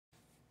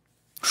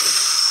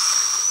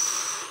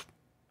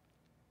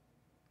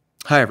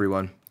Hi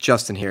everyone,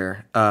 Justin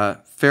here.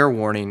 Fair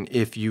warning,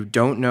 if you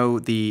don't know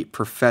the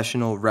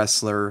professional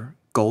wrestler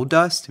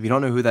Goldust, if you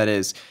don't know who that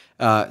is,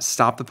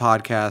 stop the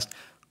podcast,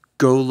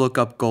 go look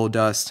up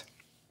Goldust,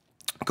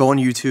 go on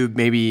YouTube,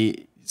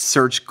 maybe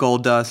search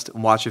Goldust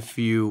and watch a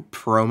few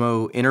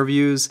promo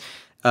interviews.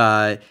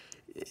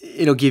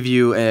 It'll give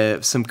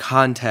you some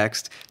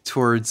context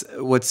towards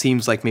what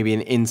seems like maybe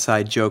an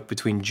inside joke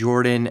between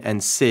Jordan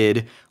and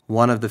Sid,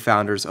 one of the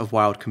founders of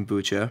Wild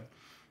Kombucha,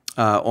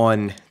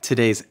 on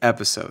today's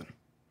episode.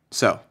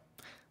 So,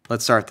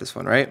 let's start this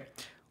one, right?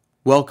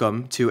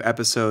 Welcome to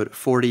episode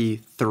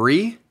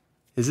 43.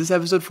 Is this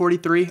episode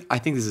 43? I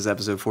think this is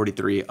episode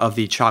 43 of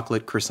the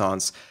Chocolate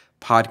Croissants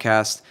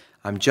podcast.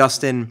 I'm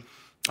Justin.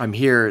 I'm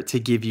here to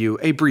give you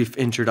a brief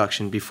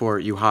introduction before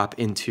you hop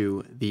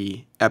into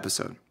the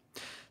episode.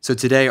 So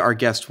today our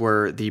guests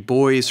were the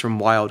boys from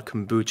Wild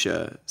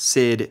Kombucha,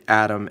 Sid,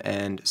 Adam,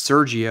 and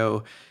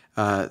Sergio,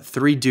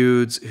 three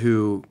dudes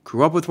who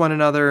grew up with one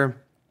another,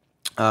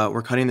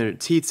 were cutting their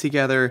teeth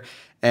together,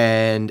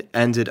 and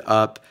ended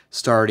up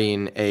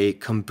starting a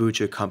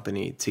kombucha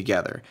company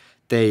together.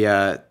 They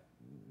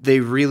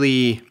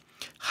really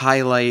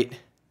highlight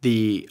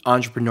the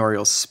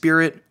entrepreneurial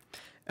spirit,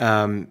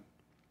 and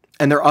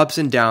their ups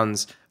and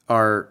downs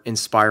are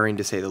inspiring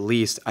to say the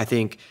least. I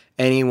think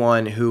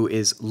anyone who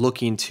is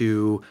looking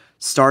to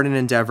start an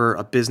endeavor,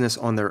 a business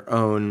on their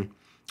own,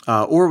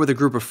 or with a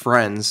group of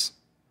friends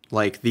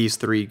like these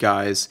three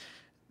guys,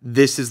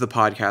 this is the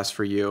podcast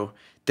for you.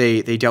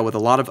 They dealt with a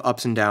lot of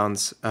ups and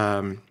downs.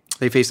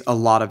 They faced a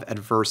lot of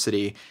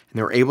adversity, and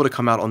they were able to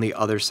come out on the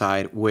other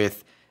side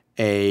with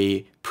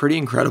a pretty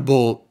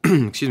incredible,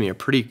 a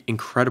pretty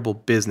incredible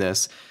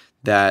business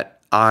that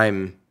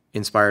I'm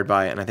inspired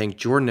by, and I think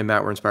Jordan and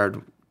Matt were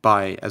inspired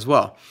by as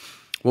well.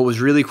 What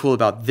was really cool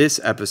about this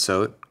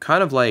episode,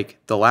 kind of like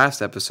the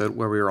last episode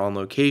where we were on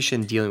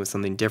location dealing with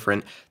something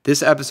different,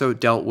 this episode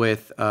dealt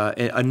with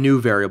a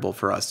new variable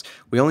for us.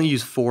 We only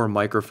used 4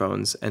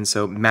 microphones, and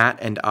so Matt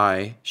and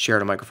I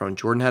shared a microphone.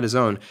 Jordan had his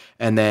own,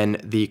 and then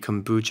the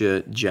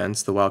Kombucha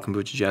gents, the Wild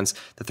Kombucha gents,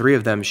 the three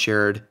of them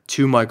shared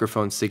 2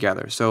 microphones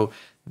together. So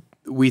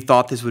we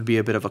thought this would be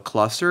a bit of a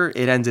cluster.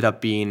 It ended up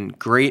being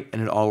great,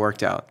 and it all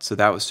worked out. So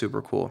that was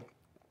super cool.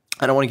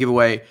 I don't want to give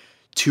away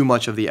too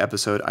much of the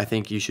episode. I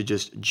think you should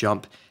just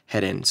jump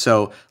head in.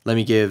 So let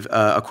me give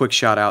a quick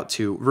shout out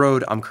to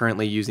Rode. I'm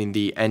currently using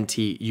the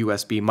NT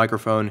USB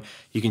microphone.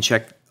 You can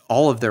check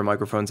all of their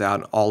microphones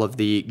out, all of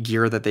the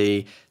gear that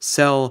they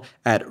sell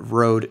at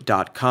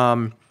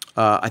road.com.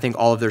 I think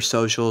all of their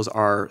socials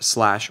are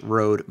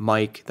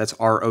 /RodeMic. That's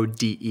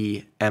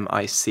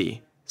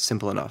RODEMIC.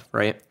 Simple enough,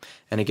 right?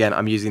 And again,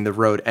 I'm using the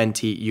Rode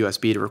NT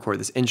USB to record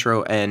this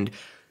intro, and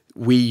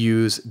we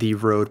use the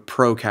Rode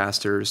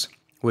Procasters,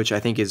 which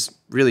I think is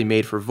really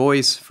made for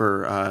voice,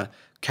 for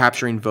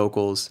capturing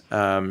vocals,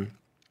 and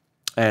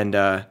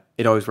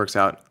it always works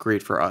out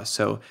great for us.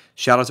 So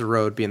shout out to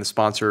Rode being the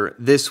sponsor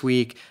this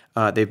week.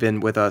 They've been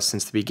with us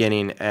since the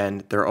beginning,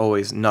 and they're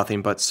always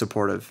nothing but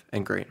supportive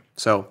and great.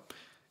 So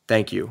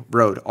thank you,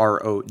 Rode,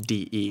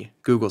 RODE.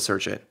 Google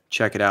search it,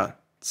 check it out,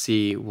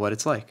 see what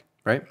it's like,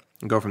 right?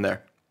 And go from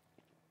there.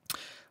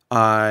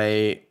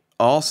 I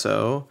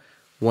also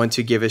want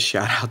to give a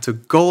shout out to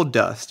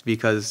Goldust,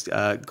 because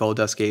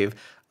Goldust gave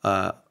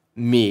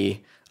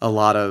me a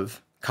lot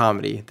of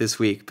comedy this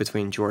week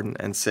between Jordan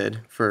and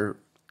Sid for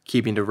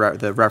keeping the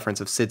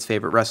reference of Sid's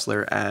favorite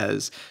wrestler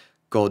as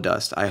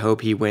Goldust. I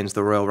hope he wins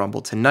the Royal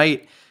Rumble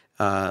tonight.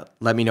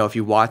 Let me know if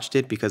you watched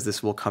it, because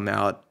this will come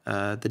out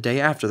the day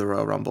after the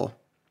Royal Rumble.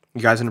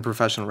 You guys into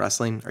professional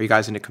wrestling? Are you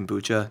guys into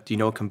kombucha? Do you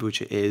know what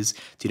kombucha is?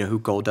 Do you know who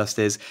Goldust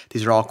is?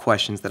 These are all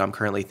questions that I'm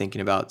currently thinking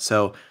about.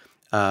 So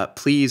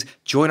please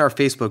join our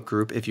Facebook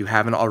group if you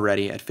haven't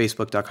already at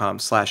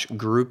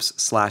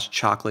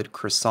facebook.com/groups/chocolate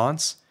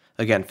croissants.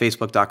 Again,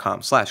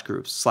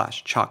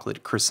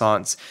 facebook.com/groups/chocolate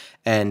croissants,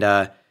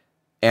 and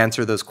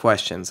answer those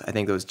questions. I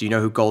think those, do you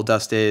know who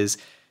Goldust is?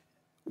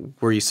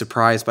 Were you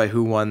surprised by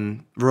who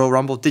won Royal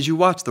Rumble? Did you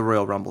watch the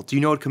Royal Rumble? Do you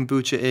know what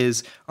kombucha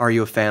is? Are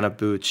you a fan of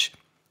booch?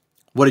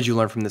 What did you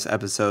learn from this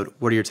episode?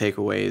 What are your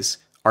takeaways?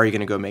 Are you going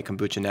to go make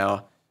kombucha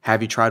now?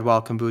 Have you tried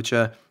Wild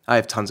Kombucha? I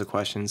have tons of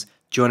questions.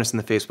 Join us in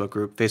the Facebook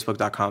group,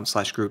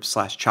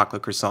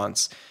 facebook.com/groups/chocolate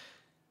croissants.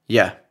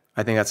 Yeah,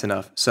 I think that's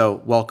enough.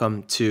 So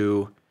welcome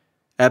to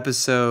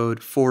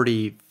episode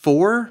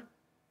 44,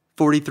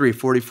 43,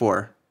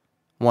 44,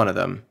 one of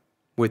them,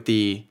 with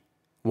the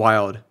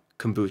Wild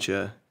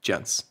Kombucha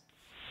gents.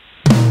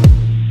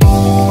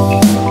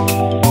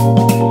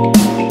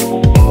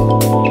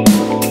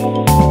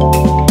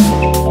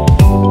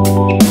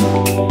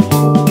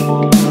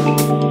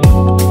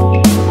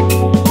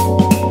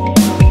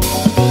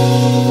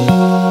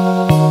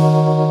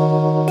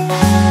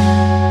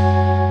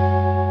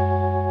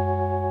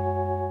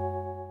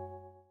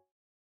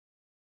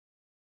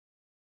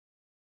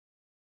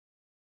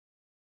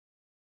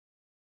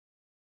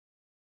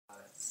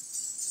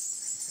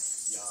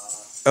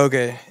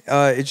 Okay,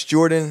 it's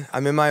Jordan.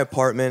 I'm in my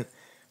apartment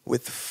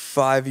with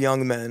 5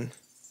 young men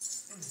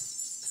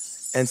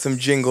and some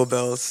jingle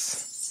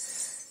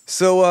bells.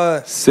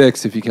 So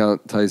 6 if you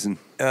count Tyson.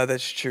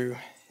 that's true.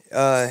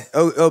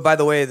 By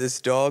the way,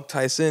 this dog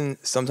Tyson,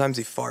 sometimes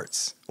he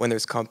farts when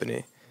there's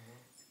company.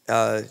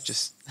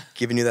 Just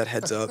giving you that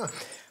heads up.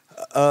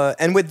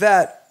 And with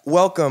that,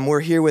 welcome. We're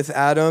here with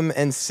Adam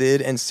and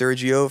Sid and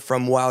Sergio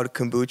from Wild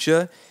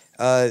Kombucha.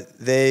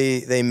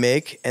 They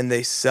make and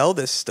they sell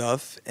this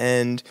stuff,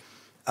 and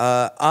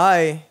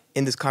I,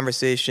 in this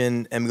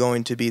conversation, am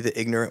going to be the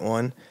ignorant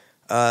one.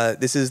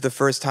 This is the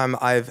first time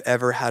I've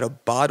ever had a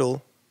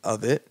bottle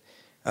of it.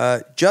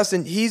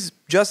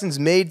 Justin's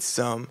made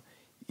some.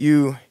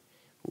 You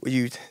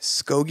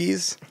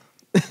Skogies?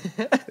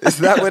 Is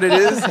that what it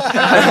is?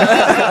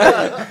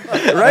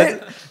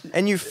 Right?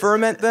 And you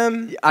ferment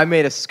them? I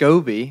made a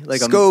SCOBY.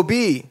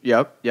 SCOBY.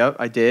 Yep,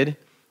 I did.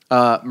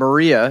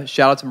 Maria,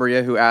 shout out to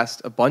Maria, who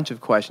asked a bunch of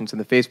questions in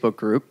the Facebook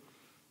group,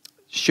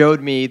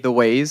 showed me the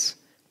ways.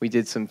 We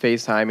did some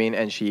FaceTiming,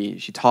 and she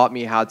taught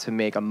me how to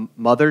make a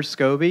mother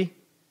SCOBY.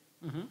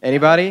 Mm-hmm.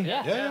 Anybody?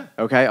 Yeah.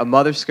 Okay, a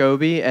mother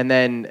SCOBY, and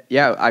then,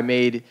 I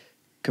made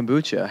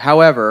kombucha.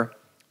 However,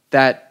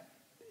 that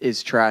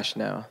is trash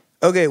now.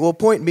 Okay, well,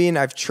 point being,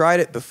 I've tried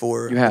it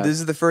before. You have. This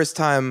is the first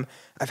time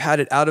I've had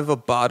it out of a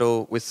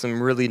bottle with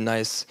some really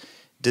nice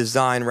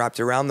design wrapped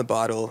around the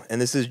bottle, and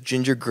this is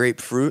ginger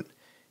grapefruit.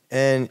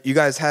 And you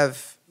guys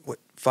have,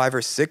 5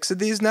 or 6 of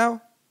these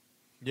now?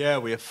 Yeah,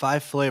 we have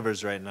 5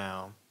 flavors right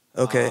now.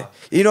 Okay.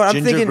 You know what I'm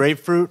ginger thinking?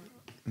 grapefruit,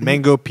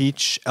 mango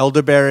peach,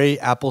 elderberry,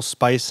 apple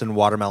spice, and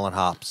watermelon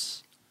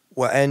hops.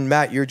 Well, and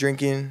Matt, you're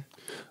drinking?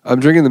 I'm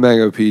drinking the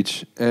mango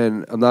peach,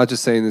 and I'm not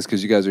just saying this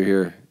because you guys are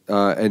here,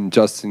 and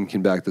Justin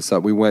can back this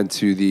up. We went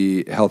to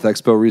the Health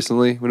Expo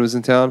recently when it was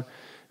in town,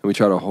 and we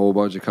tried a whole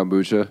bunch of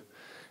kombucha,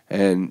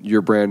 and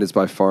your brand is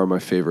by far my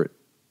favorite,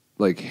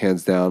 like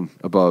hands down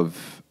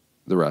above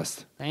the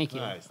rest. Thank you.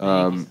 Nice.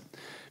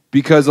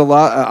 Because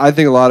I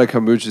think a lot of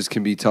kombuchas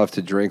can be tough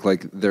to drink.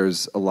 Like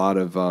there's a lot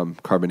of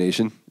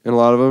carbonation in a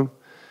lot of them.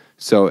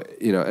 So,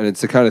 and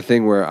it's the kind of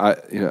thing where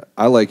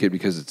I like it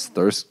because it's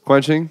thirst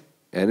quenching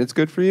and it's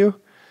good for you.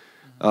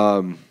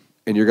 And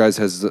your guys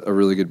has a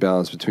really good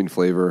balance between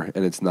flavor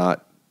and it's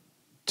not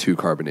too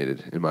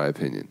carbonated in my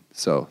opinion.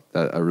 So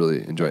that I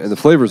really enjoy it. And the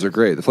flavors are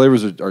great. The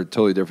flavors are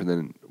totally different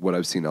than what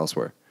I've seen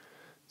elsewhere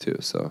too.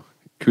 So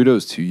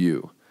kudos to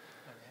you.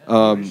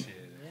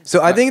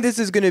 So I think this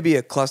is going to be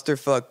a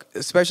clusterfuck,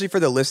 especially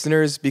for the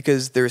listeners,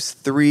 because there's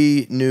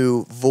 3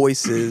 new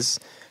voices,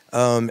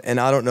 and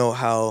I don't know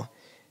how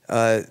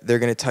they're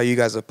going to tell you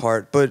guys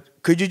apart.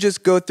 But could you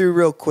just go through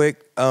real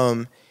quick,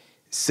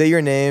 say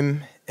your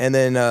name, and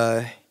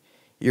then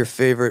your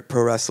favorite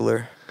pro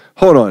wrestler?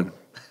 Hold on.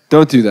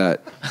 Don't do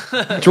that.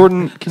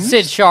 Jordan, can you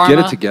Sid Sharma, get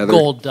it together?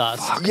 Gold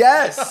Dust. Fuck.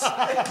 Yes!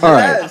 All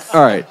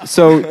right.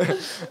 So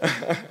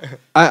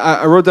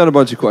I wrote down a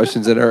bunch of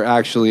questions that are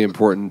actually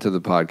important to the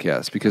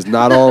podcast because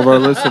not all of our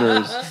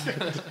listeners.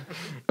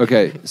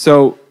 Okay,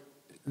 so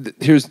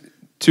here's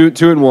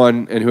two and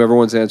one, and whoever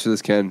wants to answer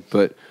this can.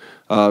 But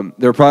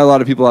there are probably a lot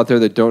of people out there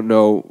that don't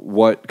know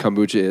what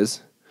kombucha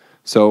is.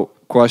 So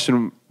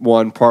question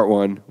 1, part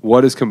 1,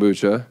 what is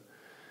kombucha?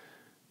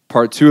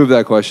 Part 2 of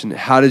that question,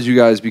 how did you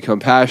guys become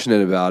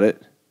passionate about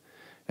it?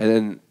 And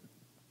then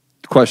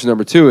question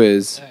number 2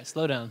 is... All right,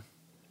 slow down.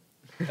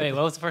 Wait,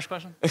 what was the first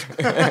question?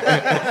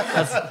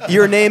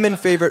 Your name and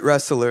favorite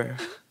wrestler.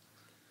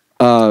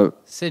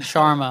 Sid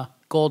Sharma,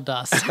 Gold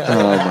Dust.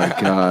 Oh, my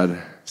God.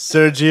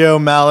 Sergio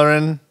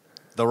Malarin,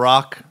 The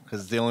Rock,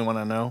 because it's the only one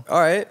I know. All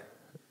right.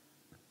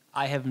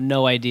 I have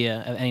no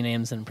idea of any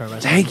names in pro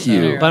wrestling. Thank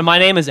you. But my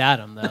name is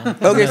Adam, though.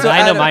 Okay, so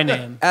I know Adam, my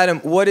name. Adam,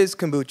 what is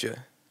kombucha?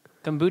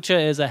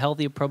 Kombucha is a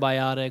healthy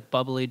probiotic,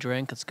 bubbly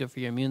drink. It's good for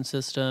your immune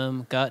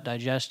system, gut,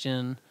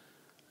 digestion.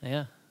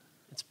 Yeah,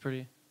 it's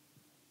pretty...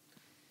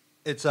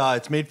 It's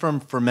made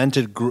from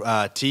fermented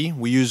tea.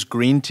 We use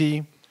green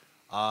tea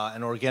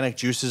and organic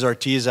juices. Our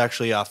tea is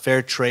actually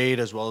fair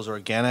trade as well as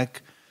organic.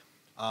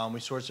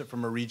 We source it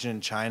from a region in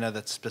China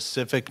that's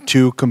specific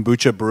to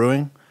kombucha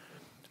brewing.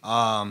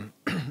 And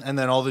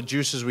then all the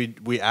juices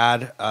we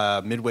add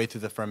midway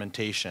through the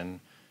fermentation.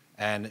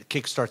 And it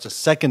kickstarts a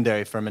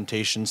secondary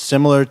fermentation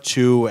similar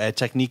to a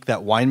technique that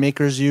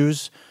winemakers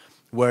use,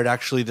 where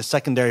the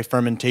secondary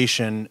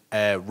fermentation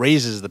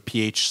raises the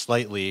pH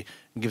slightly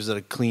and gives it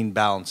a clean,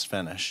 balanced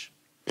finish.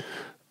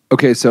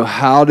 Okay, so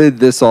how did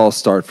this all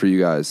start for you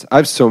guys? I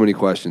have so many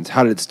questions.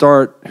 How did it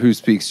start? Who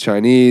speaks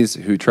Chinese?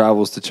 Who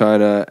travels to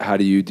China? How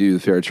do you do the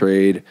fair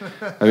trade?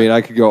 I mean,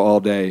 I could go all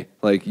day.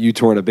 Like, you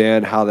touring a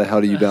band, how the hell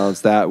do you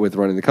balance that with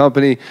running the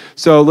company?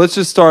 So let's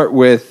just start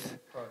with...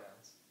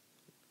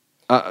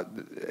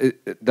 It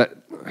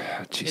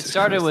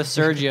started with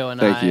Sergio and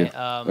Thank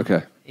I. you.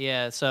 Okay.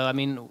 Yeah, so, I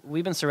mean,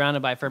 we've been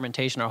surrounded by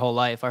fermentation our whole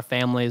life. Our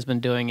family has been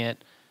doing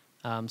it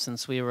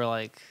since we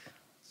were,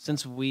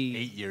 since we...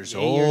 8 years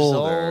 8 years old.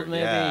 old,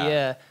 maybe,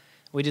 yeah.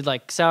 We did,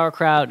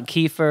 sauerkraut and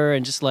kefir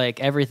and just,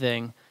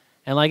 everything.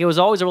 And, it was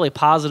always a really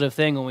positive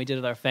thing when we did it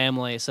with our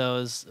family.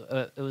 So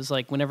it was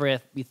whenever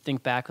we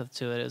think back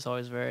to it, it's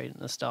always very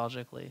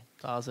nostalgically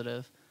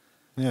positive.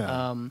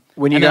 Yeah.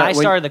 I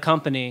started the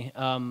company...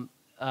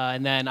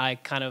 and then I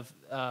kind of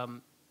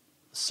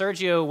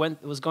Sergio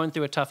was going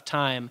through a tough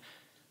time,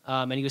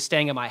 and he was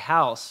staying at my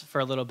house for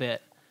a little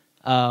bit.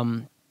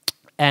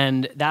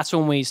 And that's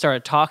when we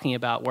started talking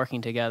about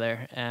working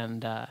together,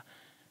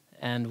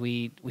 and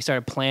we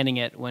started planning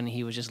it when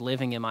he was just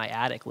living in my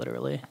attic,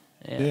 literally.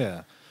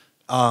 Yeah.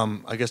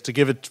 I guess to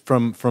give it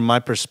from my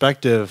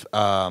perspective,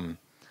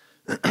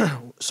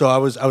 so I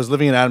was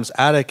living in Adam's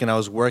attic, and I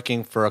was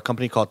working for a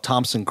company called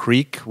Thompson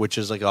Creek, which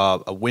is like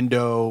a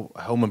window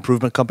home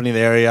improvement company in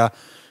the area,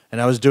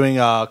 and I was doing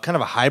a kind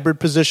of a hybrid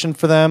position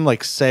for them,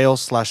 like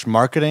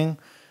sales/marketing.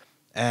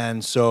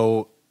 And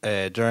so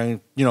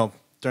during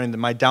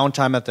my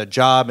downtime at the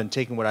job and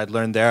taking what I'd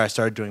learned there, I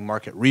started doing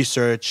market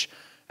research,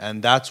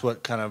 and that's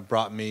what kind of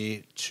brought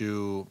me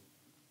to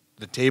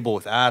the table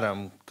with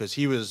Adam, because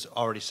he was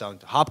already selling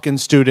to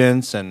Hopkins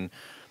students and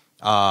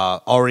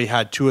already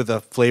had two of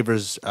the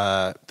flavors,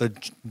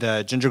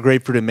 the ginger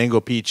grapefruit and mango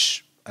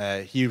peach.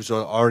 He was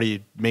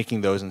already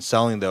making those and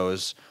selling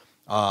those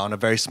on a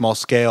very small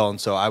scale, and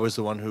so I was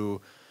the one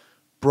who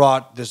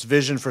brought this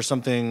vision for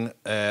something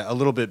a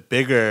little bit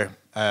bigger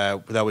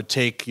that would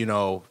take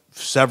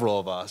several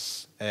of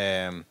us,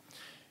 and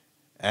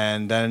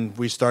then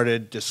we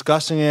started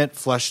discussing it,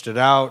 fleshed it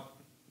out,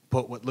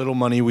 put what little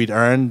money we'd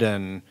earned,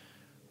 and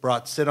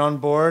brought Sid on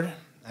board,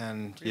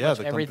 and the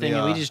everything. company,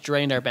 And we just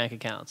drained our bank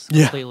accounts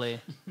Yeah.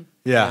 completely.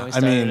 Yeah, we I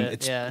mean,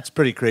 started it's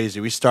pretty crazy.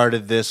 We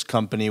started this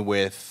company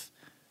with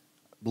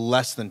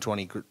less than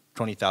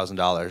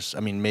 $20,000. I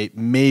mean,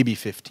 maybe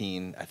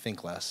 15. I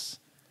think less.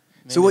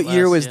 So what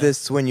year was yeah.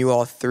 this when you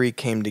all three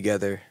came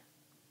together?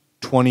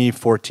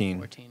 2014.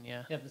 14,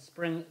 yeah. Yeah, the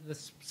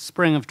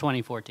spring of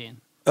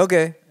 2014.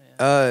 Okay.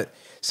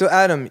 So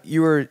Adam,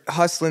 you were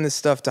hustling this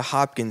stuff to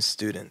Hopkins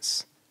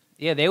students.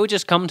 Yeah, they would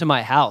just come to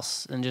my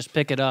house and just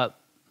pick it up.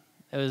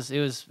 It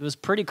was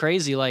pretty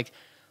crazy. Like,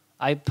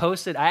 I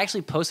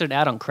actually posted an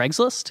ad on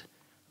Craigslist,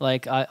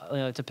 like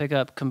to pick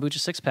up kombucha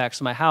 6-packs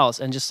to my house,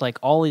 and just like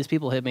all these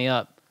people hit me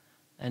up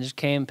and just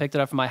came, picked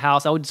it up from my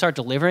house. I would start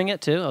delivering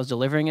it too. I was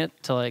delivering it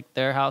to like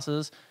their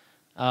houses,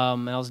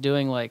 and I was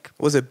doing like.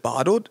 Was it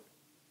bottled?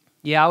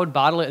 Yeah, I would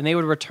bottle it, and they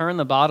would return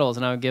the bottles,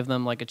 and I would give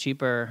them like a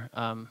cheaper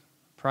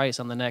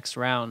price on the next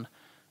round.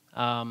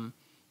 I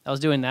was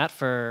doing that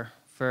for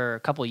a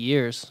couple of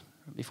years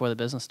before the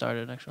business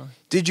started, actually.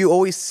 Did you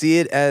always see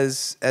it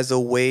as a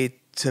way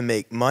to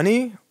make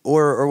money,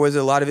 or was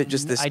a lot of it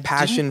just this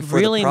passion for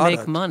really the product?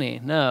 make money.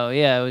 No,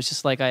 yeah, it was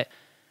just like I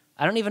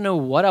don't even know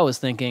what I was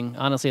thinking,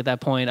 honestly, at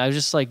that point. I was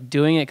just like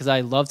doing it because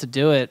I love to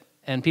do it,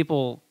 and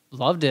people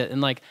loved it,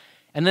 and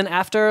then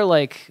after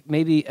like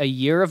maybe a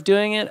year of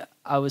doing it,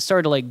 I was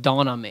started to like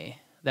dawn on me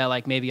that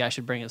like maybe I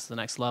should bring this to the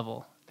next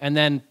level, and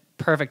then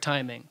perfect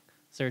timing,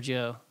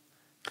 Sergio.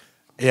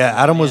 Yeah,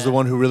 Adam was the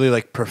one who really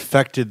like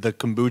perfected the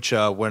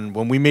kombucha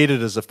when we made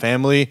it as a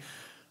family.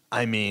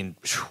 I mean,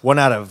 1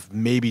 out of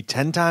maybe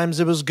 10 times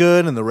it was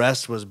good, and the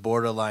rest was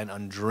borderline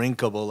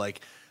undrinkable.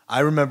 Like, I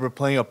remember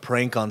playing a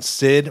prank on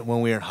Sid when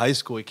we were in high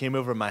school. He came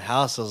over to my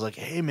house. I was like,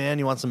 "Hey, man,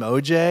 you want some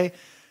OJ?"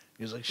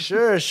 He was like,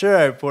 "Sure, sure."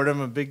 I poured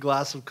him a big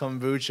glass of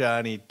kombucha,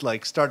 and he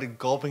like started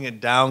gulping it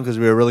down because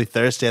we were really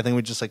thirsty. I think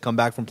we just like come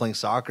back from playing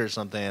soccer or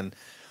something, and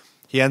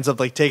he ends up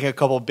like taking a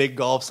couple big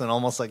gulps and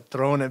almost like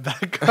throwing it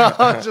back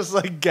up, just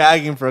like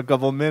gagging for a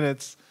couple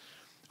minutes.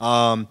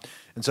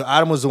 And so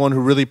Adam was the one who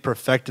really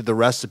perfected the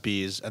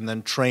recipes and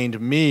then trained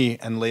me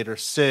and later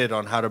Sid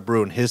on how to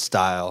brew in his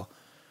style.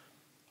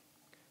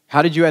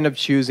 How did you end up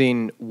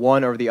choosing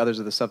one over the others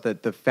of the stuff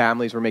that the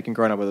families were making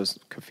growing up, whether it was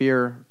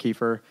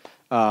kefir,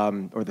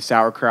 or the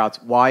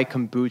sauerkrauts? Why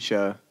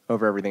kombucha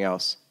over everything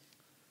else?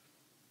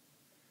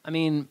 I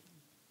mean,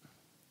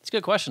 it's a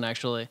good question,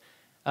 actually.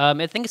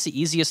 I think it's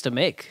the easiest to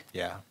make.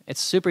 Yeah.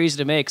 It's super easy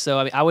to make. So,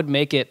 I mean, I would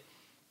make it,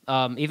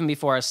 even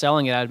before I was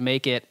selling it, I'd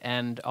make it,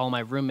 and all my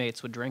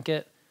roommates would drink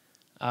it.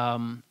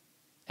 And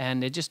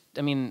it just,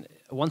 I mean,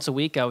 once a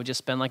week, I would just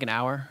spend like an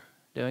hour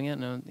doing it.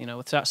 And,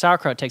 with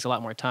sauerkraut, it takes a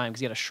lot more time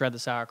because you got to shred the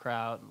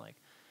sauerkraut. And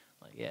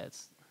yeah,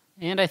 it's.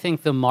 And I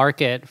think the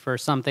market for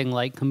something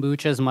like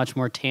kombucha is much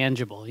more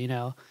tangible.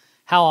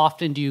 How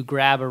often do you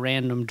grab a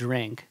random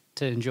drink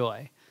to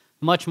enjoy?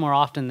 Much more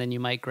often than you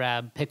might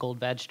grab pickled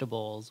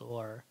vegetables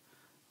or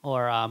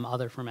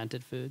other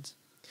fermented foods.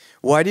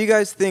 Why do you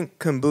guys think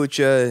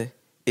kombucha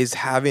is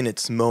having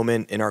its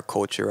moment in our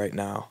culture right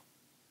now?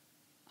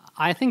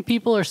 I think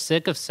people are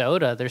sick of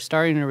soda. They're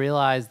starting to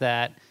realize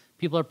that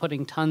people are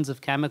putting tons of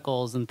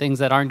chemicals and things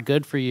that aren't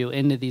good for you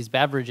into these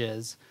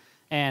beverages,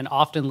 and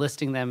often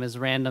listing them as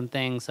random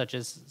things such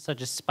as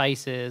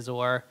spices,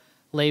 or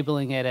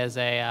labeling it as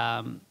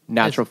a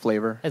natural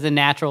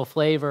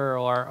flavor,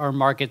 or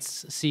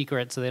market's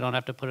secret, so they don't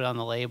have to put it on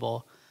the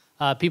label.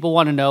 People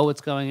want to know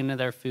what's going into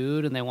their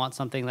food, and they want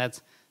something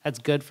that's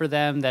good for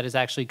them, that is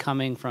actually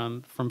coming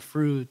from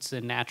fruits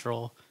and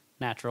natural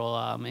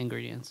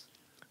ingredients.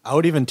 I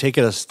would even take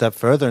it a step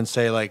further and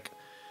say,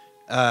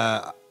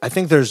 I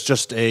think there's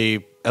just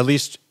at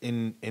least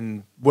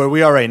in where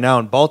we are right now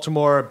in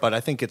Baltimore, but I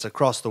think it's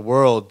across the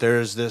world,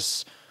 there's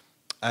this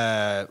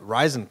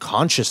rise in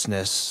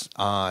consciousness.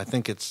 I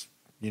think it's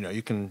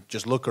you can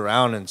just look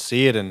around and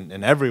see it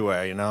in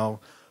everywhere,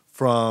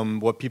 from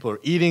what people are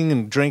eating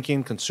and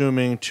drinking,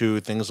 consuming,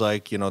 to things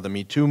like, the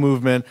Me Too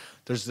movement.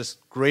 There's this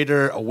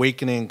greater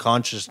awakening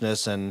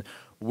consciousness, and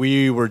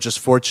we were just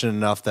fortunate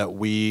enough that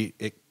we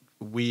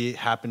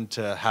happened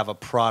to have a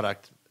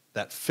product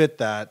that fit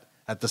that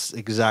at the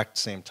exact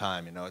same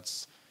time.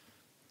 It's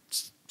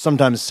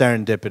sometimes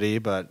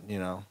serendipity, but,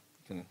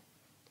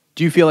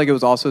 Do you feel like it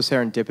was also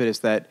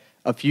serendipitous that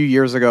a few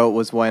years ago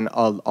was when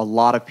a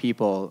lot of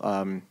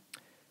people,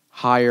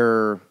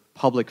 higher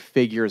public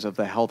figures of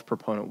the health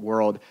proponent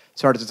world,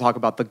 started to talk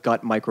about the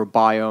gut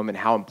microbiome and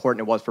how important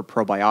it was for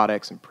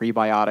probiotics and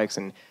prebiotics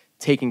and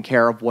taking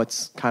care of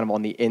what's kind of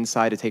on the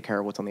inside to take care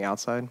of what's on the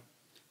outside?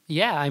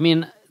 Yeah, I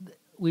mean,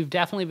 we've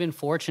definitely been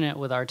fortunate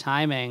with our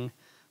timing,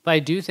 but I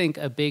do think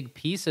a big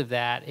piece of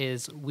that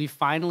is we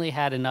finally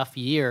had enough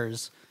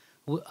years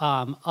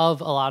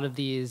of a lot of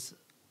these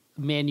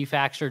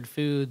manufactured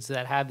foods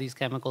that have these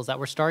chemicals that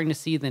we're starting to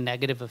see the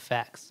negative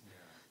effects.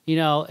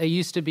 It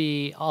used to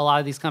be a lot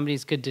of these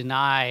companies could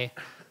deny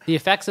the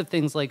effects of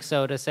things like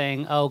soda,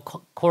 saying,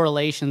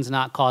 correlation's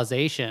not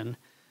causation.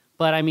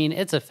 But I mean,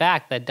 it's a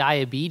fact that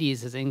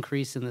diabetes has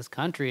increased in this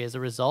country as a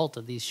result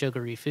of these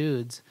sugary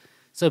foods.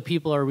 So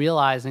people are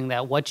realizing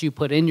that what you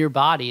put in your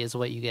body is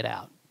what you get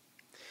out.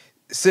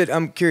 Sid,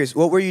 I'm curious,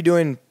 what were you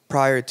doing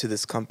prior to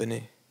this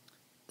company?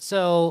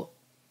 So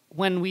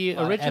when we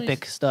originally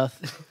epic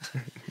stuff.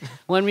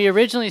 When we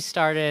originally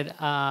started,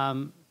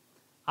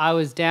 I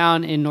was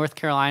down in North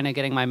Carolina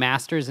getting my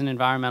master's in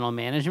environmental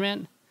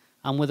management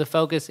with a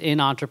focus in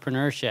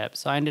entrepreneurship.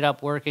 So I ended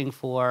up working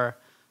for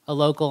a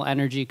local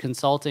energy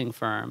consulting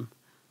firm.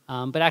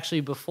 But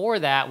actually before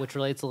that, which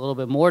relates a little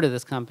bit more to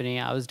this company,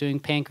 I was doing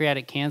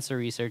pancreatic cancer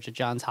research at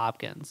Johns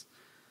Hopkins.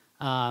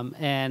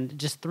 And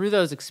just through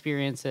those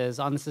experiences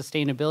on the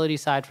sustainability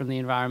side from the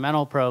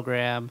environmental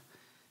program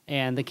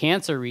and the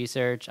cancer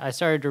research, I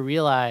started to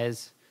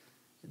realize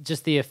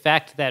just the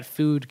effect that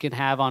food can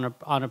have on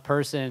a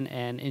person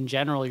and in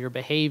general your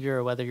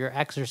behavior, whether you're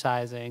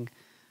exercising,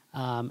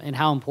 and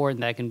how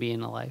important that can be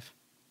in a life.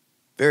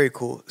 Very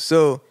cool.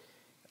 So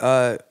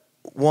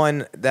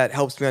one that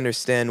helps me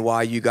understand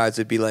why you guys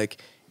would be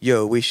like,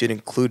 yo, we should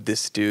include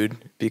this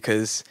dude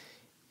because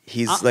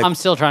he's I'm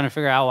still trying to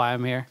figure out why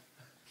I'm here.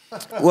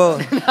 Well,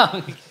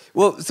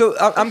 so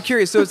I'm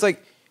curious. So it's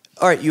like,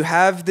 all right, you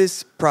have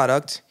this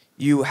product,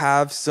 you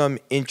have some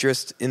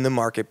interest in the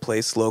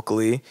marketplace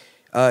locally.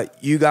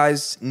 You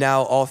guys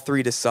now all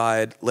three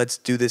decide, let's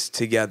do this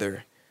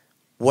together.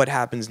 What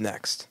happens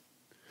next?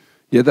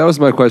 Yeah, that was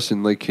my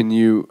question. Like, can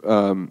you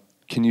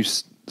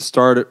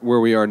start at where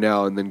we are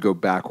now and then go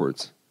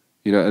backwards,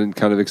 and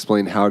kind of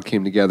explain how it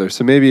came together?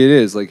 So maybe it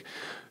is like,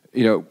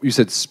 you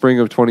said spring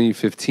of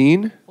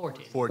 2015?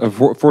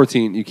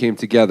 14, you came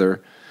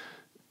together.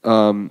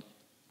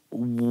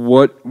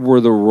 What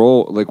were the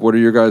what are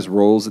your guys'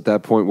 roles at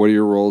that point? What are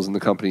your roles in the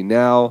company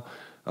now?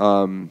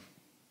 And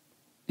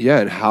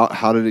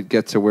how did it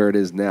get to where it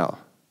is now?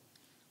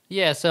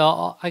 Yeah,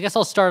 so I guess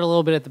I'll start a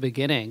little bit at the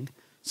beginning.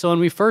 So when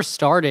we first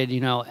started,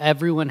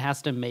 everyone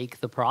has to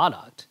make the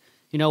product.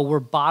 We're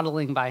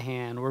bottling by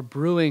hand, we're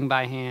brewing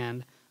by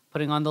hand,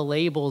 putting on the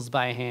labels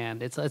by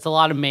hand. It's a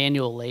lot of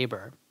manual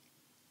labor.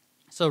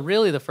 So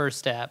really the first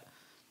step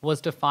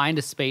was to find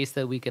a space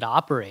that we could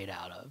operate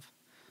out of.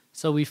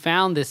 So we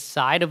found this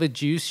side of a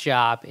juice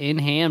shop in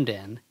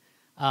Hamden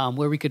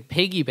where we could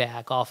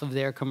piggyback off of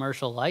their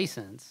commercial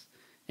license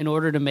in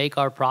order to make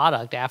our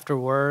product after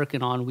work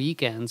and on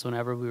weekends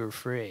whenever we were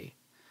free.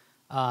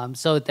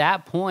 So at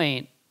that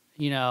point,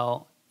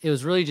 it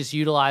was really just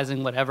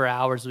utilizing whatever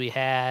hours we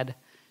had.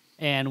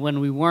 And when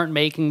we weren't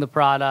making the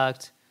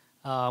product,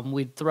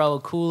 we'd throw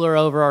a cooler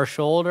over our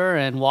shoulder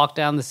and walk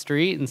down the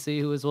street and see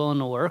who was willing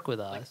to work with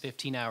us. Like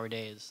 15-hour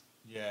days.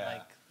 Yeah.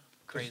 Like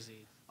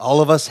crazy. All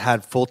of us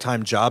had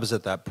full-time jobs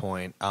at that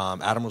point.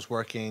 Adam was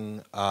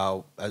working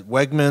at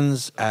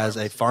Wegmans as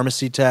a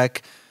pharmacy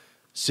tech.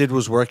 Sid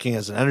was working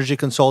as an energy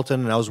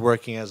consultant, and I was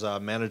working as a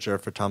manager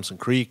for Thompson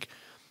Creek.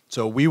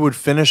 So we would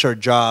finish our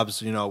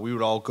jobs. We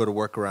would all go to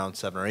work around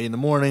 7 or 8 in the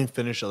morning,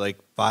 finish at like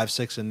 5,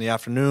 6 in the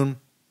afternoon,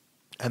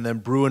 and then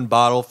brew and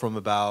bottle from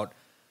about,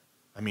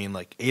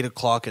 8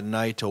 o'clock at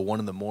night till 1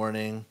 in the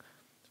morning.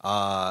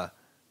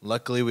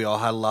 Luckily, we all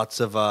had lots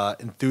of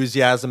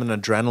enthusiasm and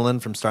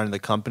adrenaline from starting the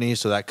company,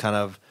 so that kind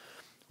of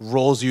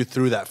rolls you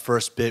through that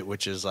first bit,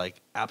 which is like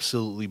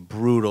absolutely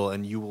brutal,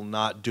 and you will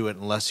not do it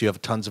unless you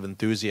have tons of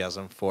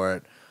enthusiasm for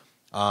it.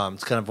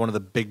 It's kind of one of the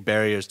big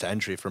barriers to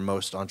entry for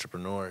most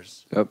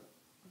entrepreneurs. Yep.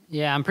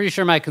 Yeah, I'm pretty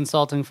sure my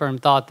consulting firm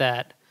thought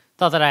that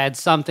I had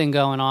something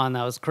going on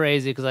that was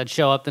crazy because I'd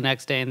show up the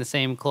next day in the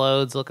same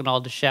clothes looking all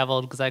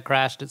disheveled because I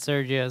crashed at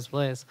Sergio's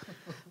place.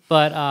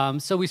 But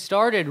so we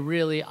started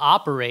really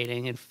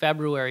operating in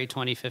February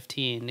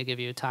 2015, to give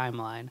you a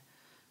timeline.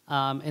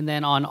 And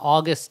then on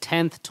August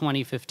 10th,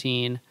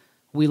 2015,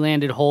 we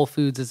landed Whole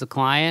Foods as a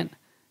client.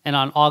 And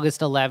on August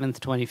 11th,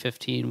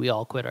 2015, we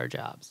all quit our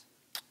jobs.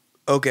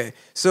 Okay,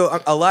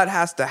 so a lot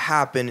has to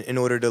happen in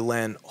order to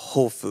land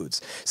Whole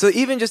Foods. So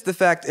even just the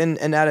fact, and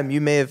Adam,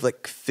 you may have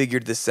like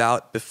figured this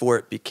out before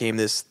it became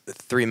this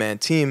 3-man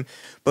team,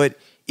 but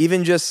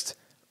even just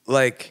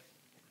like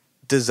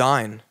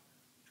design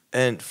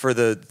and for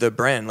the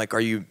brand, like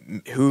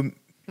who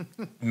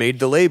made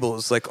the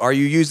labels? Like, are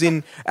you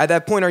using, at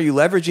that point, are you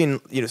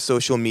leveraging,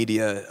 social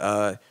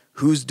media?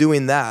 Who's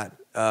doing that?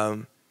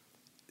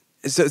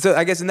 So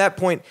I guess in that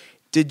point,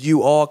 did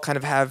you all kind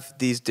of have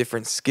these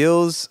different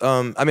skills?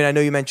 I mean, I know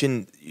you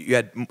mentioned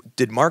you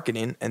did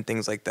marketing and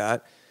things like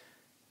that.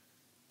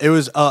 It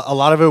was a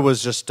lot of it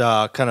was just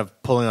kind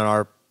of pulling on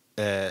our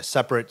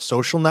separate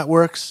social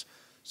networks.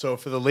 So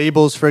for the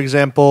labels, for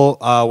example,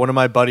 one of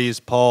my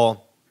buddies,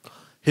 Paul,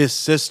 his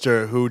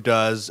sister, who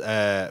does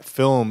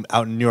film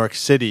out in New York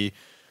City,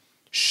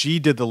 she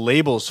did the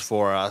labels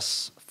for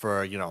us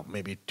for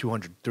maybe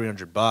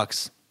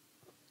 $200-$300.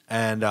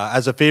 And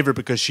as a favor,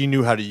 because she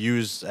knew how to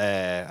use,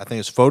 I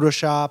think it's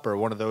Photoshop or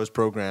one of those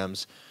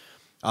programs.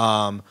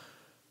 A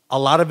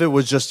lot of it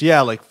was just,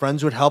 like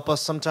friends would help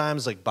us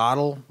sometimes, like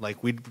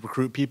like we'd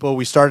recruit people.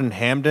 We started in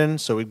Hamden,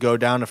 so we'd go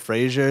down to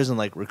Frazier's and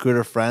like recruit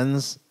our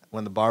friends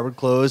when the bar would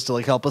close to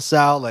like help us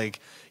out. Like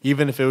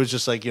even if it was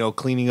just like,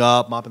 cleaning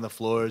up, mopping the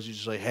floors, you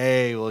just like,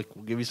 hey, we'll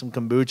give you some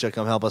kombucha,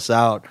 come help us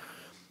out.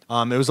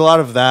 It was a lot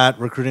of that,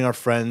 recruiting our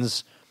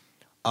friends.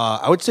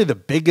 I would say the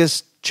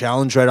biggest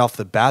challenge right off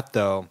the bat,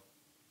 though,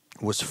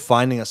 was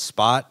finding a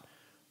spot.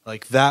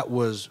 Like that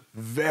was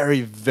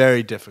very,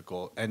 very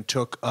difficult and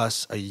took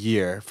us a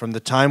year. From the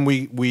time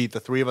we the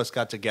three of us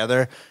got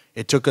together,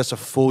 it took us a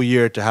full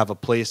year to have a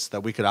place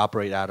that we could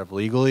operate out of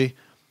legally.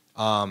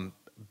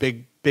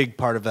 Big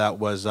part of that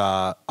was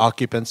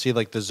occupancy,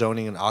 like the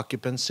zoning and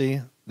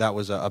occupancy. That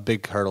was a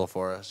big hurdle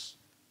for us.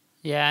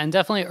 Yeah, and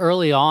definitely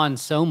early on,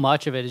 so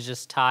much of it is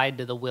just tied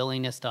to the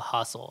willingness to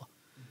hustle.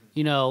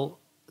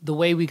 The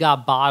way we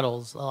got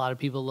bottles, a lot of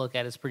people look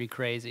at is pretty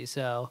crazy.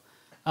 So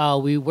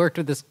we worked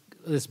with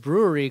this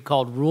brewery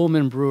called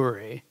Ruhlman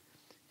Brewery,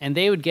 and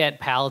they would get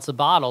pallets of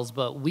bottles,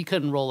 but we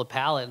couldn't roll a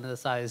pallet into the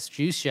size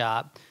juice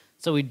shop.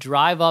 So we'd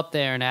drive up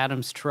there in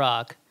Adam's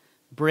truck,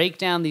 break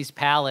down these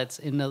pallets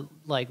into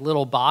like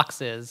little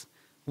boxes,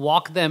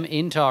 walk them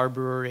into our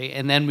brewery,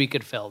 and then we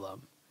could fill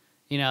them.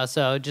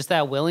 So just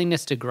that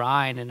willingness to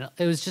grind, and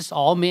it was just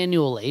all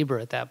manual labor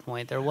at that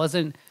point. There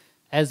wasn't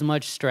as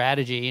much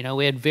strategy.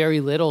 We had very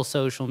little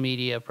social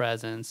media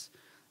presence,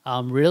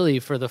 really,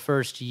 for the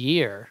first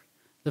year.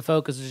 The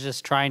focus was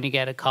just trying to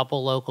get a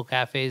couple local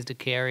cafes to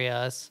carry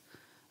us,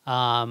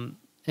 and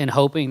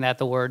hoping that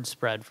the word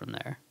spread from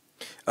there.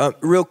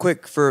 Real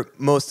quick, for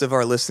most of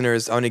our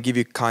listeners, I want to give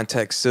you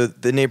context. So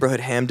the neighborhood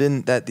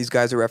Hamden that these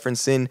guys are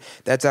referencing,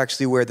 that's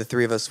actually where the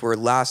three of us were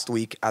last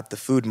week at the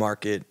food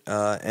market,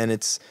 and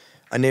it's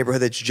a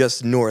neighborhood that's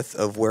just north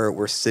of where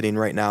we're sitting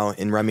right now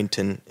in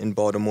Remington in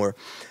Baltimore.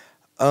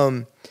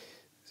 So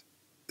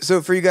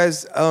for you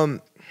guys,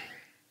 I'm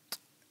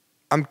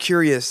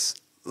curious,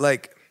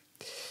 like,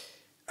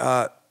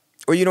 well,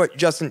 you know what,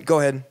 Justin, go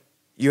ahead.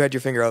 You had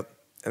your finger up,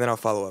 and then I'll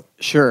follow up.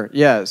 Sure.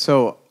 Yeah.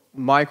 So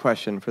my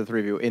question for the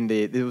three of you,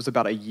 it was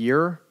about a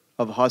year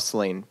of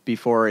hustling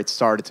before it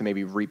started to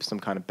maybe reap some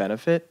kind of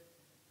benefit,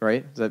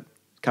 right? Is that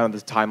kind of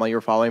the timeline you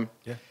were following?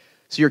 Yeah.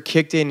 So you're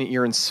kicked in,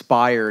 you're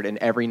inspired, and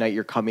every night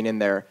you're coming in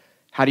there.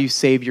 How do you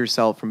save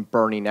yourself from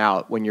burning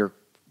out when you're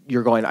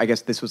going, I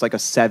guess this was like a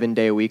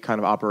 7-day-a-week kind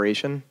of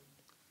operation?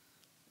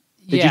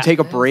 Did you take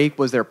a break?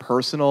 Did you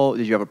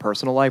have a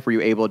personal life? Were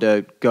you able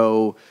to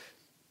go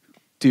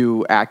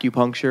do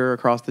acupuncture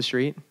across the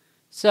street?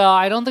 So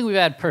I don't think we've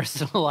had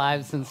personal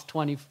lives since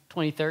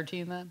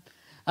 2013 then.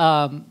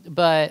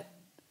 But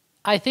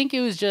I think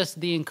it was just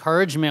the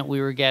encouragement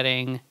we were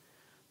getting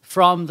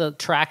from the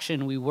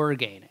traction we were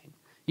gaining.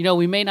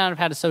 We may not have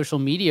had a social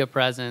media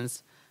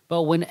presence,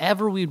 but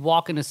whenever we'd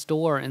walk in a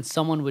store and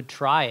someone would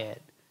try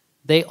it,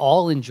 they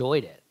all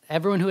enjoyed it.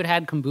 Everyone who had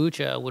had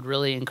kombucha would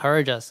really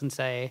encourage us and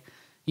say,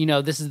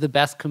 this is the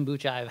best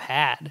kombucha I've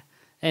had.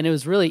 And it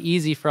was really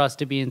easy for us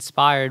to be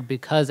inspired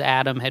because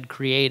Adam had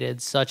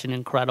created such an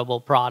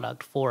incredible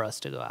product for us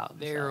to go out.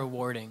 Very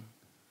rewarding.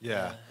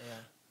 Yeah.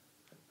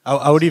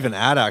 I would even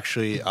add,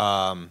 actually,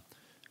 a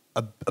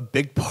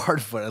big part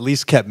of what at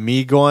least kept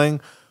me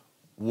going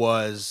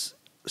was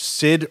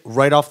Sid,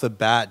 right off the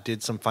bat,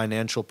 did some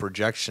financial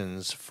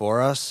projections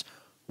for us,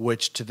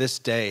 which to this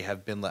day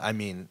have been,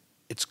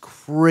 it's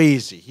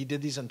crazy. He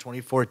did these in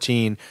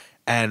 2014,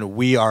 and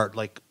we are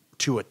like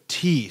to a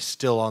T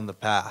still on the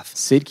path.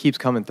 Sid keeps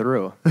coming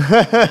through.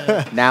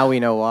 Now we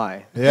know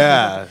why.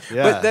 Yeah.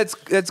 But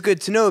that's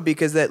good to know,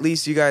 because at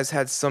least you guys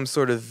had some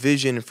sort of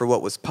vision for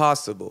what was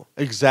possible.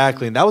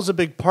 Exactly. And that was a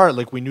big part.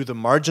 Like, we knew the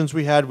margins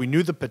we had. We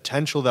knew the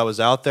potential that was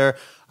out there.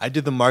 I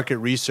did the market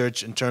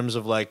research in terms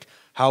of like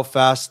how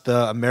fast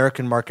the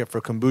American market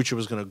for kombucha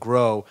was going to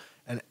grow.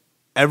 And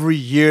every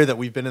year that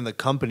we've been in the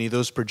company,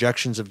 those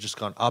projections have just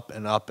gone up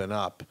and up and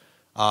up.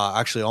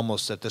 Actually,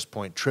 almost at this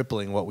point,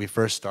 tripling what we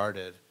first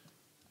started.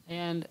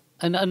 And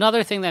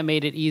another thing that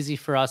made it easy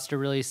for us to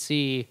really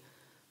see,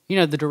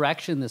 the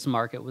direction this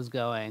market was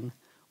going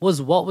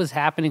was what was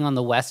happening on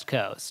the West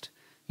Coast.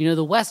 You know,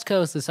 the West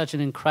Coast is such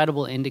an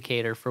incredible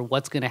indicator for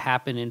what's going to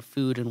happen in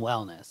food and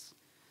wellness.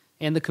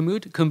 And the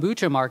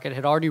kombucha market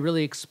had already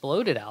really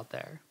exploded out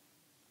there.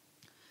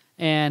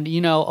 And,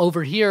 you know,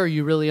 over here,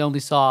 you really only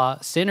saw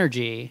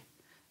Synergy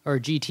or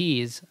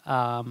GTs.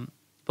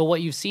 But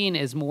what you've seen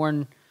is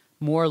more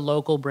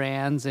local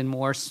brands and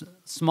more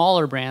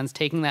smaller brands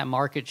taking that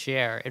market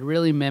share. It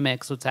really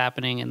mimics what's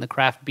happening in the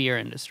craft beer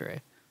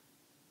industry.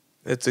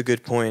 That's a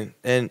good point.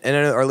 And I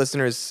know our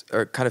listeners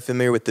are kind of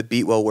familiar with the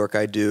Beat Well work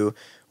I do,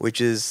 which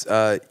is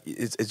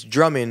it's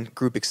drumming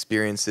group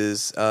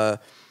experiences,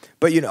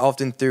 but you know,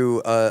 often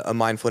through a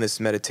mindfulness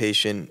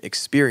meditation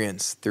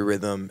experience through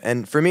rhythm.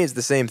 And for me, it's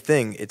the same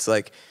thing. It's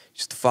like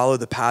just follow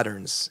the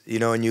patterns, you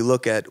know, and you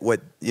look at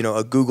what, you know,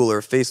 a Google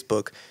or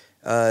Facebook,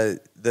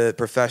 the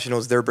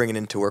professionals they're bringing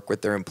in to work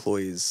with their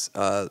employees,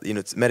 you know,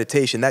 it's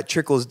meditation that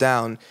trickles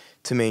down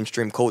to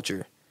mainstream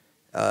culture.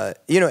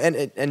 You know,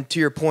 and to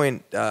your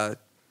point,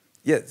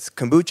 it's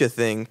kombucha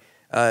thing.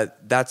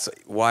 That's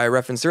why I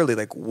referenced earlier,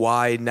 like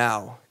why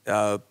now?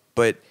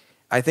 But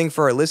I think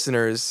for our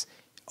listeners,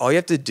 all you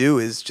have to do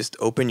is just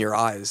open your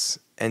eyes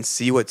and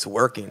see what's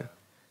working.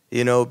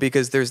 You know,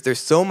 because there's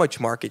so much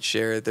market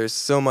share, there's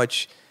so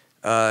much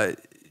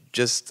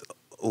just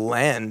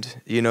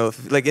land. You know,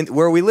 like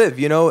where we live.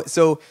 You know,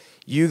 so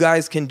you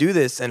guys can do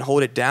this and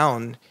hold it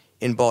down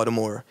in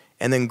Baltimore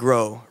and then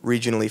grow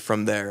regionally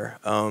from there.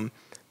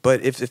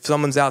 But if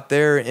someone's out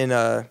there in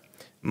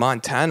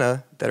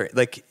Montana that are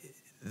like,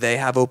 they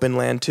have open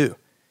land too.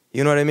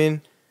 You know what I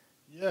mean?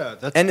 Yeah,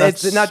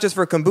 it's not just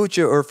for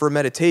kombucha or for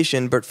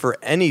meditation, but for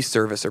any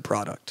service or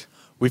product.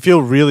 We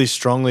feel really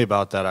strongly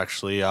about that,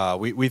 actually.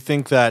 We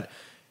think that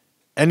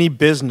any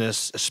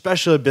business,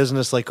 especially a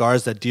business like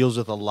ours that deals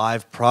with a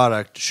live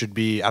product, should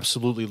be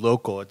absolutely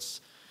local.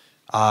 It's,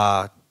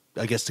 I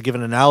guess to give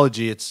an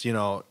analogy, it's, you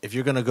know, if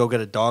you're going to go get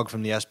a dog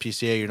from the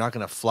SPCA, you're not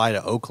going to fly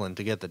to Oakland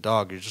to get the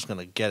dog. You're just going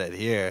to get it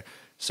here.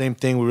 Same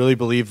thing. We really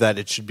believe that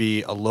it should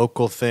be a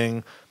local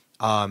thing,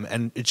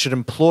 and it should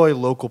employ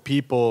local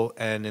people,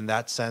 and in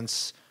that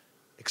sense,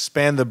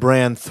 expand the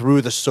brand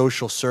through the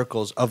social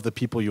circles of the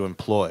people you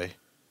employ.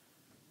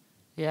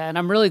 Yeah, and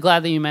I'm really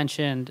glad that you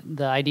mentioned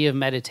the idea of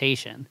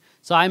meditation.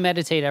 So I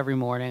meditate every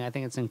morning. I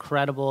think it's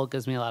incredible. It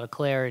gives me a lot of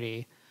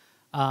clarity.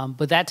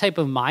 But that type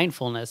of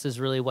mindfulness is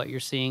really what you're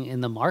seeing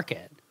in the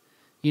market.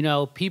 You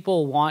know,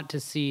 people want to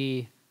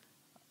see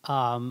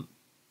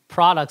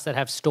products that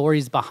have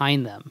stories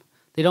behind them.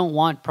 They don't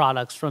want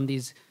products from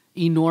these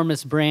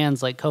enormous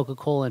brands like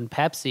Coca-Cola and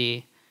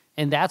Pepsi.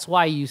 And that's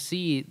why you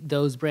see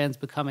those brands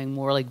becoming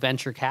more like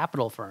venture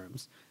capital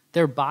firms.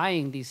 They're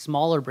buying these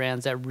smaller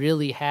brands that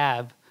really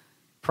have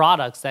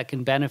products that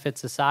can benefit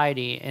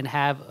society and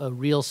have a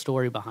real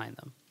story behind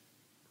them.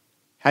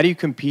 How do you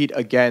compete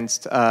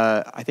against,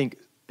 I think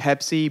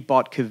Pepsi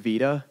bought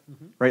Kavita,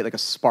 right? Like a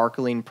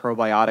sparkling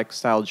probiotic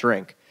style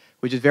drink,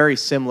 which is very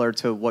similar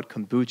to what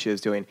kombucha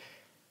is doing.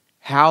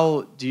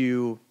 How do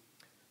you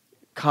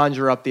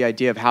conjure up the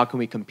idea of how can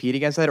we compete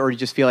against that? Or do you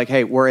just feel like,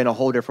 hey, we're in a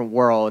whole different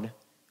world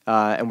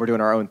and we're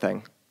doing our own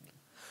thing?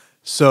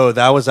 So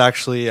that was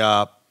actually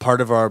part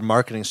of our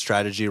marketing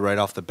strategy right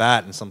off the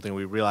bat, and something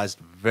we realized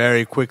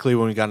very quickly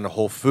when we got into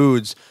Whole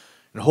Foods.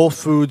 In Whole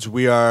Foods,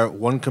 we are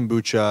one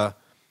kombucha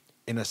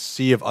in a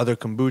sea of other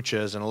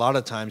kombuchas, and a lot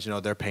of times, you know,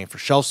 they're paying for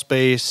shelf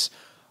space.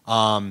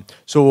 So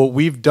what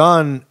we've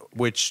done,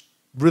 which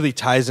really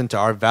ties into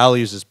our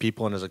values as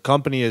people and as a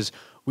company, is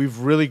we've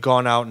really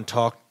gone out and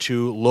talked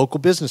to local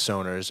business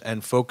owners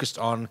and focused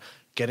on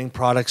getting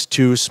products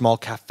to small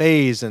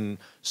cafes and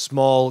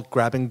small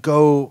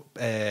grab-and-go,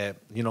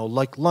 you know,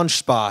 like lunch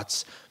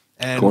spots.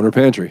 And Corner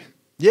pantry.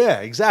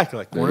 Yeah, exactly,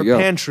 like There corner you go.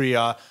 pantry.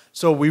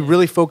 So we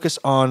really focus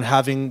on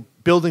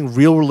building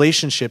real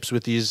relationships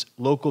with these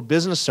local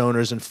business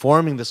owners and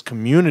forming this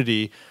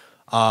community.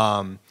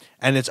 And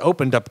it's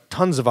opened up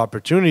tons of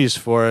opportunities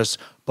for us.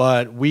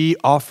 But we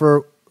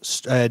offer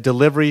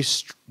delivery.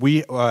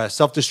 We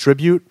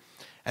self-distribute.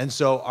 And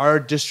so our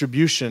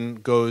distribution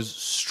goes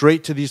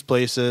straight to these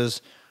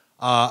places.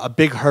 A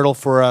big hurdle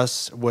for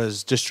us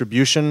was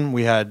distribution.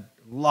 We had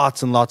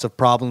lots and lots of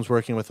problems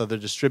working with other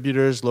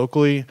distributors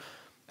locally.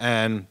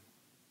 And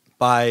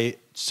by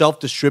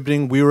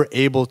self-distributing, we were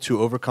able to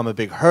overcome a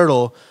big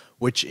hurdle,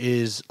 which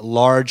is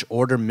large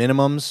order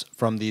minimums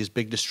from these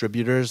big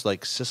distributors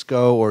like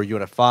Cisco or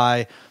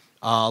UNFI.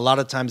 A lot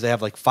of times they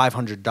have like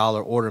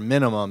 $500 order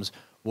minimums.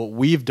 What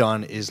we've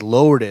done is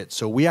lowered it.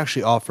 So we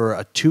actually offer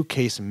a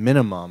 2-case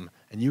minimum,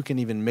 and you can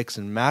even mix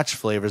and match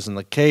flavors in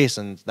the case.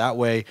 And that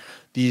way,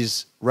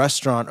 these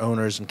restaurant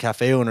owners and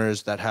cafe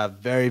owners that have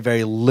very,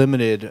 very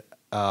limited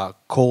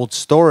cold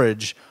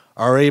storage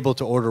are able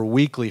to order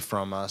weekly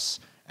from us.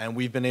 And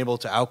we've been able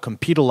to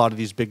outcompete a lot of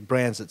these big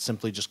brands that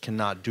simply just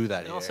cannot do that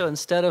And here. also,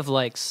 instead of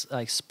like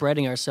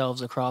spreading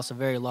ourselves across a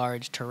very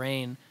large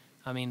terrain,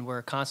 I mean,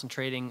 we're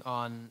concentrating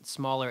on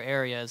smaller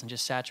areas and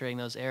just saturating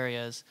those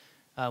areas,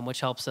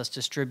 which helps us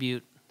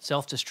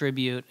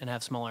self-distribute, and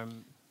have smaller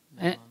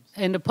minimums.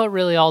 And to put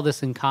really all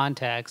this in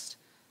context,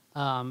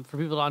 for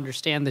people to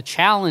understand the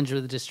challenge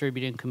with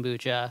distributing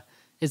kombucha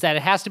is that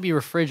it has to be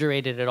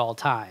refrigerated at all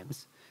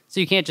times. So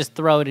you can't just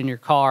throw it in your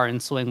car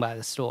and swing by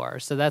the store.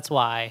 So that's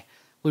why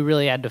we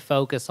really had to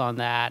focus on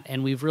that.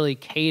 And we've really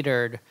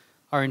catered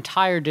our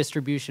entire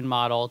distribution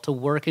model to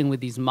working with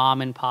these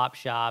mom and pop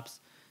shops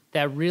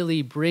that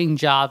really bring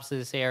jobs to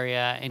this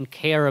area and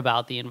care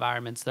about the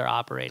environments they're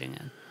operating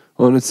in.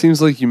 Well, and it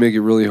seems like you make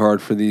it really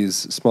hard for these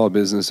small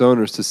business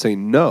owners to say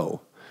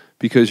no,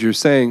 because you're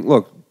saying,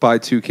 look, buy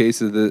 2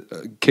 cases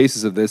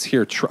of this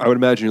here. I would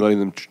imagine you're letting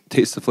them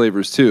taste the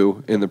flavors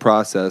too in the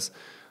process.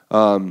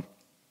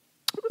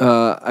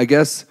 I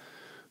guess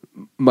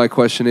my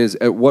question is,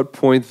 at what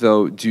point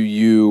though do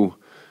you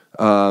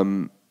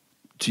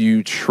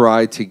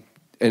try to,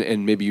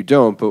 and maybe you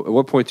don't, but at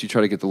what point do you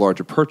try to get the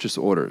larger purchase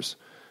orders?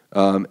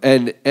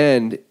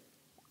 And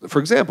for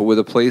example, with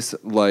a place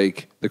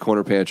like the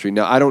Corner Pantry,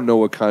 now I don't know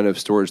what kind of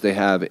storage they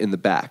have in the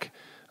back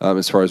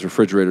as far as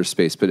refrigerator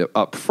space, but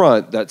up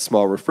front, that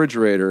small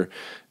refrigerator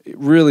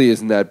really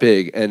isn't that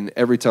big. And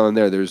every time I'm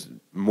there, there's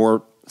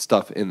more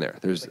stuff in there.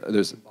 There's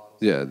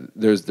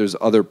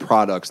other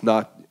products,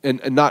 not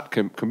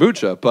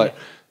kombucha, but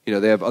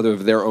they have other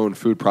of their own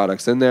food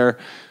products in there.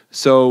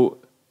 So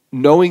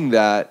knowing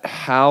that,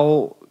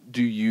 how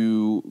do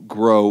you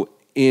grow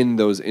in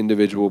those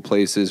individual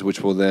places,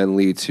 which will then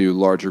lead to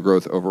larger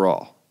growth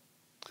overall?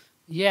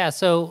 Yeah,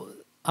 so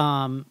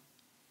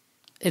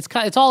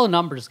it's all a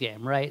numbers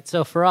game, right?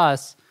 So for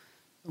us,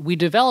 we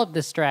developed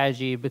this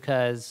strategy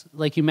because,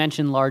 like you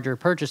mentioned, larger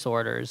purchase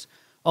orders.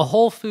 A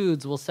Whole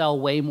Foods will sell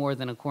way more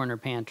than a Corner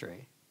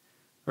Pantry,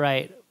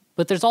 right?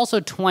 But there's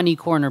also 20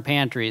 Corner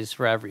Pantries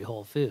for every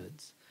Whole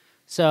Foods.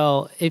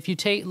 So if you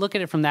look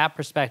at it from that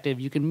perspective,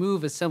 you can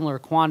move a similar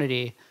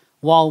quantity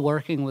while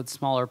working with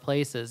smaller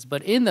places.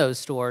 But in those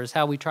stores,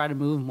 how we try to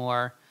move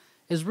more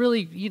is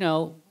really,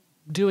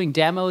 doing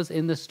demos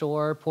in the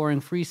store,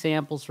 pouring free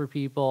samples for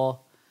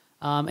people,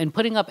 and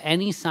putting up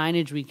any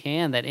signage we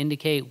can that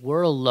indicate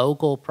we're a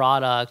local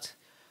product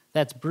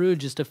that's brewed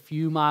just a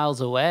few miles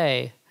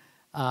away.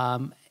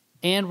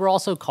 And we're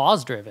also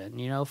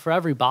cause-driven. For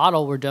every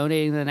bottle, we're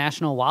donating to the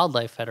National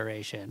Wildlife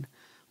Federation.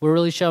 We're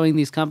really showing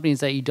these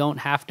companies that you don't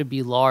have to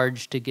be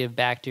large to give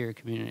back to your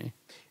community.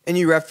 And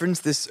you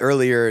referenced this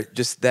earlier,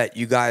 just that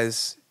you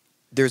guys,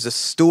 there's a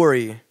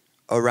story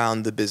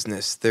around the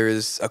business.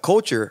 There's a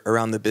culture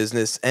around the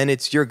business, and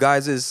it's your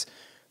guys'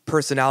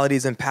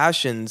 personalities and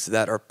passions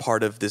that are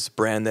part of this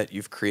brand that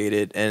you've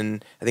created.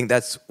 And I think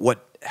that's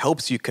what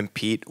helps you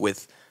compete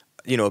with,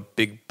 a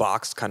big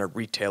box kind of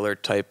retailer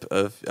type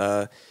of,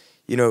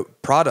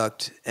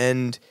 product.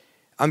 And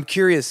I'm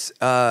curious,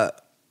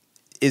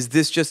 is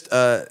this just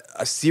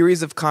a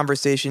series of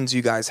conversations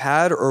you guys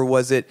had, or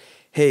was it,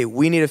 hey,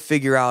 we need to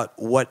figure out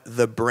what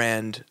the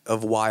brand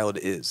of Wild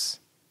is?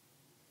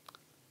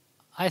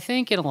 I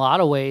think in a lot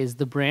of ways,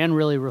 the brand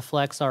really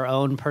reflects our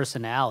own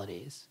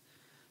personalities.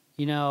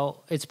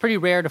 It's pretty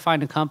rare to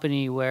find a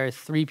company where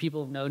 3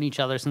 people have known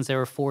each other since they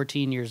were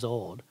 14 years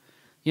old.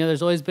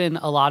 There's always been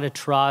a lot of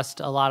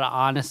trust, a lot of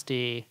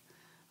honesty,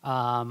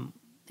 and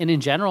in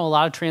general, a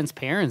lot of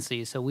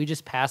transparency. So we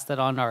just pass that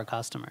on to our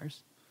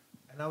customers.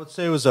 And I would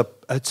say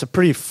it's a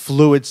pretty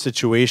fluid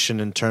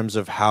situation in terms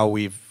of how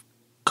we've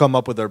come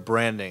up with our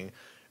branding.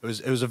 It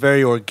was a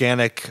very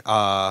organic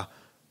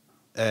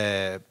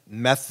method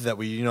that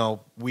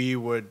we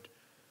would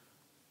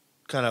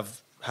kind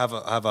of have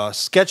a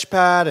sketch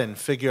pad and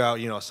figure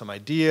out some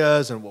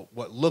ideas and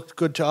what looked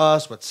good to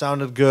us, what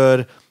sounded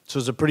good. So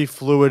it was a pretty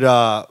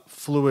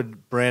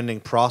fluid branding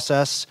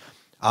process.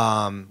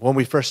 When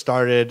we first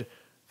started,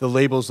 the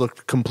labels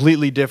looked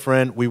completely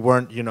different. We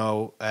weren't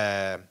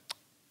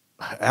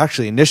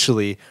actually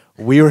initially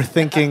we were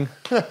thinking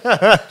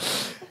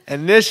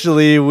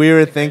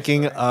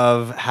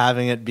of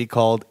having it be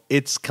called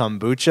It's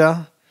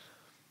Kombucha.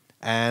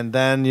 And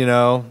then,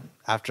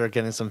 after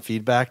getting some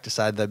feedback,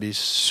 decided that'd be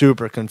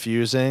super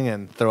confusing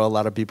and throw a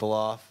lot of people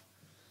off.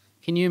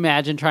 Can you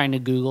imagine trying to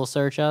Google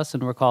search us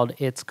and we're called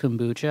It's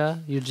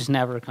Kombucha? You'd just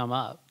never come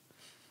up.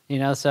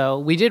 So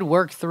we did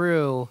work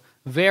through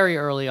very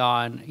early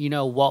on,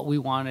 what we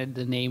wanted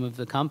the name of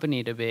the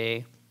company to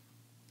be.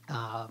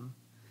 And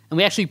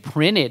we actually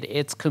printed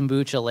It's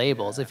Kombucha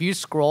labels. Yeah. If you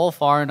scroll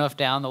far enough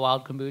down the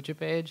Wild Kombucha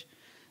page,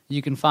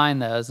 you can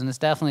find those. And it's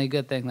definitely a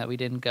good thing that we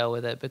didn't go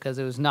with it because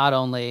it was not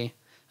only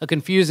a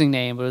confusing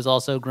name, but it was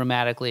also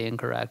grammatically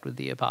incorrect with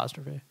the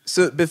apostrophe.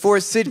 So before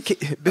Sid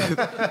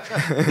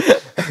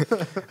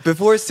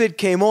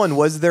came on,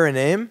 was there a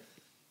name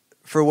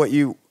for what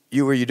you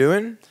were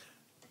doing?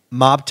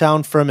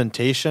 Mobtown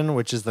Fermentation,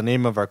 which is the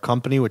name of our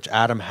company, which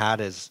Adam had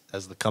as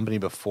the company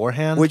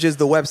beforehand. Which is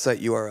the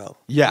website URL.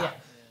 Yeah.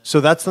 So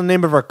that's the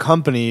name of our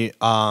company,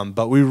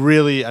 but we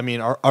really,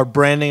 our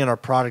branding and our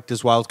product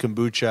is Wild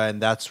Kombucha,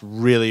 and that's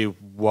really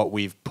what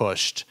we've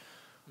pushed.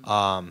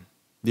 That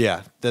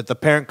the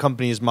parent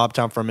company is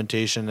Mobtown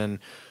Fermentation, and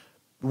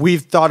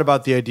we've thought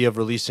about the idea of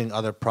releasing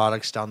other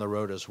products down the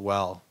road as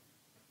well.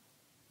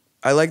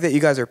 I like that you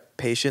guys are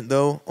patient,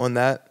 though, on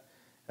that.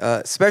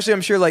 Especially,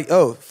 I'm sure,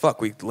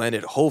 we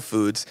landed Whole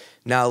Foods.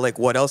 Now,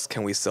 what else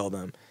can we sell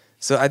them?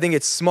 So I think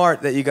it's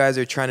smart that you guys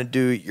are trying to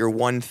do your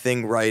one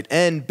thing right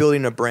and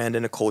building a brand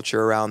and a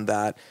culture around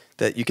that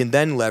you can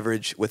then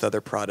leverage with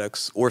other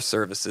products or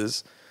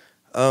services.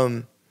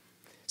 So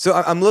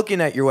I'm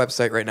looking at your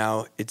website right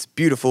now. It's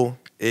beautiful.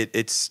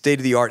 It's state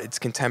of the art. It's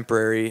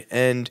contemporary,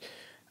 and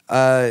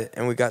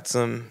we got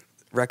some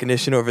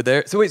recognition over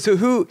there. So wait, so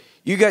who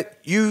you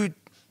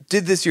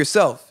did this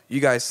yourself? You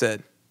guys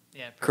said,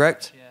 Yeah.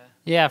 correct? Much, yeah.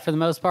 Yeah, for the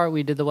most part,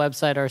 we did the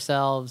website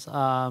ourselves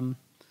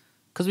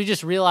because we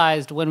just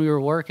realized when we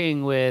were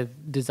working with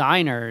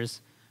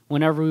designers,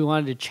 whenever we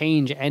wanted to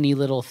change any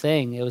little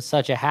thing, it was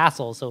such a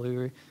hassle.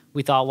 So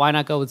we thought, why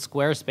not go with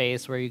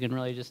Squarespace, where you can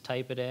really just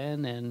type it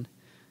in and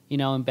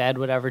embed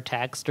whatever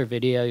text or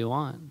video you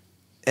want.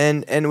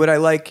 And what I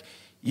like,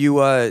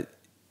 you at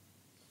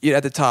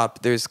the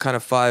top, there's kind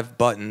of 5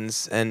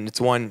 buttons, and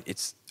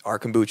it's our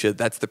kombucha,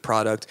 that's the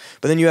product.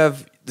 But then you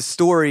have the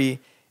story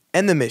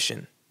and the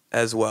mission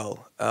as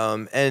well.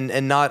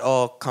 And not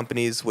all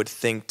companies would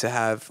think to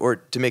have, or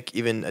to make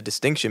even a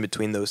distinction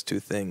between those two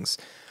things.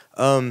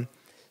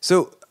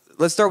 So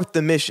let's start with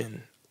the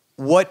mission.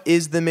 What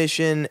is the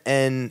mission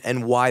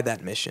and why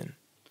that mission?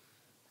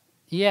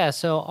 Yeah,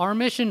 so our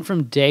mission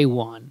from day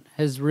one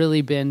has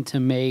really been to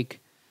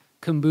make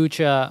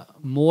kombucha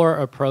more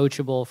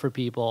approachable for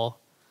people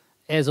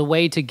as a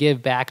way to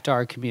give back to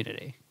our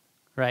community,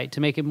 right? To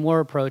make it more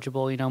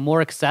approachable,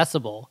 more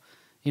accessible.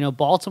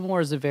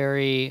 Baltimore is a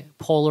very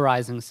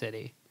polarizing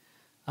city.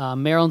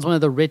 Maryland's one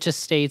of the richest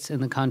states in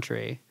the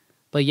country,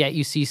 but yet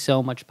you see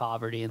so much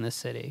poverty in this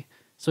city.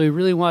 So we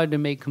really wanted to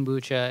make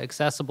kombucha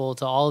accessible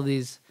to all of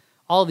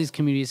these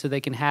communities so they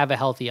can have a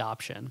healthy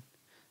option.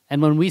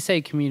 And when we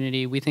say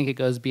community, we think it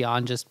goes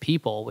beyond just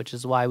people, which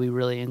is why we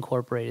really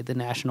incorporated the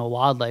National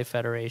Wildlife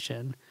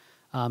Federation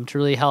to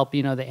really help,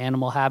 the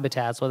animal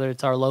habitats, whether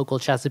it's our local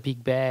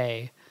Chesapeake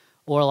Bay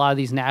or a lot of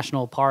these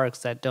national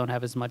parks that don't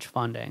have as much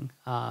funding.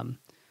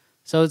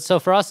 So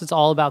for us, it's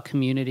all about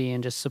community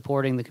and just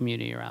supporting the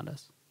community around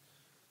us.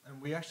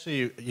 And we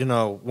actually,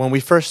 when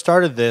we first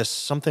started this,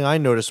 something I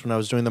noticed when I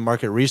was doing the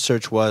market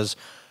research was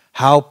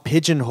how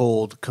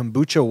pigeonholed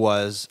kombucha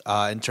was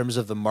in terms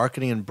of the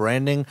marketing and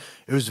branding.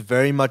 It was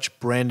very much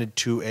branded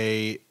to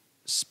a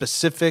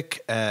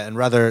specific and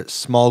rather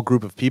small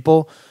group of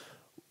people.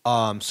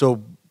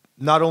 So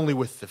not only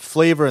with the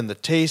flavor and the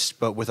taste,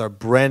 but with our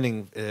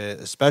branding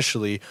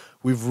especially,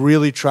 we've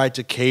really tried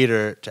to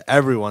cater to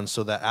everyone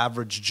so that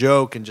average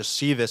Joe can just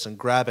see this and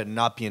grab it and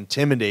not be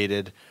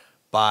intimidated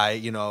by,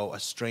 a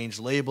strange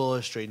label,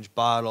 a strange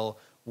bottle.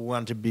 We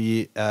want to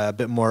be a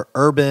bit more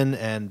urban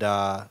and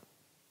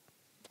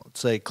let's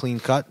say clean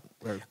cut.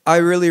 I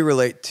really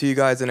relate to you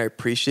guys, and I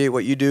appreciate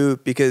what you do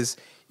because,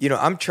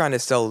 I'm trying to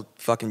sell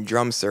fucking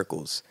drum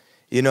circles,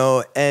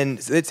 and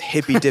it's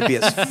hippy dippy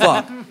as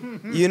fuck.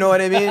 You know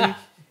what I mean?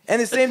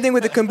 And the same thing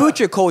with the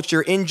kombucha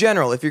culture in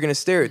general, if you're going to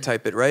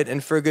stereotype it, right?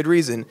 And for a good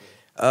reason.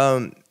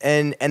 And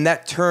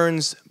that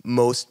turns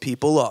most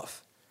people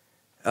off.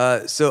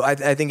 So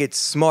I think it's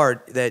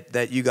smart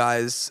that you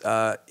guys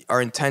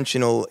are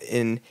intentional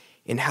in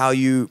how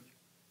you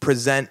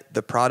present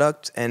the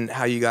product and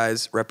how you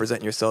guys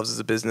represent yourselves as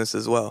a business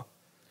as well.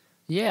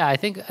 Yeah, I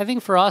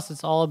think for us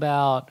it's all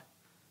about,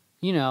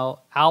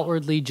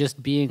 outwardly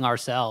just being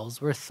ourselves.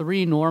 We're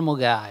 3 normal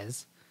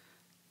guys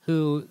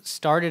who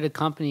started a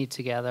company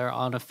together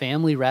on a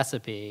family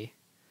recipe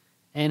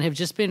and have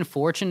just been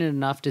fortunate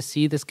enough to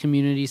see this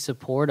community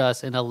support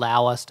us and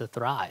allow us to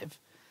thrive.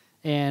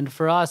 And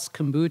for us,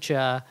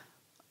 kombucha,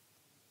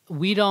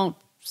 we don't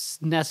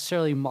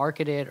necessarily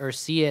market it or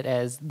see it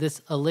as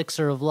this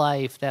elixir of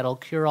life that'll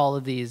cure all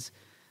of these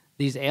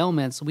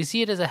ailments. We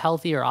see it as a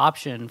healthier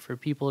option for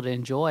people to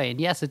enjoy.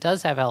 And yes, it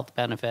does have health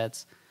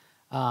benefits,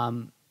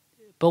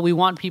 but we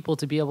want people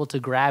to be able to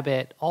grab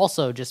it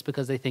also just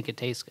because they think it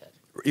tastes good.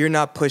 You're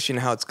not pushing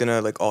how it's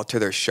gonna alter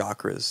their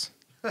chakras.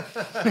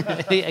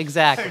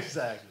 Exactly.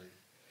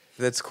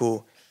 That's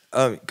cool.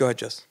 Go ahead,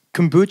 Jess.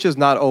 Kombucha is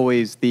not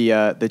always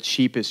the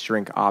cheapest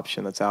drink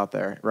option that's out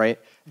there, right?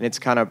 And it's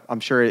kind of, I'm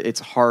sure it's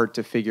hard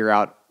to figure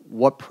out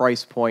what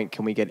price point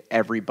can we get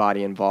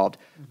everybody involved.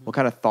 Mm-hmm. What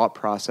kind of thought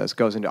process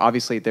goes into?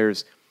 Obviously,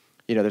 there's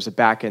a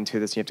back end to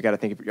this. You have to got to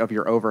think of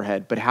your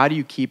overhead. But how do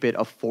you keep it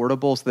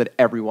affordable so that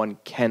everyone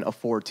can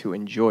afford to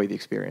enjoy the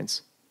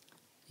experience?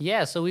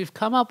 Yeah, so we've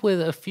come up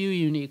with a few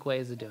unique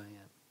ways of doing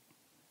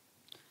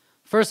it.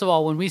 First of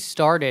all, when we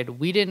started,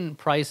 we didn't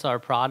price our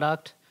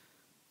product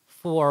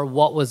for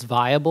what was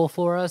viable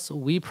for us.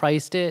 We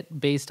priced it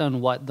based on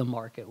what the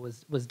market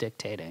was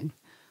dictating.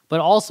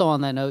 But also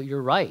on that note,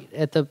 you're right.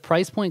 At the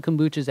price point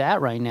kombucha's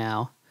at right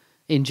now,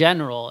 in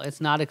general,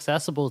 it's not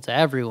accessible to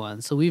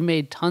everyone. So we've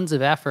made tons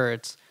of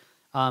efforts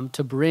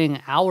to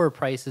bring our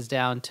prices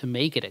down to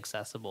make it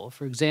accessible.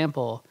 For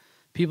example,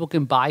 people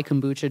can buy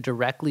kombucha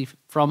directly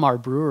from our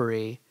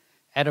brewery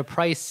at a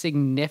price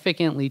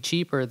significantly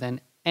cheaper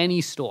than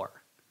any store.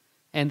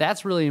 And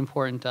that's really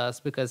important to us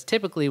because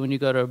typically when you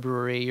go to a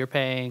brewery, you're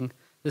paying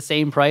the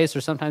same price or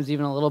sometimes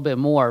even a little bit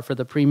more for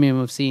the premium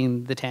of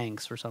seeing the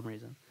tanks for some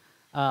reason.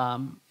 I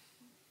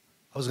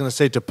was going to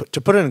say, to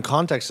put it in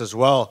context as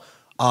well,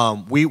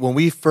 When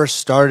we first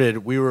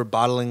started, we were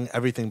bottling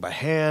everything by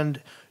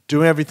hand,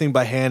 doing everything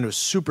by hand. It was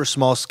super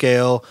small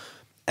scale,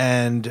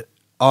 and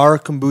our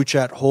kombucha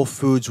at Whole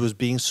Foods was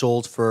being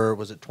sold for,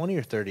 was it 20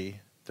 or 30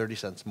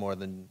 cents more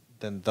than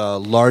the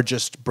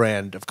largest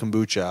brand of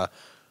kombucha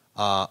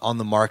on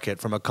the market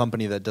from a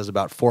company that does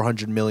about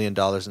 $400 million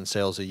in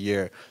sales a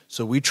year.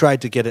 So we tried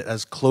to get it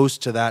as close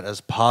to that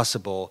as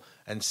possible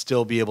and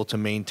still be able to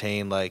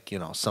maintain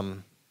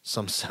some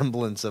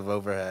semblance of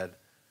overhead.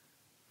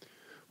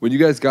 When you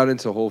guys got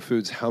into Whole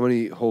Foods, how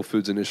many Whole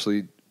Foods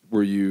initially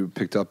were you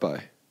picked up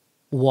by?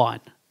 One.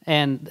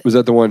 And was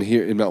that the one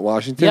here in Mount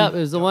Washington? Yeah, it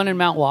was the one in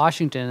Mount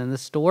Washington. And the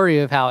story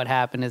of how it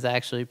happened is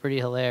actually pretty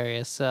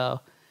hilarious. So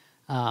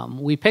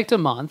we picked a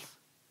month,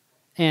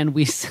 and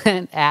we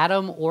sent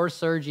Adam or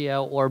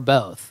Sergio or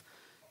both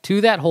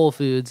to that Whole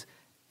Foods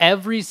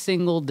every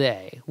single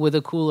day with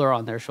a cooler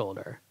on their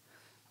shoulder,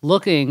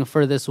 looking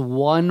for this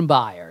one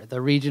buyer, the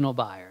regional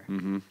buyer.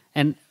 Mm-hmm.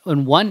 And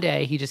one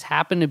day, he just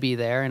happened to be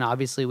there, and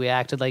obviously we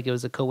acted like it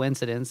was a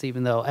coincidence,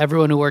 even though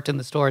everyone who worked in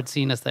the store had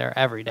seen us there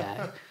every day.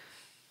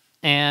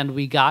 And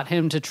we got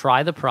him to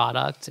try the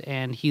product,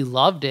 and he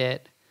loved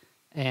it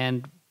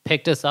and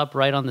picked us up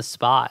right on the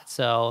spot.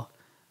 So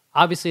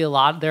obviously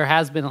there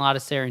has been a lot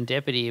of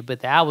serendipity, but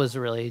that was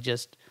really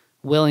just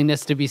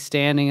willingness to be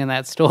standing in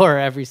that store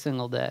every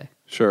single day.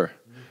 Sure.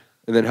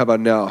 And then how about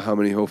now? How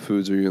many Whole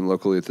Foods are you in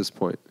locally at this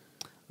point?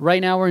 Right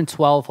now we're in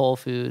 12 Whole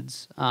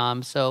Foods,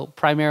 so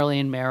primarily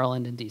in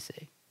Maryland and D.C.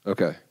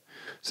 Okay.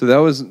 So that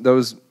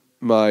was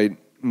my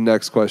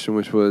next question,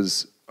 which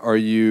was, are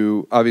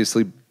you,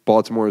 obviously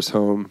Baltimore is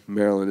home,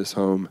 Maryland is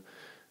home.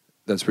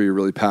 That's where you're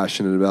really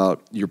passionate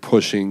about. You're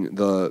pushing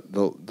the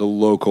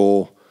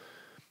local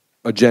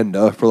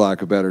agenda, for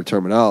lack of better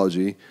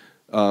terminology,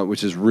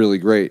 which is really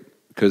great,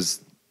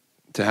 because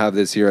to have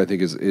this here, I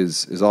think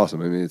is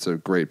awesome. I mean, it's a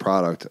great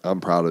product. I'm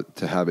proud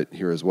to have it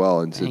here as well,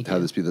 and to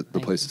have this be the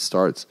place it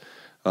starts.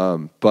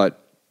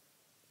 But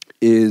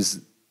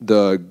is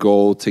the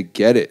goal to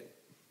get it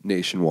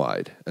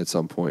nationwide at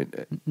some point?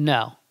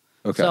 No.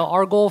 Okay. So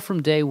our goal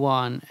from day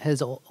one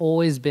has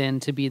always been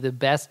to be the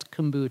best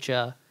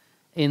kombucha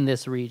in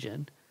this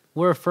region.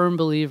 We're a firm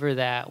believer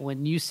that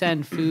when you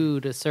send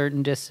food a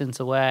certain distance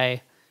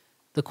away,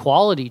 the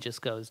quality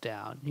just goes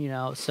down,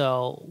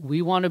 So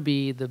we want to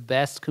be the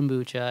best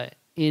kombucha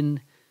in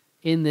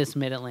this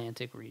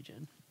Mid-Atlantic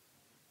region.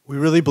 We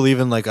really believe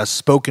in like a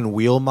spoken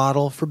wheel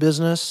model for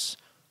business.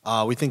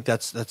 We think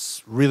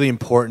that's really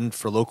important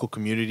for local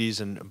communities.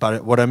 And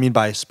what I mean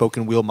by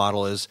spoken wheel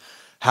model is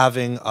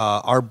having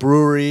our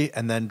brewery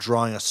and then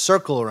drawing a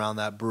circle around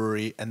that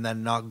brewery and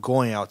then not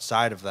going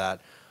outside of that.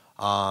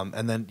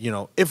 And then,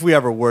 if we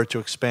ever were to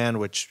expand,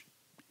 which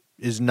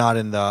is not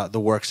in the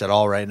works at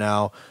all right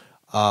now,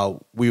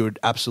 we would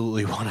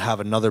absolutely want to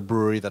have another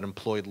brewery that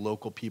employed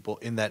local people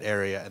in that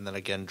area, and then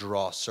again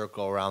draw a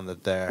circle around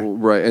it there.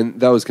 Right, and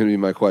that was going to be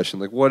my question.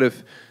 Like, what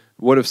if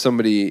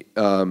somebody's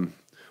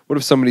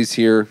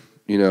here,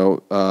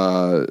 home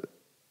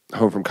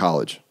from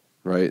college,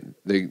 right?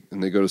 They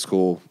go to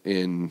school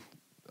in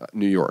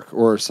New York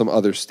or some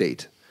other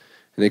state,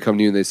 and they come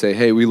to you and they say,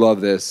 "Hey, we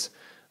love this.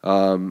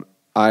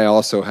 I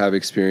also have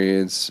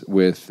experience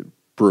with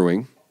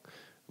brewing,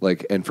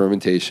 and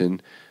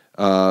fermentation.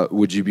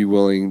 Would you be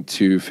willing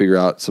to figure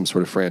out some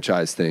sort of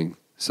franchise thing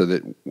so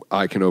that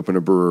I can open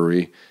a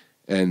brewery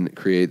and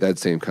create that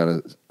same kind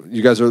of..."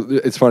 You guys are,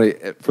 it's funny,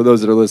 for those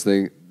that are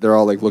listening, they're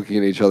all looking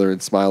at each other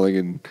and smiling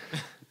and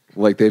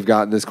they've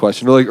gotten this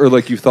question or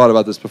you've thought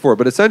about this before.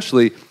 But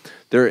essentially,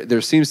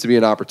 there seems to be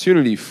an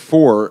opportunity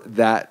for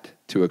that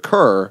to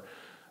occur.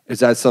 Is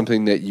that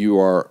something that you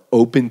are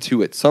open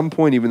to at some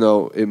point, even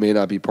though it may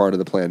not be part of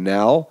the plan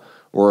now?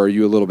 Or are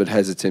you a little bit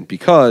hesitant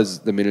because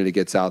the minute it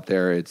gets out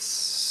there,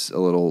 it's a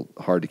little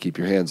hard to keep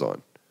your hands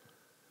on?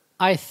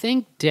 I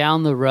think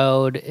down the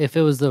road, if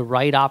it was the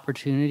right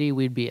opportunity,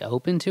 we'd be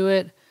open to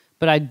it.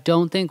 But I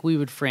don't think we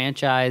would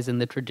franchise in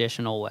the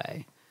traditional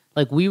way.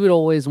 We would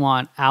always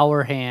want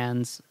our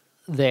hands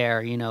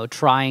there,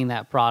 trying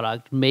that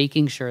product,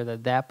 making sure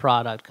that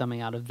product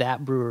coming out of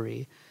that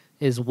brewery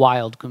is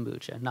wild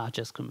kombucha, not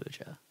just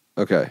kombucha.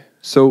 Okay.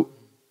 So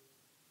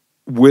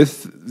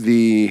with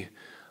the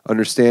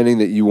understanding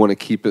that you want to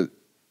keep it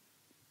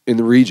in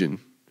the region,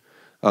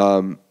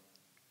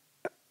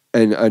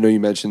 and I know you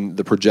mentioned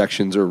the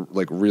projections are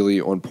really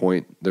on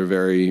point. They're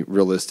very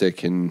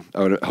realistic and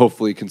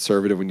hopefully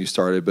conservative when you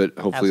started, but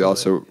hopefully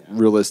also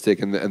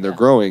realistic, and they're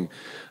growing.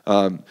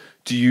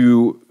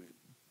 Do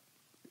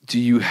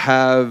you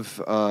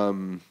have?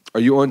 Are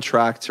you on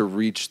track to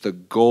reach the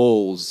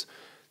goals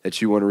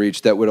that you want to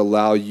reach that would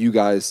allow you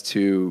guys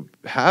to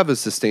have a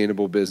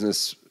sustainable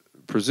business,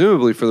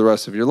 presumably for the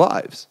rest of your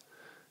lives?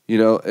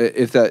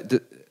 If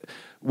that,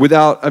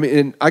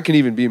 and I can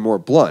even be more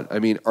blunt.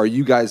 Are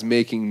you guys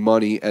making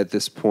money at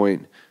this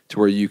point to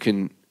where you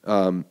can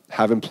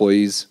have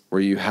employees,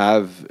 where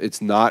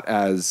it's not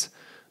as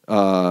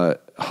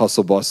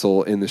hustle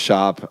bustle in the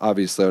shop?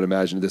 Obviously, I would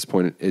imagine at this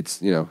point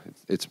it's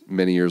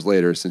many years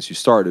later since you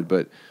started,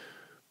 but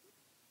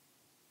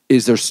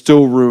is there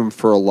still room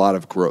for a lot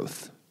of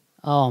growth?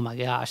 Oh my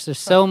gosh, there's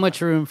so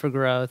much room for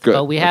growth, Good,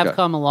 but we have okay.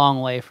 come a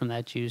long way from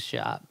that juice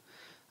shop.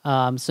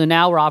 So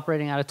now we're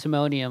operating out of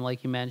Timonium,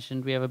 like you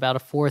mentioned. We have about a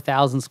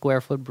 4,000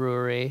 square foot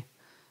brewery.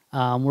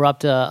 We're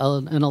up to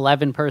an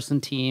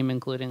 11-person team,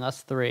 including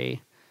us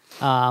three.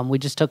 We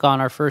just took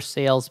on our first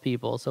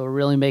salespeople, so we're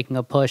really making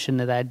a push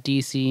into that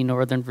DC,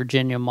 Northern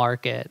Virginia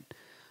market.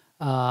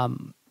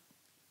 And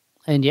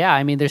yeah,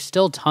 I mean, there's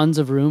still tons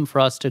of room for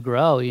us to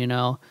grow. You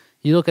know,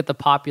 you look at the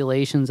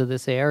populations of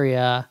this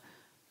area.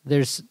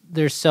 There's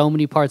so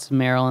many parts of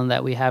Maryland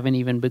that we haven't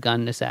even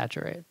begun to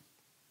saturate.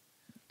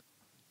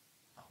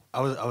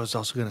 I was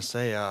also gonna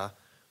say,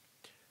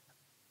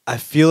 I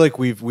feel like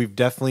we've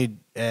definitely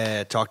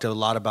talked a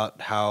lot about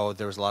how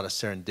there was a lot of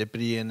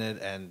serendipity in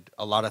it and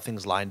a lot of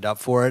things lined up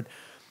for it.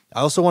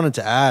 I also wanted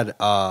to add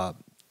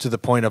to the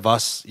point of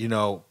us, you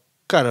know,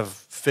 kind of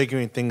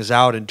figuring things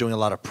out and doing a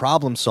lot of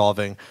problem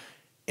solving.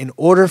 In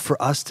order for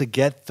us to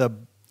get the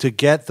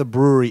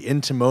brewery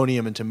in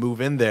Timonium and to move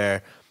in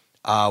there,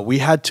 we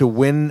had to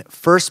win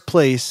first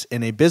place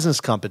in a business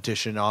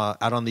competition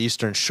out on the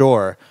Eastern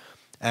Shore.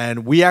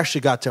 And we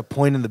actually got to a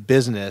point in the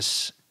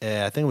business,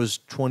 I think it was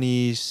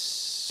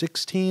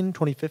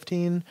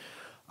 2015,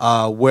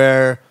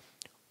 where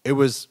it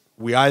was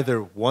we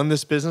either won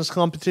this business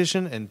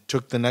competition and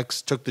took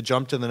the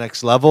jump to the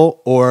next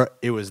level, or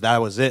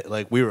that was it.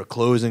 Like we were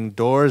closing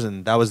doors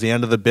and that was the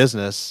end of the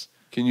business.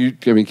 Can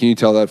you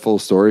tell that full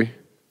story?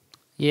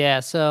 Yeah,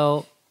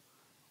 so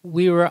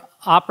we were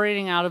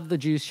operating out of the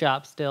juice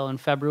shop still in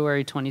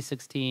February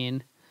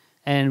 2016,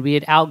 and we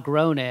had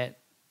outgrown it,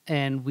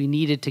 and we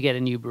needed to get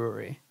a new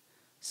brewery.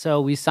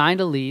 So we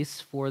signed a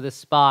lease for this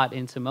spot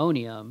in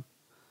Timonium,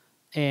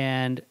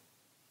 and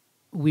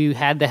we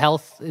had the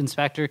health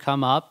inspector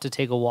come up to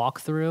take a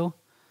walkthrough,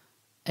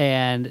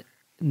 and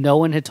no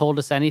one had told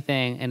us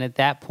anything. And at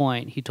that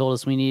point, he told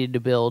us we needed to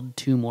build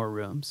 2 more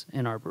rooms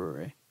in our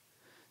brewery.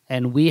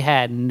 And we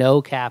had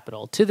no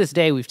capital. To this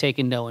day, we've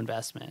taken no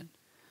investment.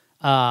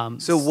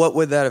 So what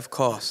would that have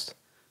cost?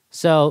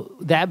 So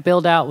that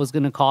build out was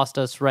going to cost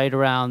us right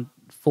around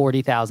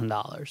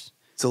 $40,000.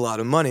 It's a lot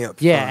of money up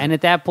front. Yeah, and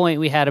at that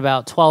point we had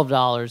about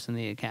 $12 in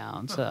the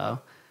account. So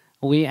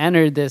we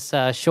entered this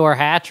Shore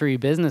Hatchery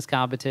business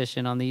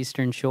competition on the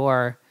Eastern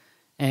Shore,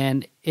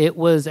 and it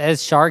was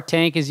as Shark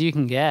Tank as you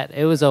can get.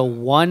 It was a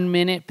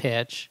 1-minute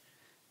pitch,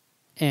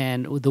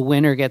 and the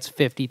winner gets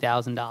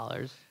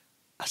 $50,000.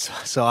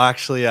 So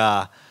actually,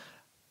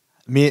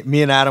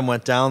 me and Adam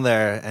went down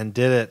there and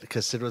did it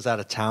because Sid was out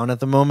of town at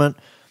the moment,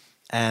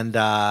 and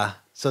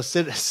so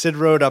Sid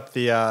wrote up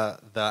the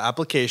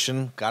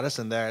application, got us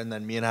in there, and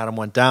then me and Adam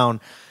went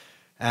down,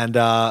 and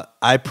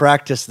I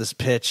practiced this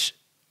pitch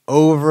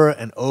over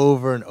and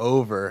over and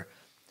over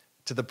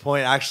to the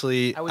point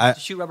actually I would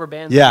shoot rubber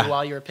bands Yeah.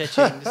 while you were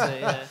pitching. To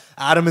say, yeah.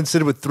 Adam and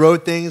Sid would throw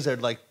things,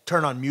 they'd like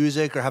turn on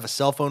music or have a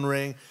cell phone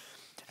ring.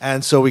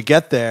 And so we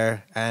get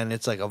there, and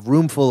it's like a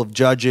room full of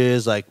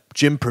judges. Like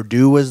Jim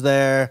Purdue was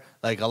there,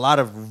 like a lot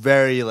of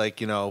very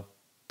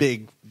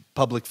big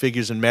public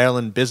figures in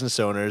Maryland, business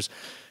owners.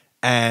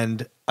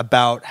 And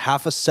about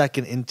half a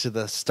second into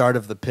the start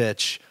of the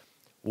pitch,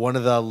 one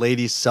of the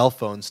ladies' cell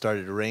phones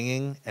started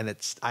ringing, and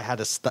I had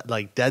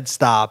to dead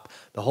stop.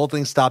 The whole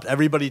thing stopped.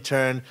 Everybody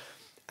turned,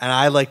 and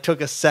I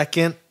took a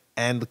second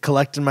and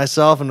collected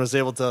myself and was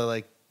able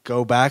to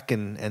go back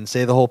and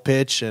say the whole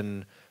pitch.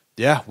 And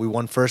yeah, we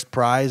won first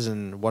prize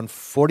and won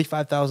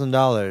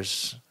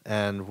 $45,000,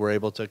 and we're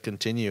able to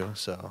continue.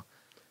 So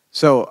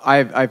I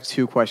have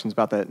 2 questions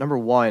about that. Number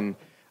one,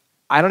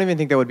 I don't even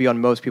think that would be on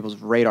most people's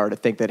radar to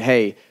think that,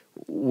 hey,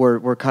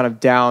 we're kind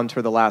of down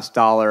to the last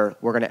dollar.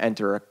 We're going to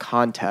enter a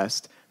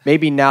contest.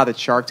 Maybe now that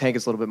Shark Tank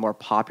is a little bit more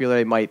popular,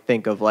 they might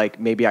think of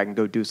maybe I can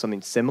go do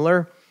something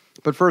similar.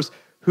 But first,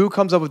 who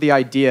comes up with the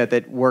idea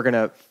that we're going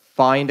to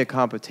find a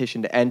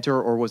competition to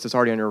enter, or was this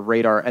already on your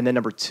radar? And then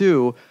number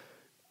 2,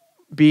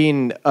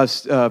 being a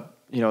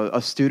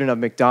student of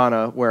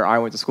McDonough, where I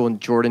went to school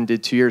and Jordan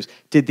did 2 years,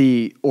 did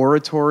the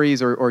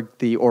oratories or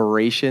the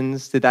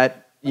orations, did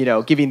that,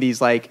 giving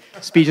these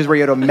speeches where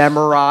you had to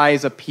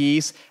memorize a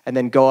piece and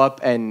then go up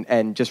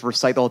and just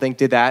recite the whole thing,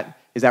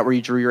 is that where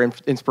you drew your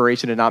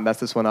inspiration to not mess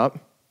this one up?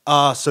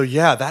 So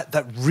yeah,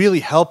 that really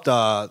helped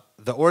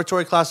the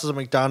oratory classes at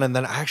McDonough. And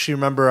then I actually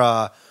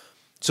remember,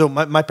 so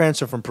my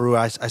parents are from Peru.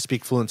 I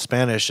speak fluent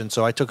Spanish. And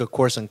so I took a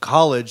course in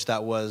college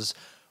that was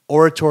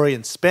oratory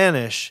in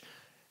Spanish,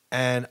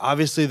 and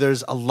obviously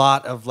there's a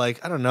lot of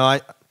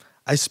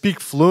I speak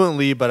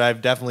fluently, but I've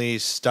definitely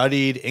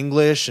studied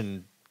English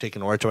and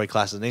taken oratory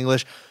classes in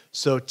English.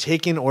 So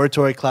taking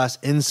oratory class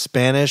in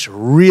Spanish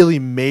really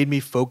made me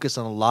focus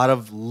on a lot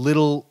of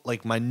little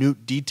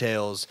minute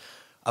details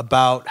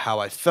about how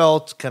I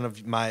felt, kind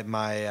of my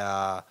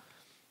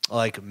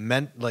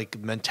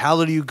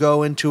mentality you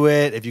go into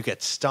it. If you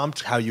get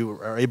stumped, how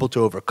you are able to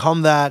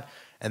overcome that.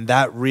 And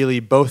that really,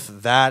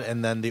 both that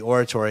and then the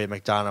oratory at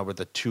McDonough were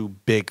the 2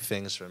 big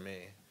things for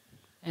me.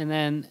 And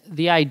then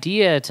the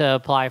idea to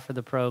apply for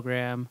the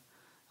program,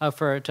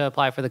 to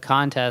apply for the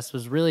contest,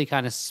 was really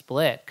kind of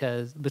split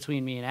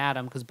between me and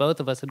Adam, because both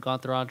of us had gone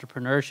through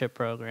entrepreneurship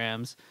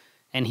programs,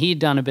 and he'd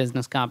done a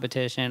business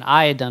competition.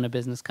 I had done a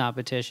business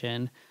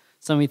competition.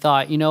 So we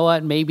thought, you know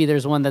what? Maybe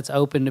there's one that's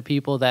open to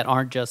people that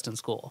aren't just in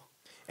school.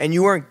 And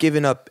you weren't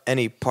giving up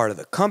any part of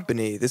the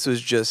company. This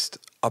was just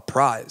a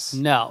prize.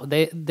 No,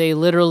 they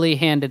literally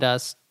handed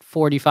us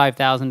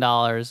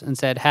 $45,000 and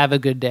said, "Have a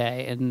good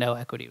day," and no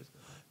equity.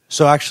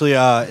 So actually,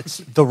 it's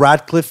the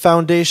Radcliffe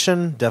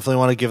Foundation. Definitely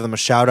want to give them a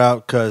shout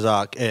out because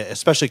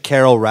especially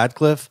Carol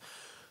Radcliffe,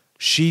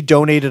 she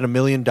donated $1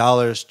 million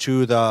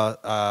to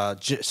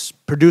the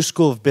Purdue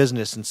School of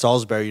Business in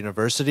Salisbury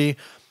University,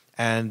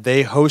 and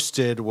they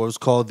hosted what was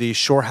called the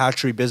Shore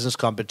Hatchery Business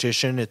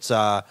Competition. It's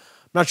I'm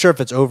not sure if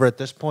it's over at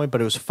this point,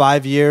 but it was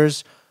 5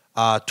 years,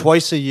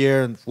 twice a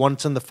year,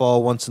 once in the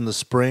fall, once in the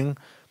spring.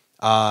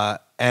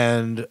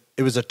 And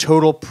it was a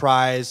total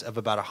prize of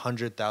about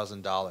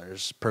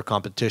 $100,000 per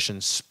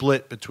competition,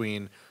 split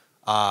between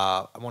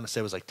I want to say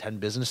it was like 10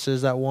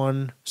 businesses that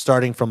won,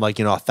 starting from like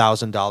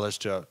 $1,000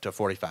 to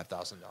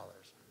 $45,000.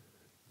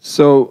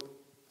 So,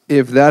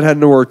 if that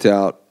hadn't worked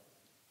out,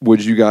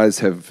 would you guys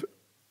have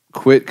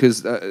quit?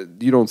 Because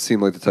you don't seem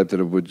like the type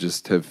that would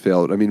just have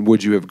failed. I mean,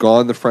 would you have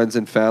gone the friends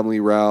and family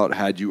route?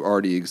 Had you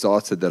already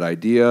exhausted that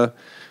idea?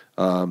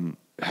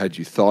 Had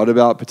you thought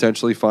about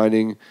potentially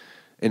finding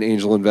an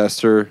angel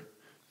investor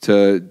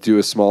to do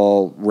a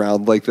small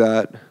round like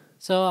that?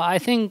 So I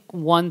think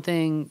one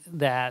thing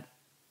that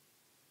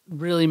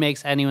really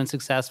makes anyone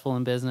successful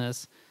in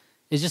business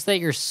is just that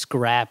you're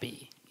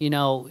scrappy.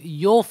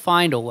 You'll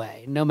find a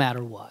way no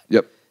matter what.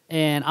 Yep.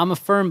 And I'm a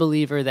firm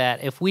believer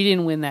that if we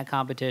didn't win that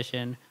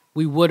competition,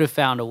 we would have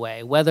found a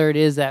way, whether it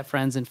is that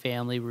friends and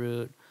family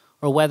route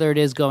or whether it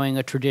is going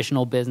a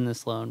traditional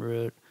business loan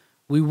route,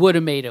 we would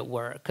have made it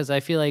work. Because I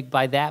feel like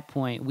by that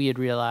point, we had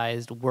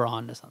realized we're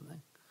on to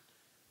something.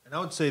 And I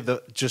would say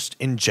just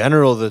in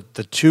general, the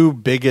two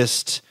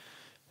biggest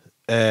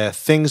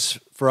things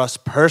for us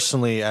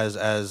personally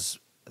as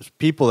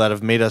people that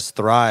have made us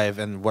thrive,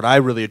 and what I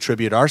really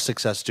attribute our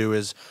success to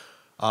is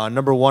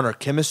number one, our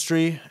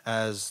chemistry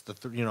as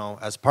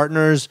as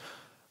partners,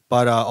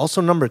 but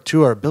also number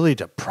two, our ability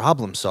to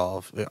problem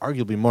solve.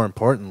 Arguably more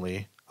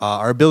importantly,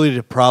 our ability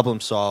to problem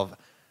solve,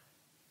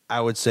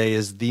 I would say,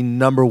 is the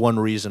number one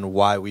reason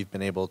why we've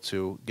been able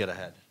to get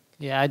ahead.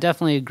 Yeah, I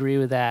definitely agree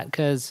with that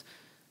because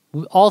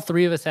all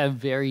three of us have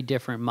very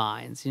different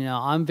minds.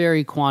 I'm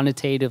very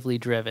quantitatively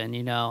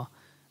driven.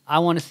 I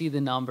want to see the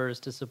numbers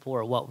to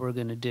support what we're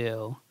going to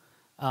do.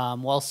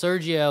 While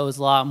Sergio is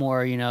a lot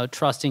more,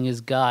 trusting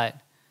his gut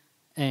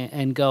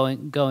and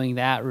going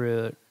that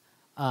route.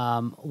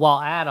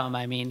 While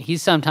Adam,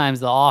 he's sometimes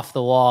the off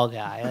the wall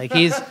guy. Like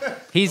he's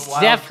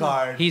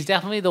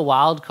definitely the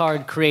wild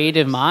card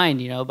creative mind,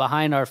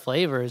 behind our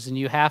flavors, and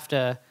you have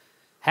to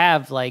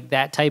have like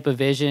that type of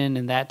vision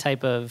and that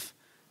type of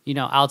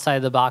outside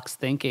the box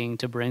thinking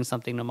to bring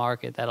something to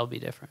market that'll be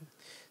different.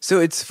 So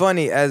it's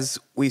funny, as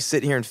we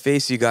sit here and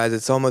face you guys,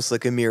 it's almost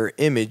like a mirror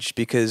image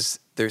because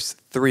there's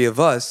three of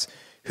us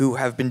who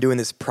have been doing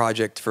this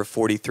project for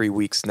 43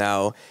 weeks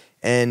now.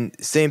 And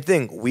same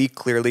thing, we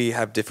clearly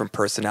have different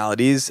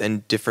personalities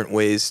and different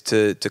ways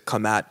to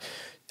come at,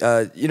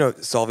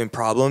 solving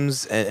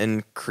problems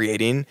and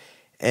creating.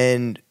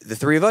 And the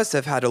three of us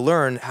have had to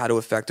learn how to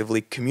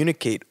effectively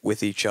communicate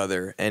with each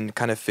other and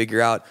kind of figure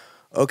out,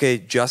 okay,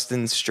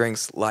 Justin's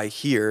strengths lie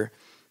here,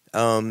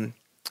 and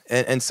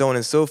so on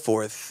and so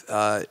forth.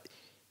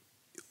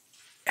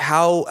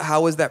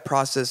 How was that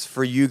process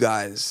for you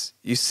guys?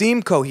 You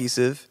seem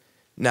cohesive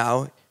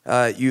now.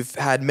 You've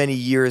had many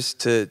years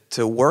to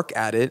work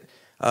at it.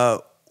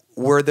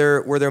 Were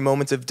there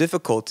moments of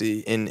difficulty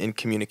in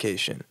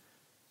communication?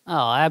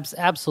 Oh,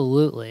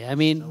 absolutely.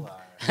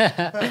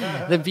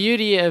 The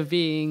beauty of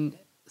being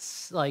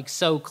like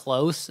so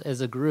close as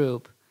a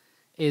group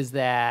is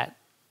that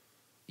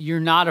you're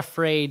not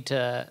afraid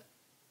to,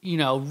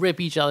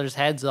 rip each other's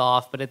heads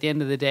off, but at the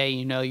end of the day,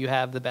 you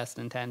have the best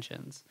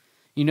intentions.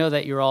 You know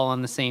that you're all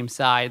on the same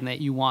side and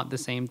that you want the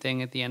same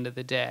thing at the end of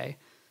the day.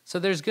 So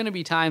there's going to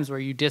be times where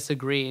you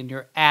disagree and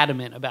you're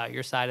adamant about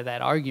your side of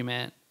that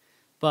argument,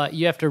 but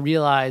you have to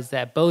realize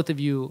that both of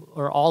you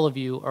or all of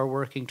you are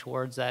working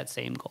towards that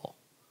same goal.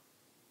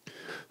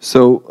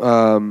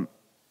 So,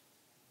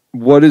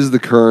 what is the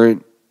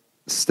current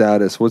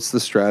status? What's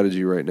the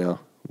strategy right now?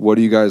 What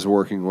are you guys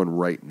working on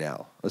right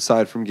now?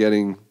 Aside from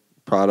getting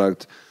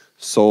product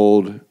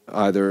sold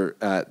either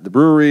at the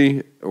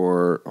brewery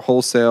or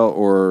wholesale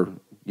or,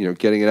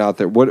 getting it out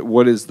there,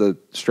 what is the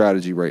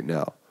strategy right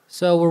now?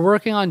 So we're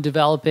working on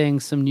developing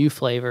some new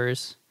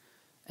flavors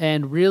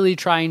and really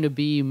trying to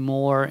be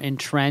more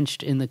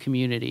entrenched in the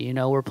community.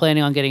 We're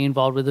planning on getting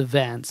involved with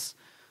events,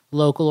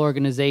 local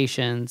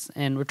organizations,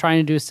 and we're trying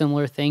to do a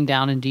similar thing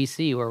down in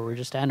DC where we're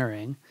just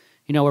entering.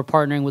 We're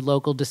partnering with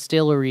local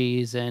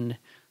distilleries and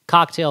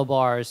cocktail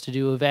bars to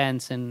do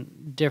events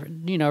and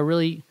different,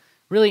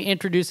 really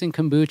introducing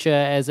kombucha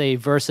as a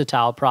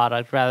versatile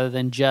product rather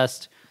than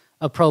just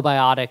a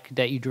probiotic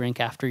that you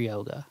drink after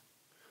yoga.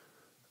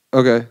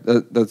 Okay,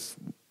 that's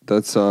I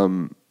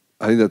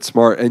think that's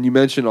smart. And you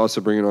mentioned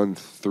also bringing on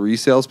 3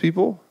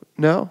 salespeople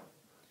now,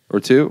 or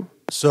 2.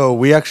 So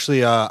we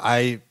actually,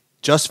 I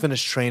just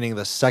finished training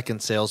the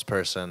second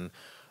salesperson,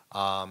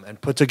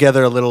 and put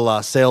together a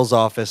little sales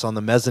office on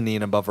the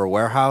mezzanine above our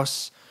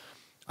warehouse.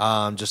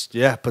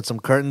 Put some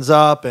curtains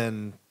up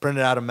and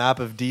printed out a map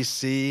of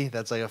DC.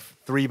 That's like a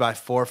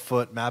 3x4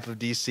 foot map of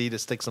DC to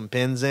stick some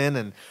pins in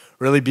and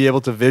really be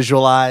able to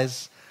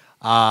visualize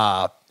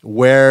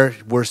where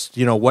we're,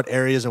 what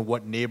areas and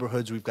what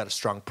neighborhoods we've got a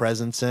strong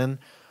presence in.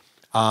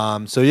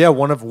 One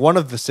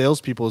of the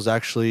salespeople is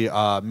actually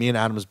me and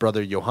Adam's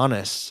brother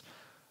Johannes.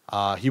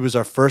 He was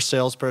our first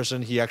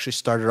salesperson. He actually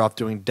started off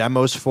doing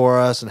demos for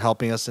us and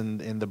helping us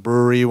in the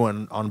brewery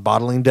on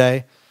bottling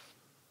day.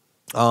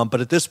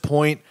 But at this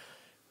point,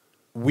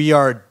 we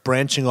are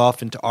branching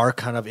off into our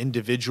kind of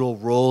individual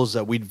roles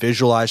that we'd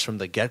visualize from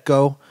the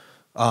get-go,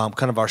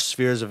 kind of our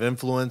spheres of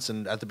influence.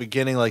 And at the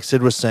beginning, like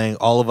Sid was saying,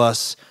 all of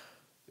us,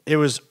 it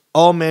was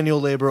all manual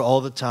labor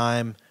all the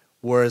time,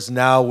 whereas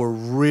now we're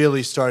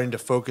really starting to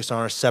focus on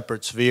our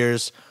separate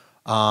spheres.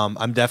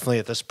 I'm definitely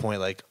at this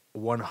point like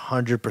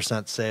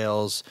 100%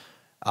 sales.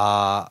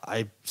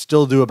 I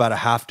still do about a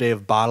half day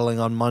of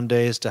bottling on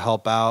Mondays to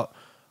help out.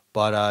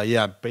 But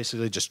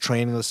basically just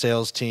training the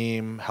sales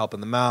team,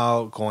 helping them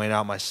out, going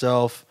out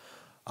myself.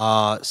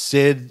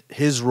 Sid,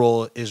 his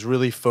role is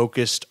really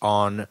focused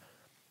on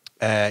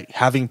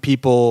having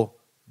people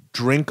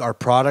drink our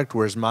product,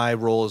 whereas my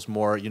role is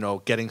more,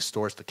 getting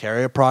stores to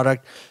carry a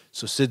product.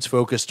 So Sid's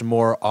focused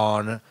more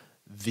on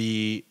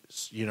the,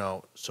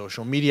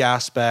 social media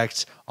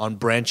aspects, on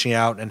branching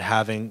out and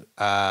having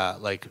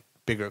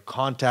bigger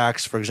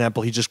contacts. For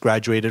example, he just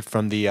graduated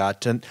from the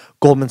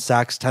Goldman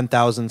Sachs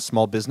 10,000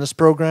 Small Business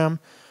Program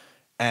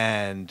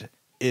and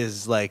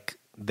is like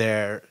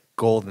their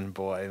golden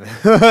boy.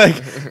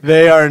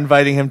 They are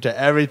inviting him to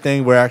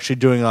everything. We're actually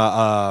doing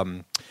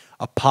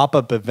a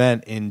pop-up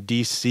event in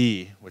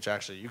DC, which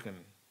actually you can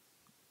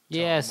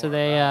So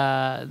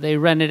they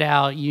rented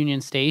out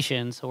Union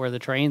Station, so where the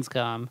trains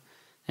come,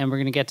 and we're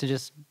going to get to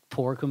just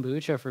pour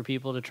kombucha for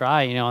people to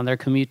try, on their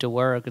commute to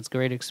work. It's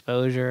great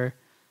exposure.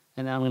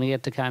 And then I'm going to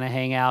get to kind of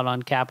hang out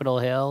on Capitol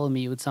Hill and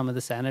meet with some of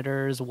the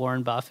senators,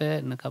 Warren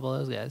Buffett, and a couple of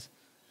those guys.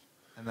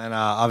 And then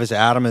obviously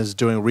Adam is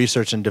doing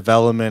research and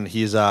development.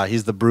 He's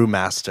the brew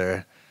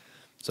master.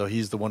 So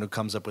he's the one who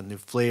comes up with new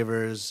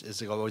flavors,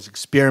 is always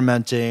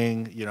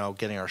experimenting,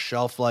 getting our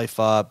shelf life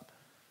up.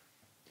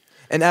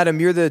 And Adam,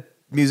 you're the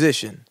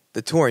musician,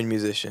 the touring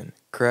musician,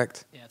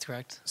 correct? Yeah, that's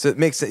correct. So it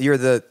makes it you're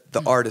the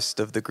artist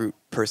of the group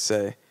per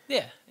se.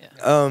 Yeah.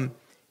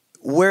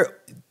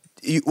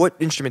 What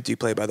instrument do you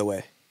play, by the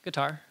way?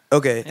 Guitar.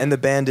 Okay, Yeah. and the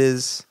band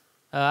is?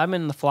 I'm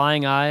in the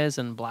Flying Eyes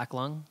and Black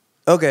Lung.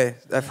 Okay,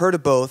 I've heard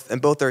of both, and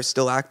both are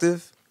still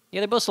active? Yeah,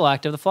 they're both still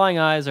active. The Flying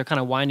Eyes are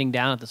kind of winding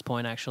down at this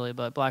point, actually,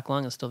 but Black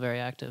Lung is still very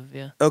active,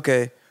 yeah.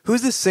 Okay,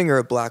 who's the singer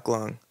of Black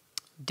Lung?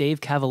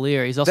 Dave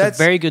Cavalier. He's also a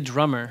very good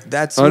drummer.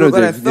 That's I know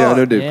what I Dave. thought. Yeah, I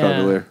know Dave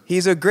Cavalier.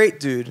 He's a great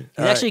dude.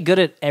 He's actually good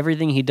at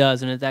everything he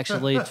does, and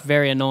it's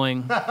very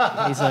annoying.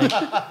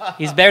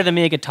 He's better than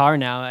me at guitar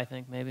now, I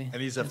think, maybe.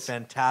 And he's a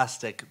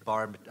fantastic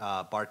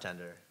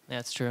bartender.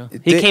 That's true.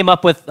 He came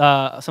up with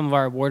some of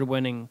our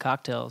award-winning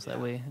cocktails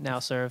that we now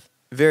serve.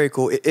 Very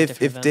cool.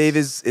 If events. Dave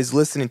is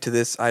listening to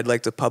this, I'd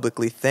like to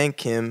publicly thank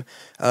him.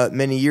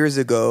 Many years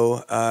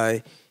ago,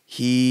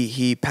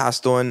 he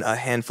passed on a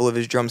handful of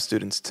his drum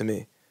students to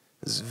me.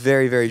 It was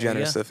very, very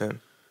generous of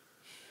him.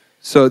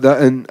 So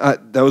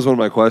that was one of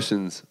my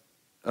questions.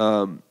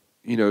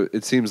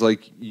 It seems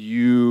like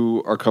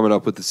you are coming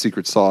up with the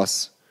secret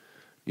sauce.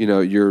 You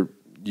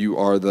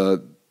are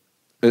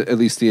at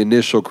least the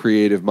initial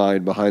creative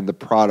mind behind the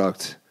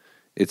product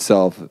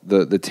itself,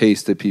 the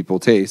taste that people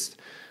taste.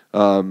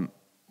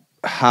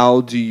 How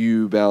do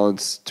you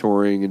balance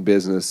touring and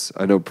business?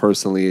 I know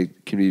personally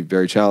it can be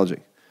very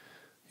challenging.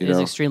 It is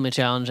extremely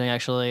challenging,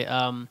 actually.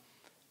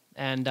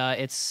 And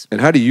it's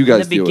and how do you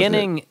guys deal with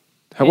it?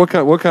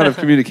 What kind of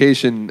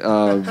communication?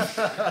 In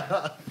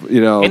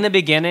the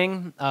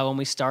beginning, when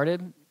we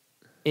started,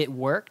 it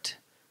worked,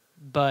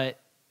 but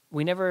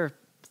we never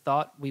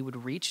thought we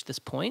would reach this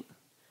point,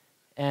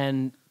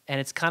 and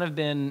it's kind of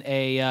been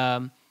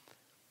a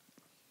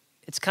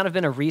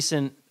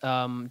recent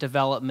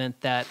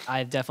development that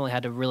I've definitely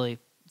had to really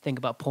think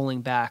about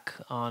pulling back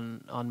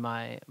on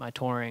my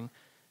touring,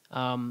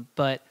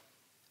 but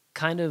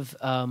kind of.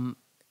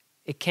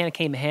 It kind of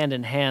came hand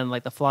in hand,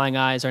 like the Flying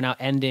Eyes are now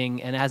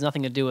ending, and it has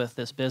nothing to do with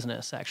this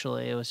business,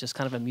 actually. It was just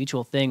kind of a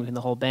mutual thing between the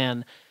whole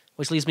band,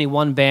 which leaves me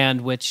one band,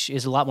 which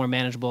is a lot more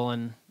manageable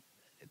and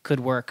could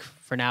work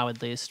for now,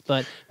 at least.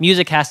 But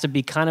music has to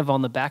be kind of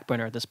on the back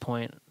burner at this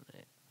point.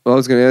 Well, I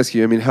was going to ask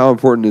you, how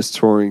important is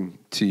touring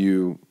to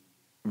you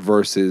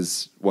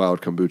versus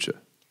Wild Kombucha?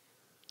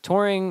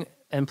 Touring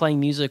and playing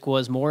music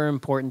was more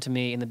important to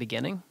me in the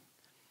beginning,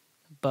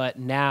 but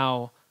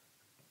now...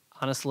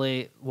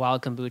 Honestly,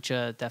 Wild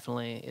Kombucha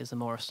definitely is the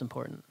most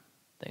important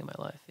thing in my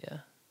life, at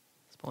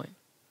this point.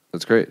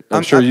 That's great.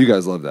 I'm sure you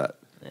guys love that.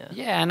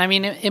 Yeah, and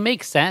it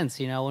makes sense.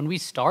 When we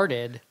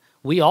started,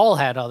 we all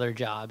had other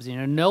jobs.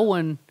 No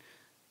one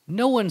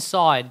no one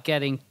saw it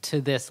getting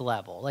to this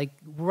level. Like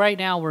right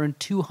now, we're in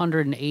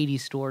 280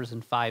 stores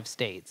in 5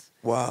 states.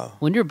 Wow.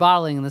 When you're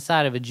bottling in the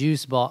side of a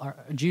juice bar,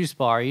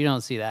 you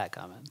don't see that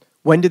coming.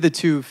 When did the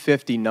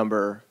 250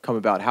 number come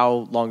about? How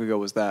long ago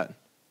was that?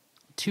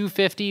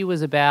 250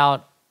 was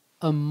about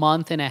a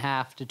month and a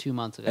half to 2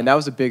 months ago. And that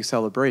was a big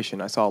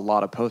celebration. I saw a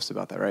lot of posts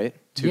about that, right?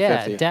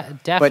 250. Yeah,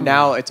 definitely. But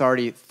now it's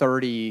already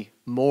 30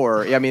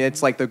 more. Yeah, I mean,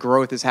 it's like the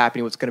growth is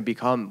happening. What's going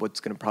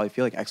to probably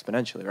feel like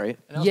exponentially, right?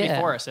 And that was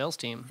before our sales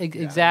team.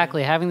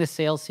 Exactly. Having the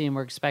sales team,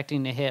 we're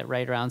expecting to hit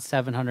right around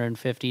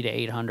 750 to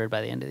 800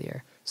 by the end of the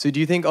year. So do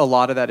you think a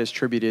lot of that is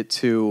attributed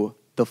to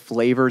the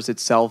flavors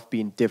itself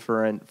being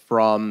different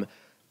from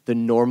the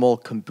normal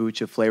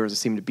kombucha flavors that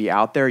seem to be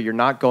out there? You're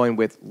not going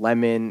with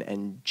lemon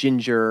and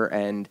ginger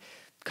and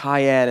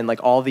cayenne and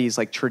like all these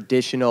like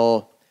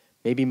traditional,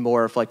 maybe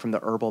more of like from the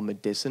herbal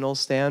medicinal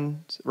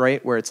stand,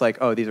 right? Where it's like,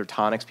 oh, these are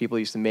tonics people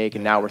used to make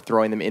and now we're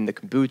throwing them in the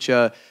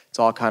kombucha. It's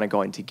all kind of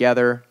going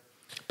together.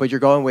 But you're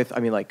going with,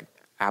 I mean, like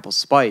apple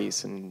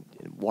spice and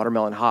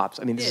watermelon hops.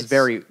 I mean, this is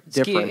very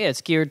different.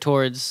 It's geared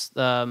towards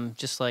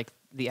just like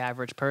the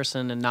average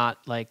person and not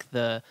like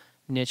the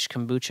niche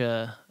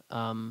kombucha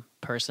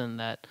person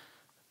that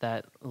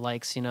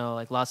likes, you know,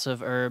 like lots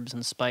of herbs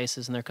and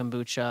spices in their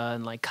kombucha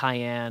and like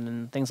cayenne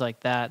and things like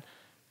that.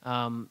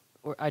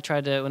 I try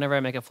to, whenever I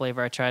make a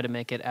flavor, I try to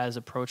make it as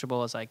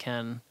approachable as I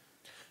can.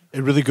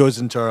 It really goes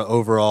into our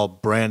overall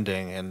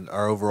branding and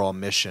our overall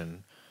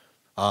mission.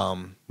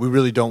 We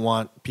really don't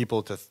want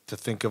people to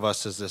think of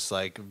us as this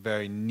like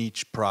very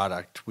niche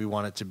product. We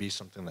want it to be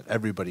something that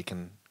everybody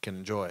can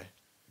enjoy.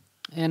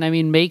 And I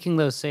mean, making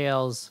those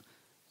sales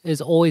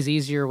is always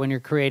easier when you're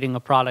creating a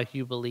product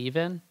you believe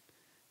in.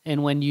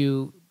 And when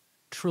you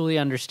truly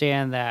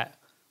understand that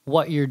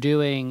what you're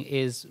doing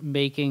is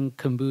making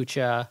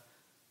kombucha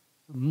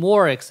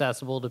more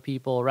accessible to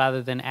people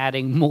rather than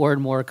adding more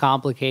and more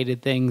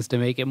complicated things to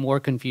make it more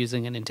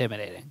confusing and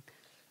intimidating.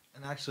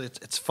 And actually,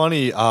 it's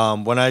funny,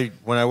 when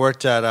I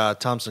worked at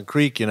Thompson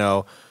Creek, you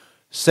know,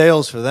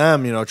 sales for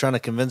them, you know, trying to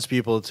convince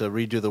people to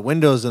redo the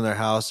windows in their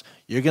house,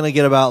 you're going to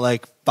get about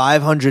like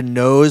 500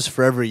 no's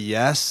for every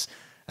yes.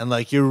 And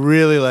like, you're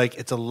really like,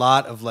 it's a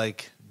lot of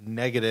like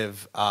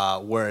negative.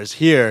 Whereas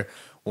here,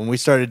 when we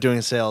started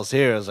doing sales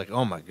here, I was like,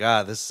 oh my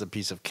God, this is a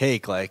piece of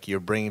cake. Like you're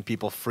bringing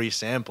people free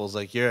samples.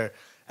 Like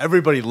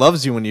everybody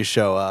loves you when you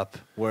show up.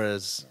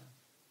 Whereas,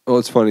 well,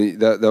 it's funny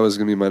that was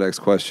going to be my next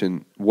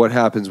question. What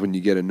happens when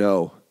you get a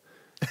no,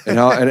 and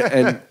how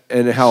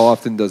and how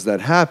often does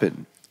that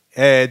happen?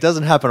 It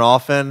doesn't happen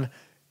often.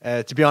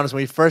 To be honest,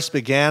 when we first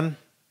began,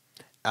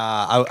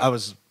 I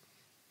was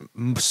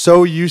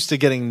so used to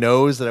getting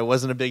no's that it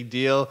wasn't a big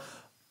deal.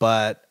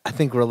 But I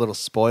think we're a little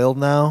spoiled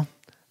now.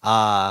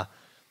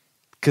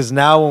 Because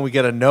now when we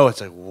get a no,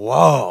 it's like,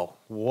 whoa,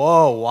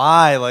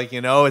 why? Like,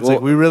 you know, it's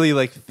like we really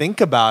like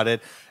think about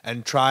it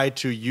and try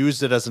to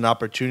use it as an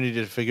opportunity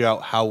to figure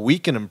out how we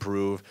can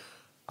improve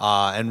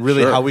and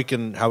really how we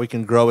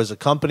can grow as a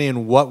company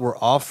and what we're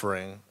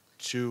offering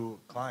to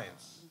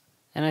clients.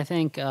 And I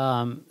think,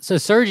 so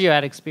Sergio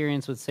had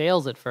experience with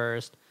sales at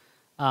first,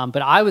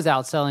 but I was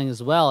out selling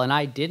as well, and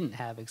I didn't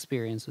have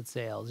experience with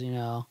sales, you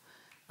know.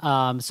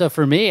 So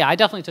for me, I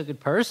definitely took it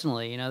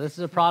personally. You know, this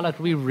is a product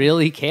we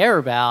really care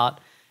about,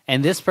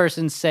 and this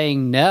person's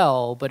saying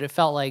no, but it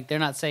felt like they're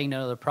not saying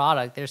no to the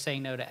product. They're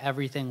saying no to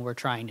everything we're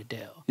trying to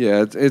do.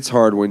 Yeah, it's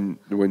hard when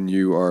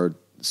you are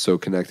so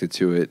connected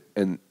to it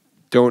and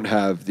don't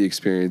have the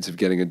experience of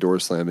getting a door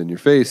slammed in your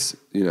face,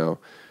 you know.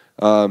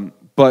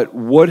 But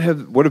what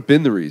have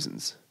been the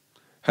reasons?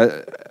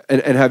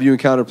 And have you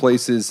encountered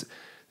places?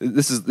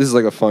 This is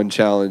like a fun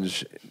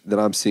challenge that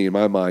I'm seeing in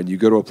my mind. You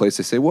go to a place,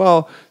 they say,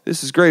 well,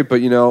 this is great,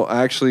 but, you know,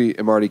 I actually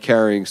am already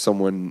carrying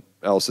someone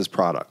else's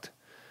product,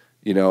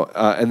 you know,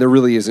 and there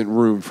really isn't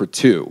room for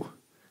two.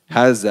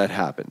 Has that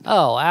happened?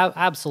 Oh,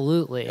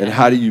 absolutely. And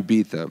how do you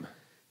beat them?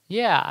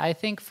 Yeah, I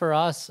think for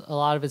us, a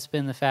lot of it's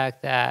been the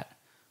fact that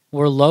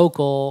we're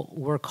local,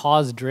 we're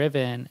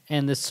cause-driven,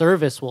 and the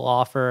service we'll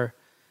offer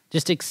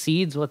just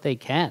exceeds what they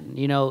can.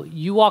 You know,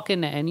 you walk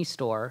into any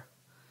store,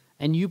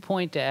 and you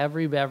point to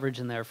every beverage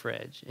in their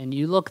fridge, and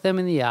you look them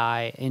in the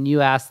eye, and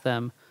you ask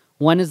them,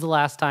 when is the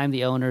last time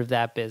the owner of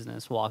that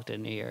business walked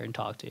in here and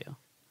talked to you?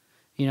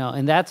 You know,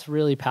 and that's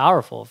really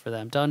powerful for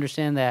them to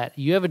understand that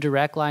you have a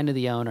direct line to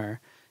the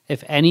owner.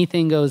 If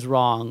anything goes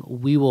wrong,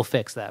 we will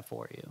fix that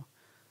for you.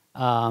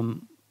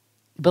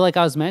 But like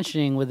I was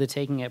mentioning with the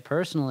taking it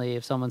personally,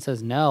 if someone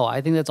says no,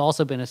 I think that's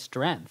also been a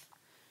strength.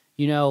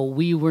 You know,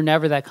 we were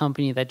never that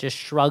company that just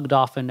shrugged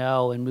off a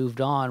no and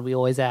moved on. We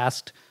always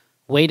asked,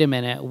 wait a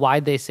minute,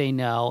 why'd they say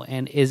no?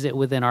 And is it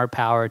within our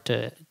power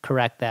to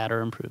correct that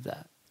or improve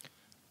that?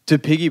 To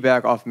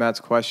piggyback off Matt's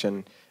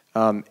question,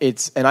 and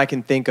I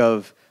can think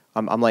of,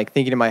 I'm like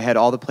thinking in my head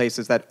all the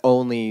places that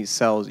only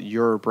sells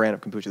your brand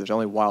of kombucha. There's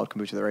only wild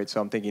kombucha there, right?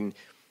 So I'm thinking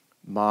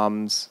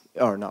Mom's,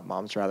 or not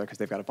Mom's rather, because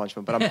they've got a bunch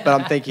of them. But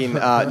I'm thinking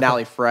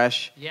Nally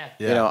Fresh. Yeah.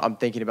 You know, I'm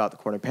thinking about the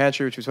Corner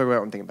Pantry, which we spoke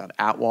about. I'm thinking about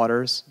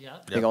Atwater's. Yeah.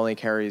 I think only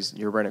carries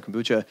your brand of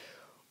kombucha.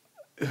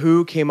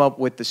 who came up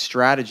with the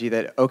strategy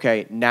that,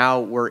 okay, now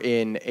we're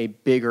in a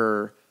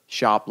bigger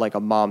shop like a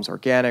Mom's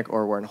Organic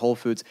or we're in Whole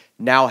Foods.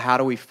 Now how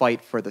do we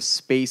fight for the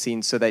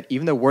spacing so that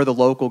even though we're the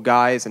local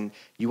guys and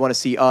you want to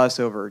see us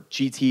over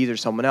GTs or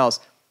someone else,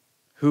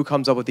 who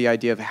comes up with the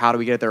idea of how do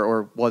we get there?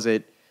 Or was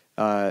it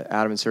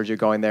Adam and Sergio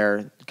going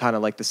there kind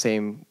of like the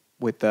same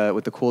with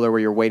the cooler where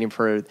you're waiting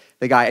for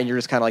the guy and you're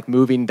just kind of like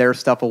moving their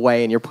stuff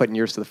away and you're putting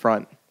yours to the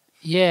front?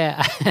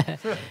 Yeah.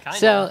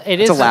 So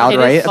it's allowed,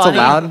 right? It's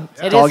allowed.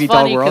 It Dog is eat dog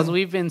funny world. because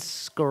we've been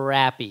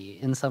scrappy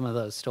in some of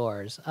those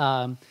stores.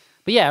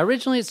 But yeah,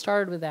 originally it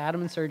started with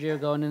Adam and Sergio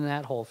going into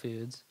that Whole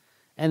Foods.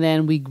 And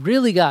then we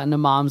really got into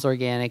Mom's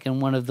Organic in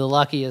one of the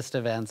luckiest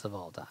events of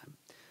all time.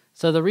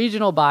 So the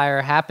regional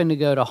buyer happened to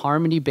go to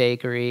Harmony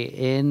Bakery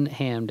in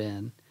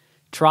Hamden,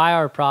 try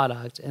our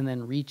product, and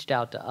then reached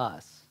out to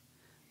us.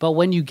 But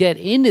when you get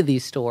into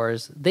these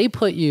stores, they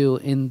put you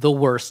in the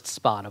worst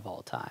spot of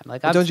all time.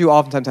 Like, Don't you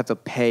oftentimes have to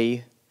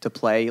pay to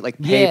play,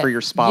 like pay for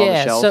your spot on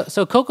the shelf?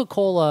 So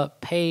Coca-Cola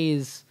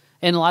pays,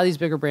 and a lot of these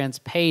bigger brands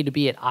pay to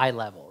be at eye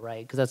level,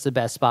 right? Because that's the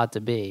best spot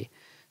to be.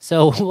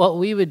 So what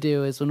we would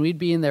do is when we'd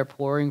be in there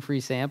pouring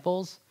free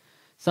samples,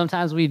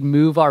 sometimes we'd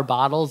move our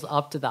bottles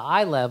up to the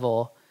eye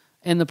level,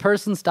 and the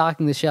person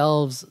stocking the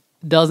shelves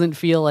doesn't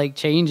feel like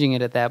changing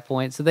it at that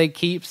point, so they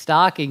keep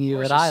stocking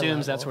you at eye level.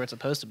 Assumes that's where it's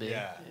supposed to be.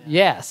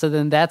 Yeah, so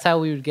then that's how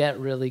we would get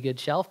really good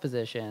shelf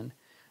position.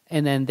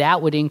 And then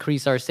that would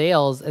increase our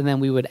sales, and then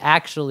we would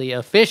actually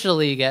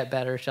officially get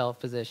better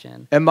shelf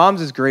position. And Mom's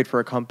is great for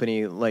a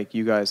company like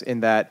you guys in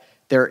that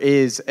there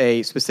is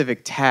a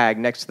specific tag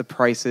next to the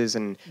prices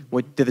and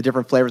what the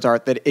different flavors are,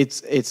 that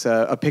it's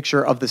a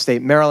picture of the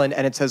state Maryland,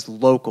 and it says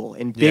local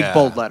in big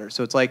bold letters.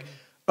 So it's like,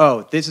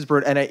 oh, this is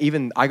brewed. And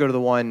I go to the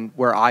one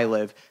where I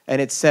live,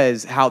 and it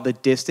says how the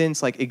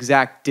distance, like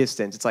exact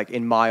distance, it's like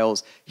in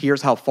miles.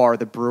 Here's how far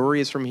the brewery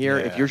is from here.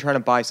 If you're trying to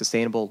buy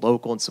sustainable,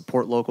 local, and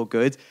support local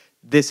goods,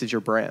 this is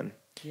your brand.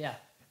 Yeah.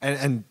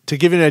 And to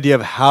give you an idea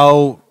of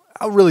how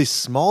really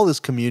small this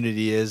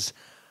community is,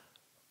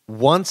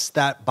 once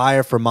that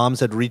buyer for Mom's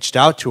had reached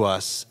out to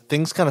us,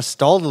 things kind of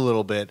stalled a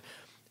little bit.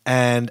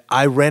 And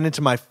I ran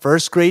into my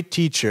first grade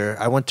teacher.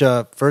 I went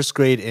to first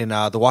grade in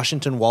the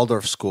Washington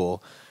Waldorf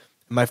School.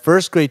 My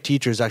first grade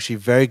teacher is actually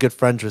very good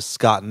friends with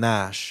Scott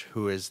Nash,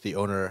 who is the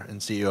owner and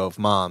CEO of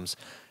Mom's.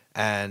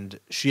 And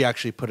she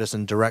actually put us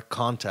in direct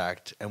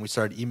contact, and we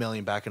started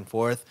emailing back and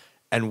forth.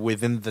 And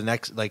within the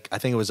next, I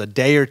think it was a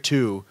day or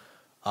two,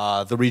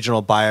 the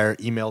regional buyer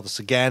emailed us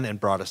again and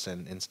brought us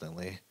in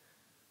instantly.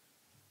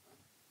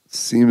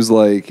 Seems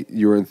like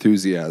your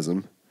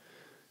enthusiasm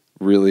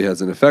really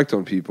has an effect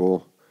on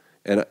people.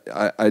 And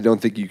I don't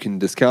think you can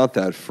discount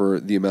that for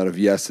the amount of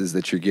yeses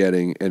that you're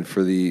getting and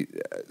for the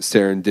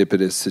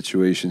serendipitous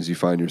situations you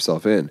find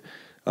yourself in.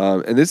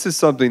 And this is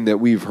something that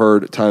we've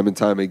heard time and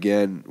time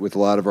again with a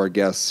lot of our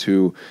guests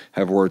who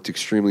have worked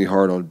extremely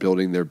hard on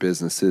building their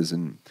businesses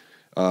and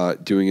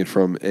doing it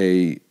from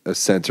a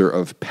center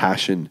of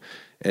passion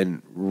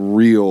and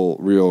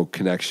real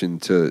connection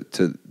to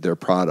their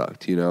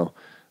product, you know.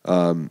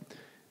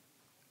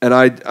 And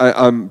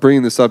I'm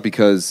bringing this up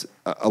because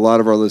a lot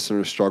of our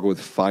listeners struggle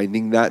with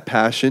finding that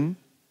passion,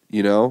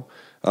 you know,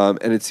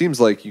 and it seems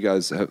like you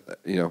guys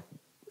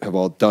have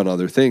all done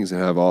other things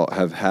and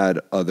have had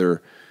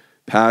other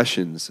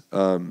passions.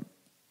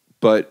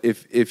 But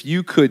if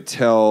you could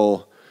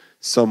tell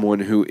someone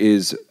who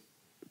is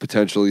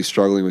potentially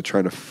struggling with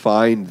trying to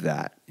find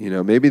that, you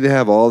know, maybe they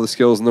have all the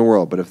skills in the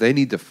world, but if they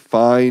need to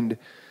find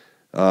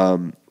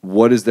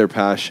what is their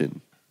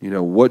passion, you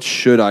know, what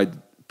should I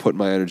put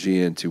my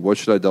energy into? What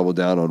should I double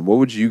down on? What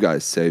would you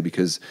guys say?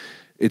 Because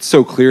it's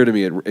so clear to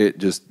me, it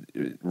just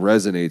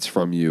resonates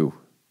from you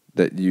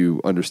that you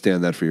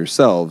understand that for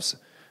yourselves.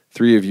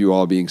 Three of you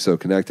all being so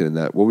connected in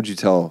that. What would you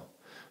tell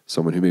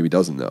someone who maybe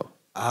doesn't know?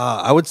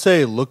 I would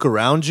say look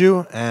around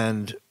you,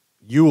 and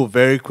you will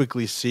very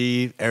quickly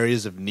see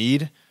areas of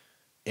need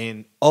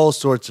in all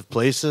sorts of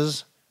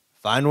places.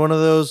 Find one of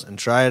those and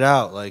try it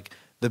out. Like,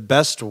 the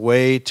best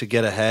way to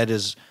get ahead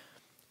is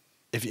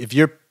if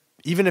you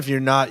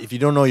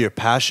don't know your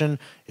passion,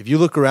 if you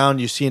look around,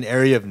 you see an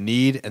area of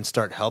need and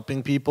start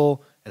helping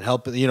people and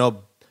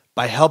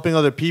by helping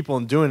other people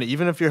and doing it,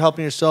 even if you're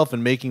helping yourself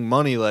and making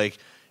money, like,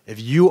 if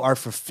you are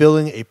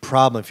fulfilling a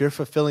problem, if you're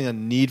fulfilling a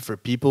need for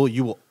people,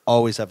 you will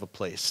always have a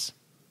place.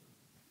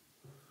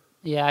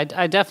 Yeah,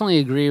 I definitely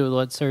agree with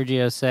what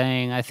Sergio's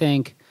saying. I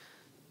think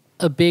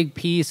a big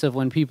piece of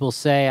when people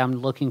say, I'm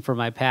looking for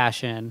my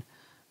passion,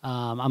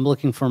 I'm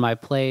looking for my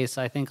place,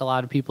 I think a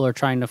lot of people are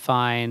trying to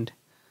find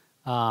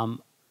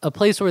a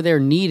place where they're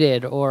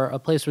needed or a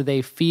place where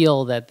they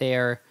feel that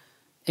they're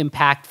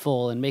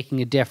impactful and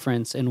making a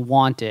difference and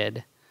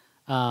wanted.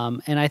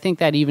 And I think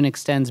that even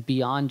extends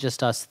beyond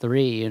just us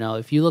three. You know,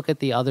 if you look at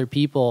the other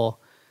people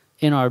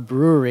in our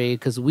brewery,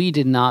 because we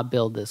did not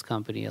build this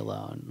company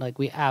alone. Like,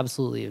 we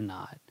absolutely have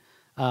not.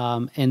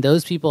 And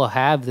those people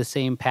have the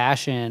same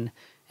passion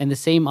and the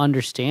same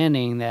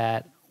understanding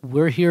that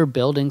we're here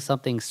building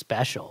something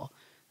special.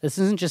 This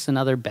isn't just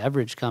another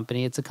beverage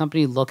company. It's a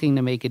company looking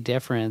to make a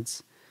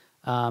difference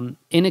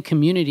in a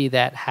community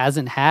that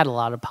hasn't had a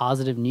lot of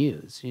positive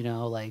news.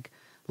 Like,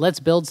 let's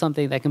build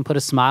something that can put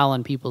a smile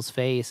on people's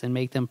face and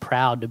make them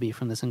proud to be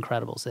from this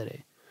incredible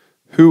city.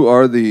 Who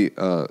are the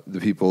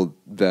people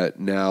that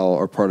now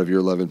are part of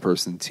your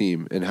 11-person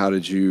team, and how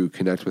did you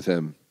connect with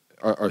them?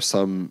 Are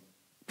some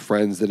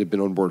friends that have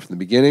been on board from the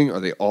beginning? Are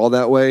they all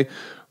that way?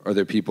 Are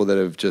there people that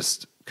have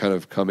just kind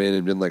of come in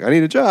and been like, I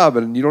need a job,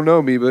 and you don't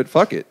know me, but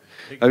fuck it?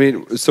 I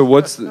mean, so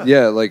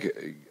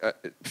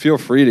feel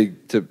free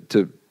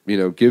to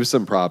give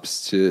some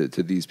props to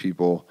these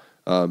people,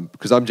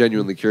 because I'm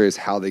genuinely curious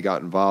how they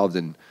got involved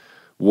and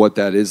what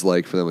that is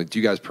like for them. Like, do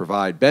you guys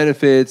provide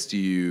benefits?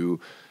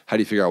 How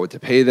do you figure out what to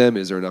pay them?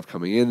 Is there enough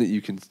coming in that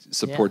you can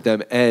support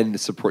them and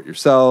support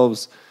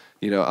yourselves?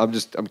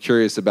 I'm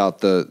curious about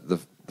the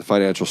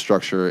financial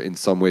structure in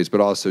some ways, but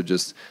also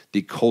just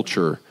the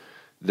culture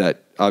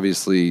that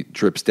obviously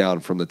drips down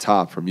from the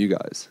top from you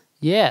guys.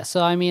 Yeah,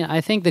 so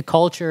I think the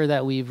culture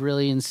that we've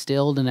really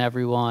instilled in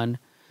everyone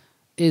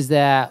is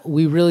that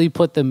we really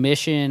put the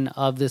mission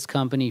of this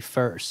company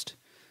first.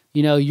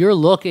 You're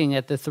looking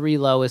at the 3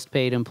 lowest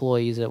paid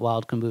employees at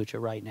Wild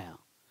Kombucha right now.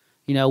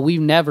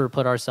 We've never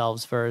put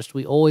ourselves first.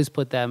 We always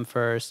put them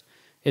first.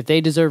 If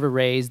they deserve a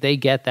raise, they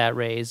get that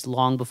raise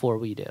long before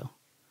we do.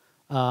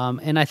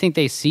 And I think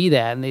they see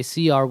that, and they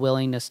see our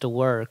willingness to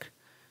work,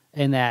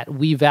 and that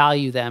we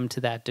value them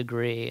to that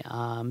degree.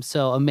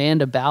 So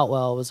Amanda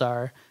Boutwell is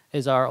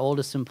our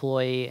oldest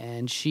employee,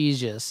 and she's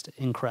just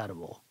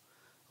incredible.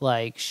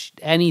 Like,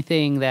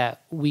 anything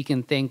that we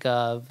can think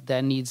of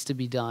that needs to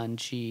be done,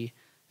 she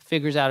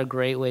figures out a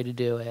great way to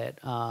do it.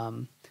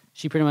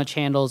 She pretty much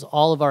handles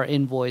all of our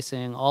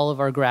invoicing, all of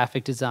our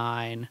graphic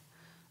design,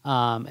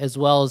 as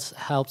well as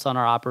helps on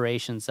our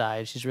operations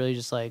side. She's really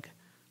just like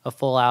a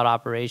full-out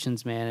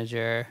operations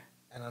manager.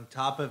 And on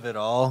top of it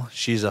all,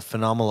 she's a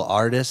phenomenal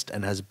artist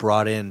and has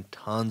brought in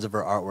tons of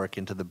her artwork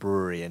into the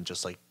brewery and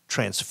just like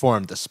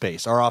transformed the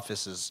space. Our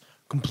office is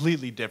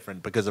completely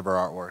different because of her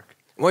artwork.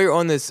 While you're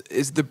on this,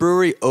 is the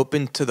brewery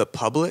open to the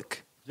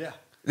public? Yeah.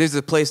 There's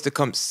a place to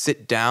come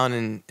sit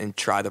down and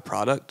try the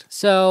product?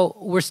 So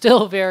we're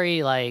still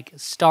very like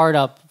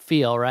startup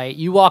feel, right?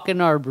 You walk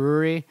into our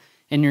brewery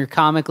and you're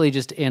comically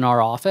just in our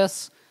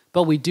office,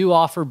 but we do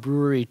offer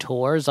brewery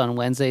tours on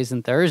Wednesdays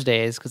and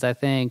Thursdays because I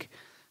think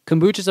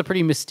kombucha is a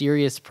pretty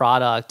mysterious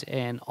product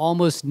and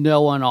almost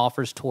no one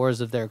offers tours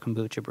of their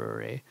kombucha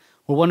brewery.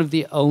 We're one of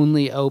the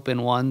only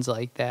open ones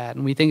like that,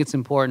 and we think it's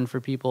important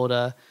for people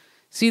to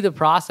see the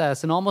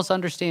process and almost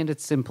understand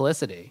its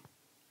simplicity.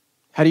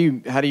 How do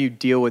you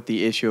deal with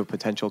the issue of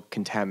potential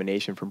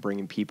contamination from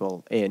bringing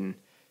people in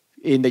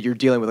that you're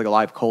dealing with like a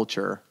live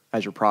culture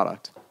as your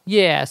product?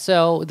 Yeah,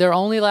 so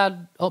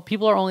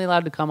people are only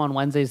allowed to come on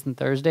Wednesdays and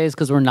Thursdays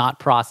because we're not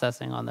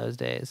processing on those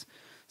days.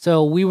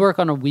 So we work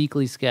on a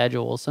weekly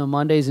schedule. So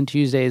Mondays and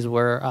Tuesdays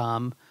we're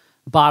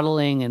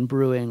bottling and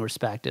brewing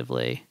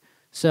respectively.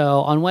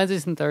 So on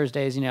Wednesdays and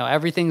Thursdays,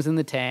 everything's in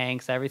the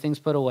tanks, everything's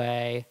put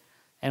away.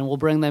 And we'll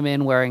bring them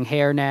in wearing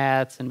hair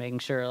nets and making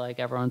sure like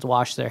everyone's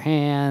washed their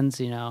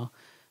hands.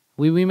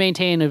 We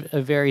maintain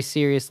a very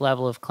serious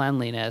level of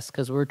cleanliness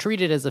because we're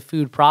treated as a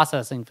food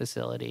processing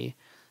facility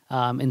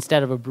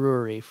instead of a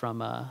brewery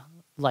from a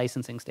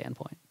licensing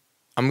standpoint.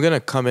 I'm gonna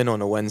come in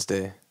on a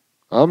Wednesday.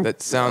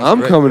 That sounds.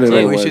 I'm great. coming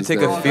in. We should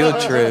take a field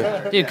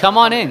trip. Dude, come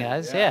on in,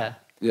 guys. Yeah.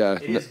 Yeah.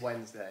 It is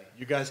Wednesday.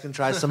 You guys can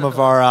try some of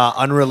our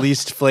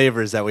unreleased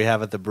flavors that we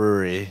have at the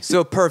brewery.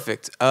 So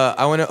perfect.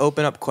 I want to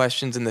open up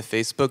questions in the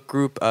Facebook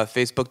group,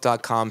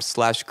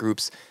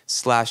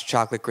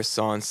 facebook.com/groups/chocolate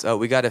croissants.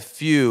 We got a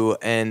few,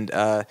 and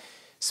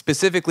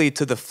specifically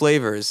to the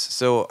flavors.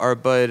 So our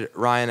bud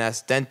Ryan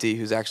Asdenti,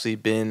 who's actually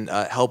been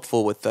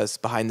helpful with us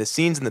behind the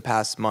scenes in the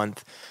past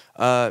month,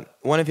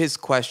 one of his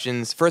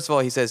questions, first of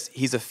all, he says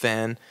he's a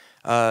fan,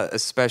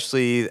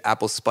 especially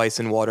apple spice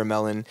and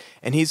watermelon.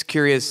 And he's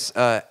curious,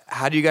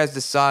 how do you guys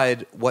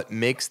decide what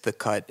makes the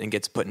cut and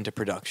gets put into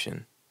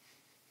production?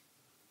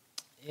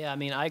 Yeah,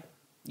 I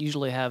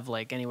usually have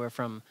like anywhere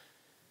from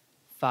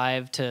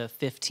 5 to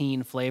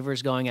 15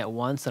 flavors going at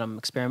once that I'm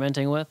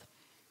experimenting with.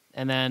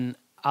 And then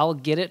I'll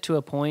get it to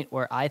a point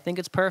where I think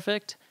it's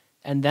perfect,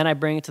 and then I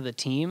bring it to the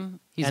team.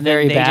 He's and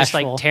very then they bashful. just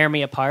like tear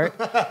me apart.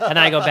 And then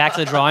I go back to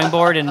the drawing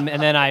board, and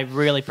then I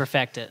really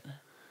perfect it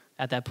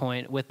at that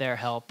point with their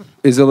help.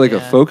 Is it like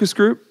a focus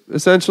group,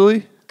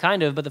 essentially?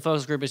 Kind of, but the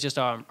focus group is just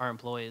our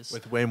employees.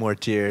 With way more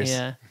tiers.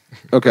 Yeah.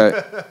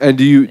 Okay. And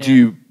do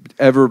you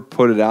ever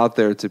put it out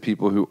there to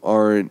people who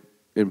aren't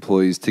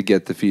employees to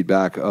get the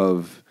feedback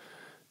of?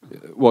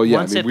 Well, yeah.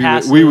 Once it we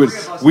passes-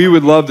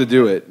 would love to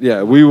do it.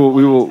 Yeah, we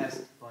will.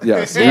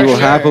 Yes, we will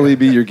happily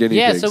be your guinea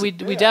Yeah, pigs. so we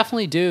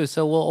definitely do.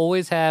 So we'll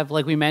always have,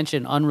 like we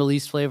mentioned,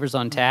 unreleased flavors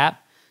on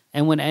tap.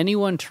 And when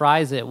anyone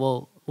tries it,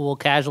 we'll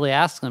casually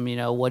ask them,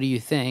 what do you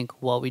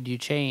think? What would you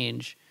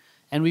change?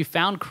 And we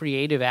found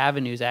creative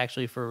avenues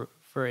actually for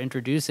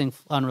introducing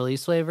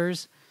unreleased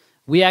flavors.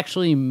 We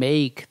actually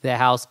make the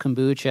house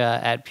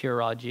kombucha at Pure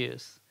Raw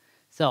Juice.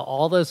 So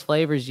all those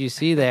flavors you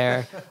see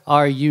there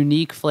are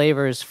unique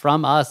flavors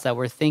from us that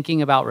we're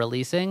thinking about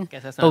releasing,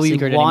 Guess that's not but a we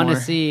secret want to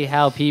anymore. see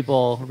how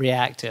people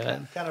react to it.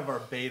 Kind of our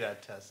beta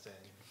testing.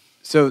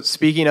 So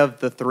speaking of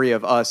the three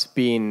of us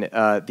being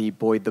the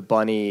Boyd the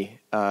Bunny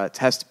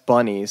test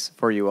bunnies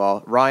for you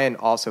all, Ryan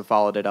also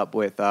followed it up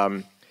with,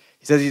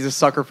 he says he's a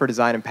sucker for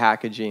design and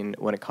packaging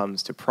when it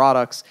comes to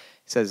products.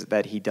 He says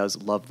that he does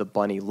love the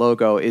bunny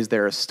logo. Is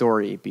there a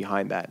story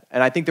behind that?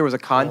 And I think there was a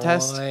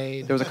contest.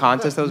 Boyd. There was a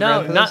contest that was No,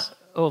 ran for this?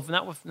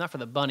 not for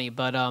the bunny,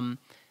 but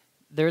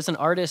there's an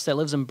artist that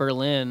lives in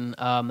Berlin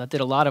that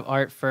did a lot of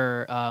art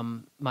for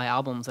my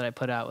albums that I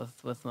put out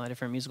with my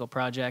different musical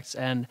projects,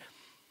 and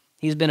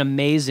he's been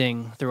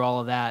amazing through all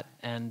of that.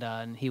 And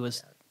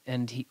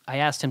I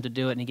asked him to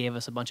do it, and he gave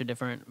us a bunch of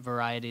different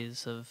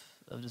varieties of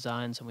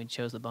designs, and we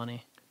chose the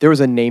bunny. There was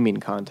a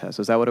naming contest.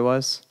 Was that what it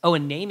was? Oh, a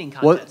naming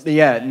contest. What?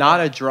 Yeah, not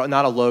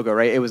a logo,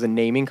 right? It was a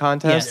naming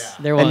contest. Yes,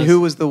 there was. And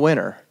who was the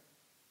winner?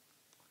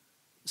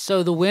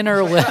 So the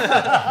winner was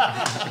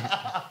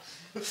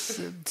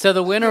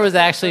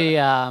actually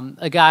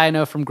a guy I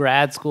know from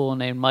grad school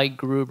named Mike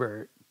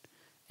Grubert.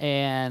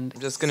 And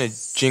I'm just gonna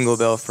jingle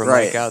bell for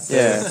Right. Mike out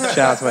there. Yeah. Shout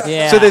out to Mike.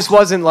 Yeah. So this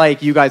wasn't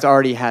like you guys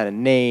already had a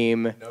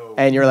name,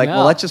 and you're like, No.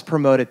 well, let's just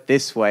promote it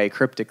this way,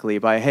 cryptically,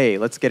 by hey,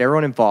 let's get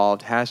everyone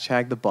involved.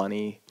 Hashtag the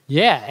bunny.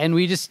 yeah, and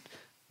we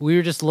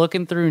were just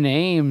looking through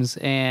names,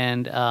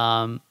 and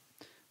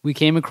we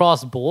came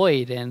across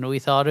Boyd, and we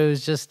thought it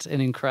was just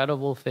an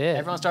incredible fit.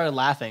 Everyone started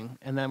laughing,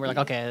 and then we're like,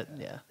 okay,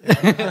 yeah.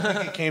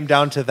 It came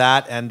down to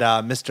that, and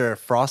Mr.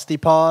 Frosty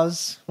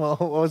Paws. Well,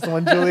 what was the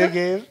one Julia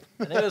gave?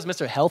 I think it was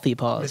Mr. Healthy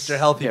Paws. Mr.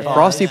 Healthy Yeah, Paws.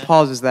 Frosty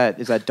Paws is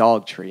that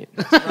dog treat.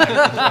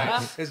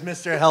 It's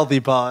Mr. Healthy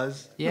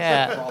Paws.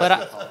 Yeah,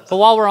 but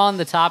while we're on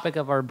the topic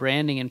of our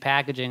branding and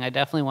packaging, I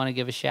definitely want to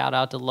give a shout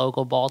out to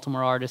local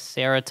Baltimore artist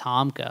Sarah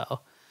Tomko.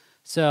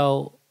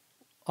 So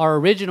our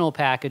original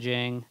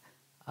packaging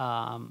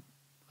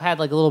had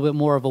like a little bit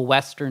more of a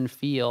Western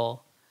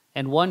feel,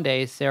 and one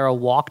day Sarah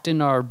walked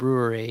into our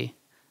brewery,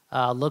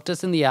 looked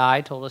us in the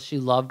eye, told us she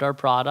loved our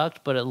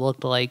product, but it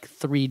looked like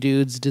three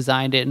dudes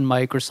designed it in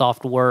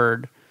Microsoft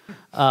Word.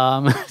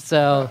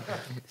 So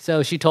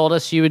she told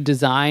us she would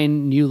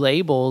design new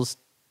labels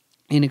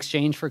in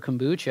exchange for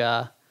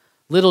kombucha.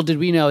 Little did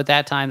we know at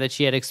that time that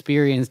she had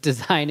experience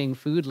designing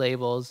food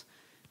labels,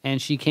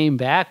 and she came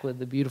back with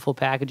the beautiful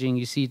packaging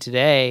you see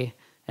today.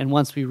 And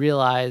once we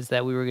realized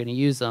that we were going to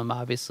use them,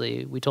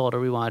 obviously, we told her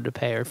we wanted to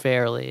pay her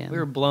fairly. And We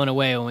were blown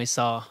away when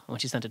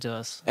she sent it to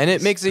us. And it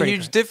was makes a pretty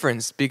huge great.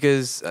 difference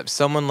because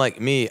someone like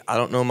me, I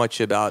don't know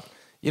much about,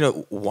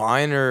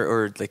 wine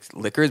or like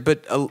liquors,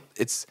 but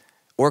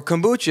or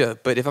kombucha.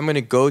 But if I'm going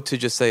to go to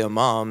just say a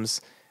mom's,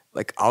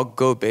 like I'll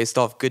go based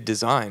off good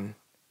design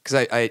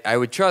because I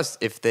would trust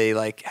if they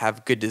like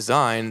have good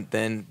design,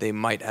 then they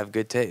might have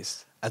good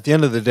taste. At the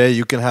end of the day,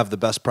 you can have the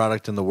best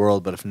product in the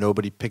world, but if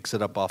nobody picks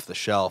it up off the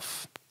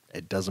shelf,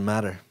 it doesn't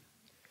matter.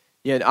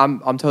 Yeah, I'm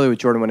totally with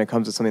Jordan when it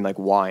comes to something like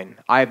wine.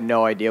 I have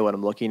no idea what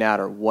I'm looking at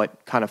or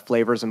what kind of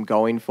flavors I'm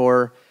going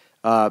for,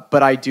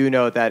 but I do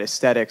know that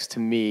aesthetics to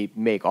me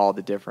make all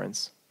the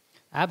difference.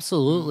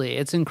 absolutely.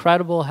 It's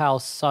incredible how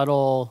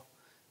subtle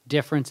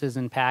differences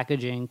in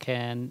packaging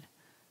can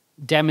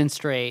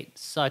demonstrate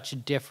such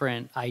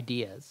different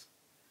ideas.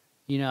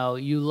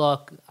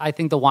 I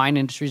think the wine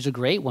industry is a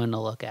great one to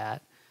look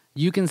at.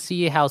 You can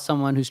see how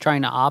someone who's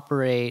trying to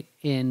operate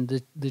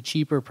in the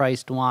cheaper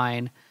priced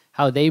wine,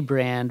 how they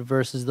brand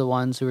versus the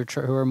ones who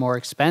are more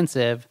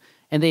expensive,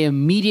 and they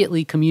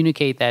immediately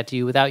communicate that to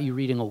you without you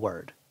reading a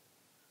word.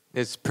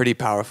 It's pretty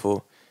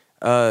powerful.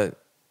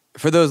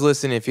 For those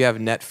listening, if you have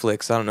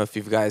Netflix, I don't know if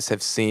you guys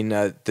have seen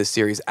the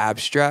series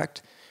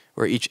Abstract,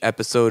 where each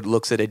episode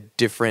looks at a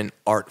different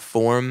art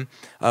form,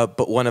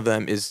 but one of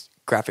them is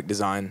graphic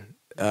design.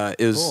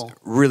 It was Cool.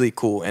 really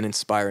cool and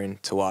inspiring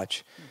to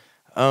watch.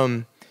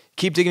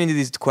 Keep digging into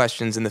these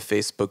questions in the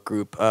Facebook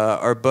group.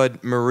 Our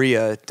bud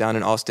Maria down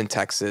in Austin,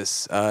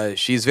 Texas,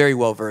 she's very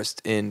well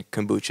versed in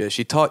kombucha.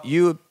 She taught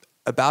you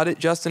about it,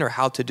 Justin, or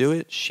how to do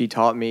it? She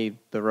taught me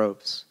the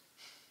ropes.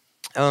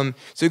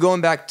 So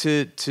going back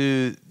to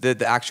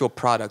the actual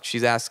product,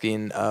 she's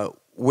asking,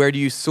 where do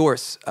you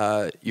source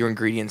your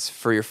ingredients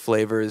for your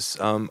flavors?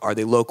 Are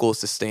they local,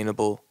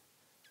 sustainable?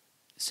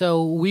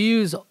 So we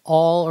use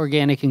all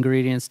organic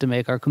ingredients to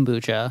make our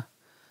kombucha.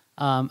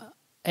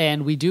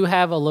 And we do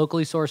have a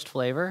locally sourced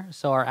flavor.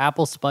 So our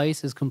apple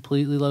spice is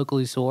completely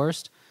locally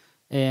sourced.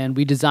 And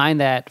we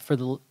designed that for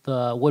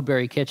the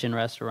Woodbury Kitchen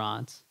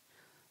restaurants.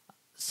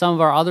 Some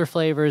of our other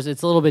flavors,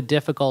 it's a little bit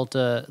difficult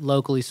to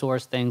locally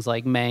source things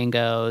like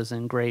mangoes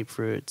and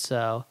grapefruit.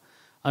 So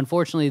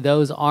unfortunately,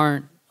 those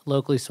aren't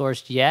locally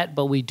sourced yet,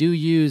 but we do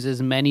use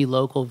as many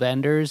local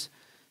vendors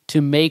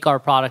to make our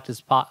product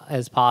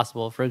as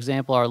possible. For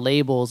example, our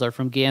labels are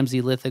from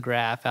Gamsey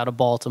Lithograph out of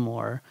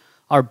Baltimore.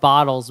 Our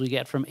bottles we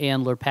get from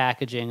Andler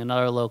Packaging,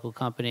 another local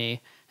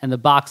company. And the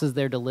boxes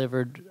they're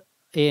delivered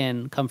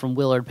in come from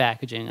Willard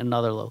Packaging,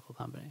 another local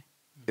company.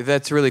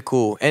 That's really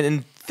cool.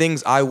 And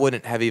things I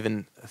wouldn't have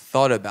even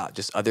thought about,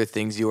 just other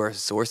things you are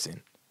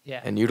sourcing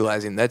Yeah. and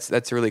utilizing.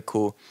 That's really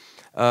cool.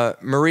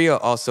 Maria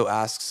also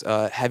asks,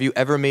 have you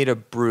ever made a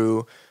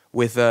brew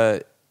with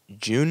a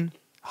Jun,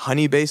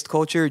 honey-based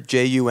culture,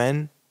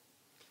 Jun?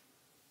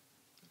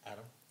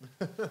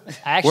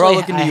 Actually, We're all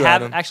looking to you,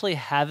 Adam. actually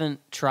haven't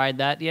tried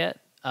that yet.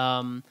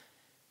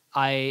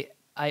 I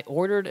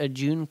ordered a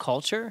June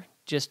culture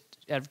just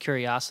out of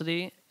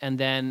curiosity, and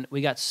then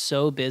we got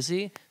so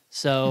busy,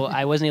 so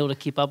I wasn't able to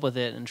keep up with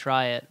it and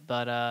try it.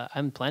 But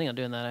I'm planning on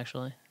doing that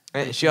actually.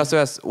 And she also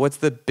asks, what's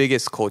the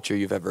biggest culture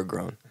you've ever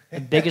grown?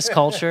 The biggest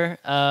culture.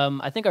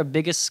 I think our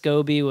biggest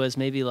SCOBY was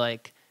maybe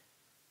like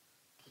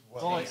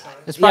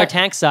it's probably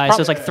tank size,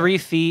 so it's like 3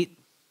 feet.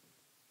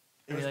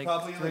 Maybe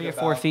like 3 or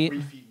 4 feet.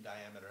 3 feet in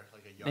diameter,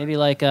 like a yard. Maybe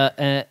like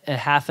a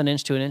half an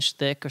inch to an inch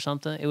thick or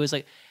something. It was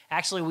like,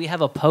 actually, we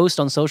have a post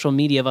on social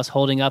media of us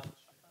holding up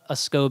a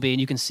SCOBY,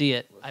 and you can see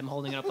it. I'm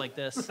holding it up like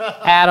this.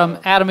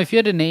 Adam, if you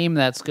had to name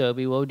that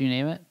SCOBY, what would you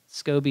name it?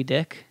 SCOBY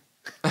Dick.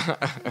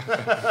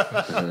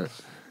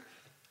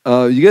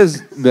 You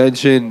guys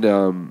mentioned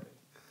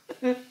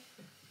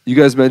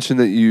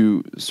that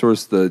you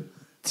source the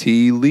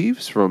tea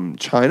leaves from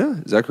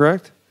China. Is that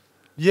correct?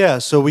 Yeah,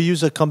 so we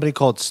use a company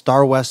called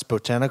Star West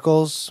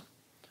Botanicals,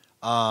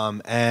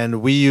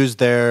 and we use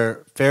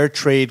their fair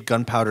trade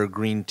gunpowder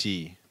green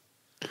tea.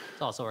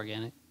 It's also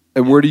organic.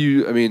 And where do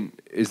you? I mean,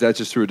 is that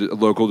just through a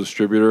local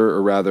distributor,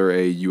 or rather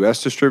a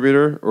U.S.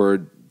 distributor, or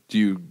do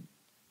you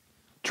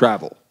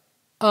travel?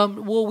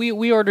 Well,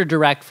 we order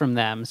direct from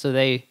them, so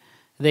they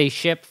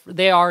ship.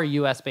 They are a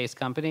U.S. based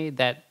company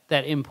that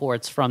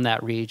imports from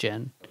that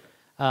region,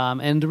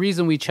 and the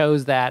reason we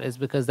chose that is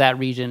because that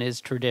region is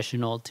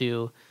traditional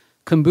to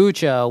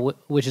kombucha,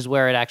 which is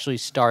where it actually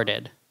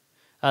started.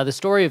 The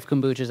story of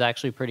kombucha is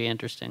actually pretty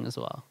interesting as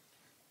well.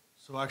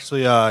 So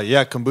actually,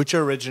 kombucha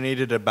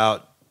originated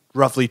about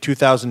roughly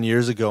 2,000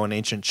 years ago in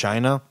ancient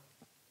China,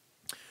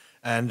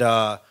 and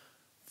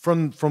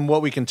from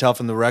what we can tell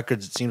from the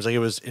records, it seems like it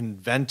was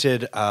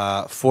invented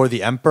for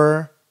the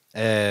emperor,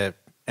 and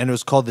it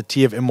was called the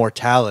tea of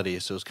immortality.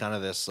 So it was kind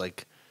of this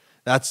like,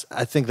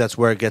 I think that's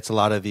where it gets a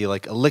lot of the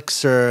like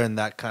elixir and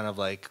that kind of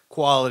like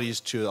qualities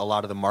to a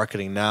lot of the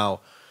marketing now.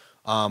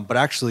 But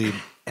actually,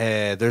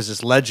 there's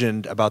this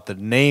legend about the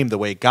name, the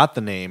way it got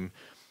the name.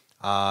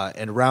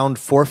 In around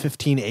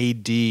 415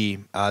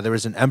 AD, there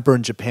was an emperor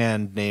in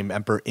Japan named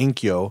Emperor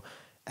Inkyo,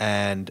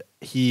 and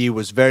he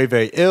was very,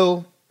 very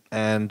ill,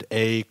 and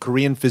a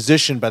Korean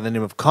physician by the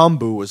name of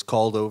Kombu was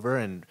called over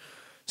and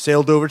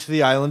sailed over to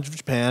the island of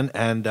Japan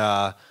and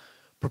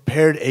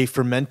prepared a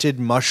fermented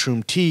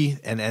mushroom tea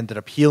and ended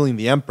up healing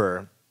the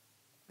emperor.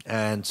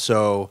 And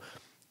so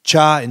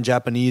cha in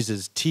Japanese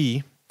is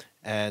tea,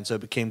 and so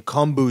it became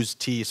Kombu's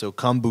tea, so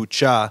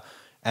kombucha.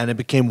 And it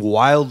became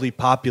wildly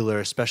popular,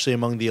 especially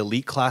among the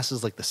elite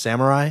classes like the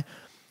samurai.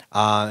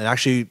 And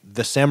actually,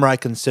 the samurai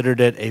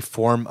considered it a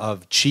form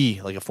of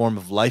chi, like a form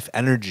of life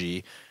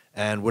energy,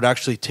 and would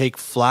actually take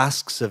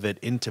flasks of it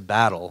into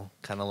battle,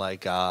 kind of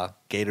like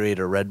Gatorade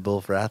or Red Bull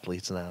for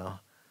athletes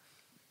now.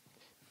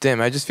 Damn,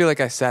 I just feel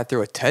like I sat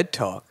through a TED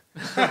Talk.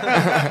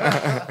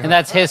 And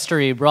that's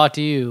history brought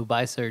to you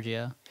by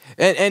Sergio.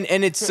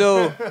 And it's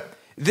so...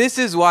 This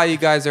is why you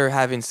guys are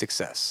having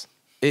success.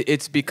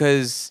 It's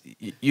because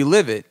you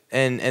live it,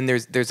 and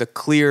there's a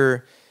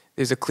clear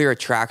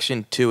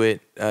attraction to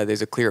it.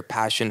 There's a clear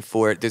passion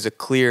for it. There's a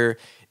clear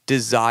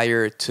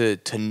desire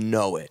to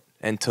know it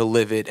and to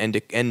live it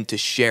and to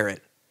share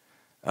it.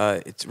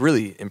 It's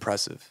really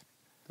impressive.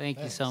 Thank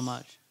you so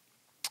much.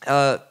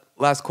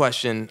 Last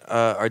question.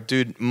 Our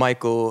dude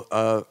Michael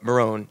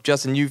Marone.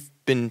 Justin, you've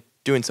been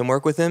doing some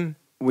work with him.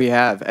 We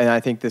have, and I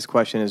think this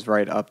question is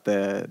right up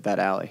that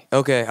alley.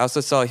 Okay, I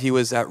also saw he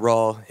was at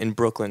Raw in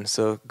Brooklyn,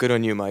 so good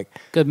on you, Mike.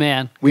 Good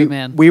man. We Good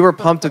man. we were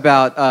pumped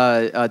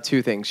about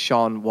two things: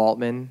 Sean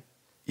Waltman,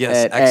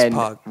 Yes, and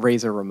X-Pac.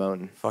 Razor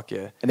Ramon, Fuck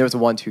yeah. and there was a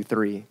 1, 2,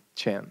 3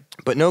 champ.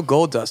 But no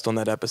Gold Dust on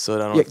that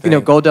episode, I don't Yeah,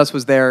 think. Goldust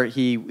was there.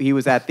 He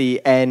was at the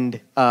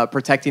end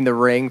protecting the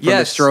ring from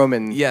Yes, the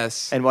Strowman.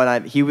 yes. and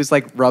whatnot. He was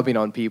like rubbing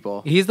on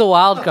people. He's the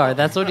wild card.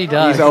 That's what he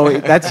does. He's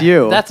always, that's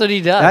you. That's what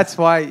he does. That's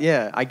why.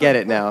 Yeah, I get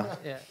it now.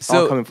 Yeah.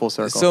 All coming full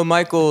circle. So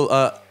Michael,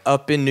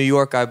 up in New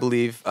York, I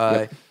believe,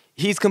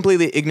 he's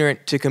completely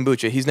ignorant to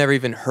kombucha. He's never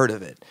even heard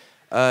of it.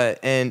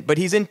 But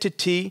he's into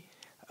tea.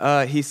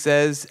 He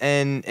says,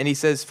 and he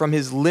says from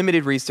his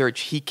limited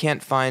research, he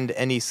can't find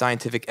any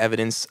scientific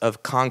evidence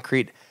of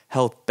concrete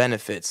health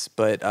benefits,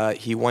 but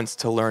he wants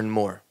to learn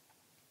more.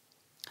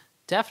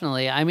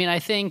 Definitely. I mean, I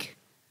think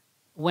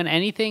when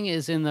anything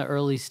is in the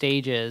early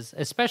stages,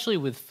 especially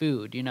with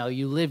food,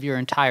 you live your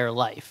entire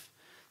life.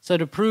 So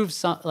to prove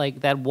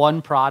that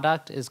one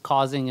product is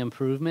causing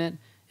improvement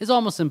is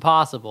almost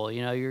impossible.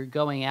 You're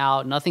going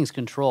out, nothing's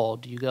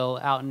controlled. You go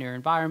out in your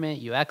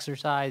environment, you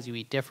exercise, you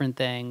eat different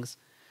things.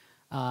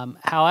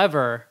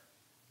 However,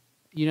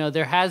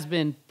 there has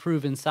been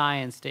proven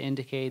science to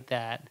indicate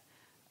that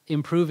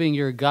improving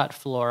your gut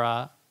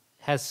flora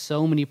has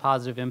so many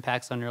positive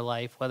impacts on your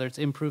life, whether it's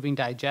improving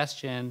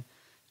digestion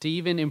to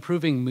even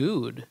improving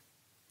mood.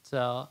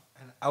 So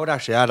I would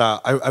actually add,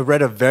 I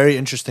read a very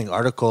interesting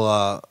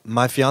article.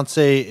 My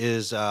fiance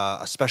is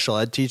a special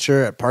ed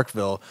teacher at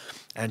Parkville,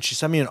 and she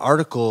sent me an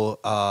article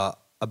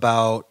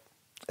about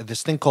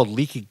this thing called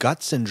leaky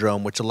gut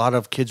syndrome, which a lot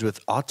of kids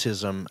with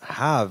autism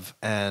have,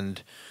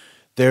 and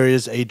there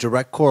is a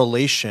direct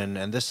correlation,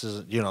 and this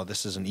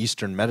is in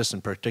Eastern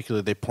medicine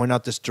particularly. They point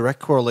out this direct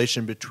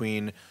correlation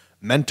between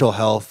mental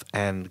health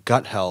and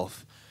gut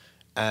health,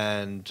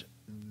 and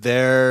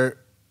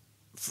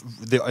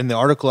in the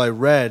article I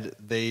read,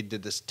 they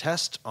did this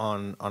test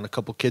on a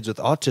couple kids with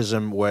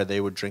autism where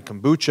they would drink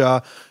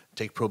kombucha,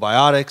 take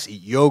probiotics,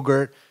 eat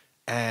yogurt,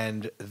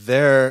 and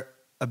their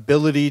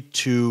ability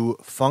to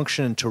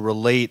function and to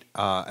relate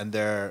and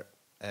their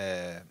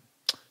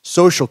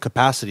social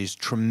capacities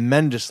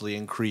tremendously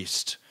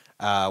increased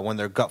when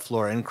their gut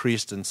flora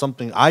increased. And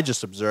something I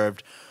just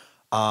observed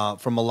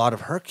from a lot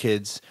of her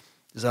kids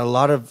is that a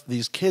lot of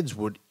these kids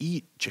would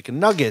eat chicken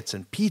nuggets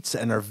and pizza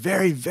and are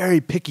very,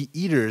 very picky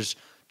eaters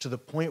to the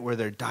point where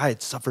their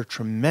diets suffer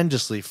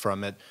tremendously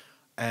from it.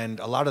 And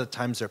a lot of the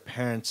times their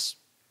parents,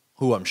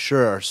 who I'm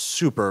sure are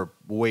super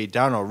weighed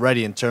down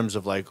already in terms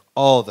of like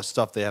all the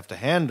stuff they have to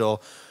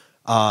handle,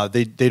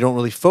 they don't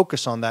really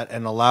focus on that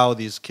and allow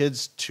these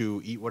kids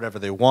to eat whatever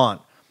they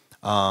want.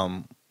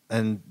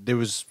 And it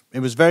was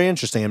very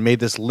interesting and made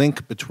this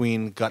link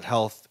between gut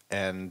health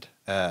and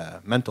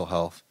mental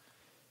health.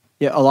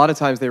 Yeah, a lot of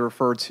times they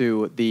refer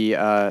to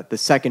the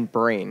second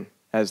brain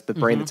as the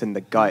brain that's in the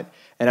gut.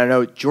 And I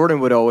know Jordan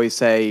would always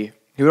say,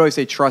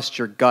 trust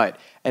your gut.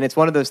 And it's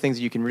one of those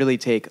things you can really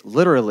take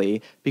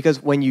literally,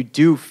 because when you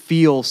do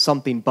feel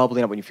something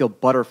bubbling up, when you feel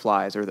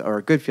butterflies or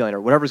a good feeling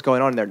or whatever's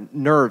going on in their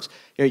nerves,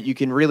 you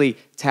can really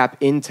tap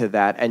into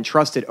that and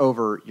trust it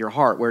over your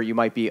heart, where you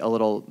might be a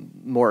little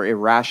more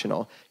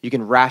irrational. You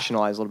can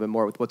rationalize a little bit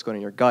more with what's going on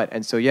in your gut.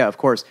 And so, yeah, of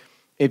course,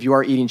 if you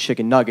are eating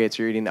chicken nuggets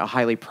or you're eating a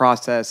highly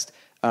processed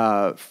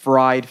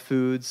fried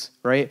foods,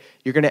 right?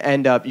 You're going to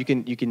end up, you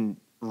can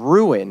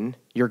ruin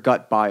your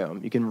gut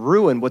biome. You can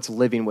ruin what's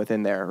living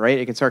within there, right?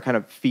 It can start kind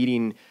of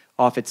feeding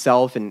off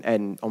itself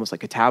and almost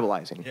like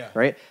catabolizing,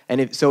 right?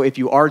 And if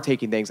you are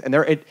taking things, and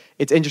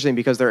it's interesting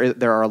because there's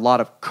a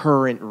lot of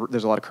current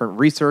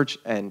research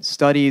and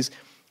studies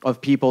of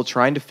people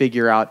trying to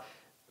figure out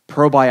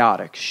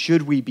probiotics.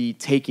 Should we be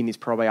taking these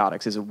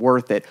probiotics? Is it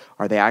worth it?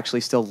 Are they actually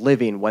still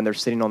living when they're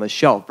sitting on the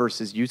shelf?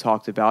 Versus you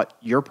talked about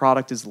your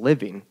product is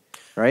living,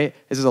 right?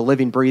 This is a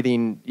living,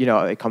 breathing,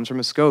 it comes from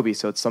a SCOBY,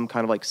 so it's some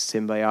kind of like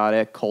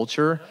symbiotic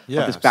culture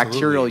of this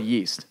bacterial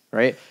yeast,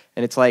 right?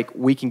 And it's like,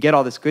 we can get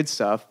all this good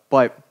stuff,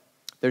 but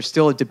there's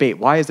still a debate.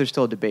 Why is there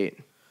still a debate?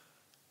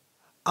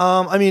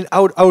 I mean,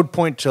 I would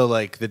point to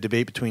like the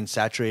debate between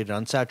saturated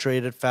and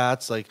unsaturated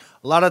fats. Like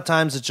a lot of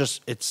times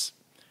it's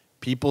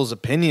people's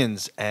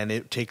opinions, and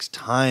it takes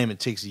time. It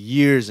takes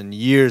years and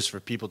years for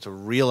people to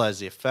realize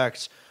the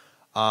effects.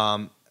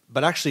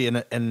 But actually,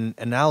 an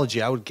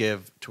analogy I would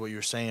give to what you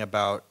were saying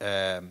about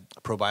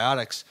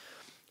probiotics,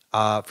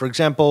 for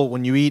example,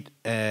 when you eat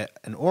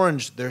an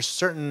orange, there's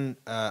certain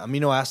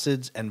amino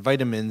acids and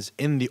vitamins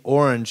in the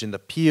orange, in the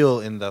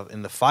peel, in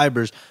the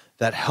fibers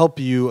that help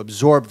you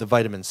absorb the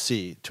vitamin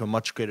C to a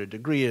much greater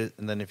degree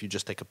than if you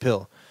just take a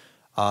pill.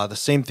 The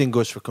same thing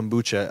goes for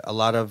kombucha. A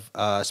lot of,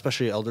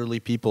 especially elderly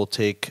people,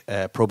 take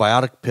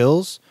probiotic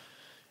pills,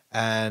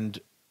 and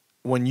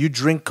when you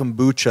drink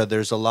kombucha,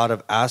 there's a lot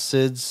of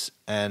acids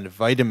and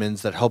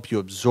vitamins that help you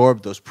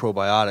absorb those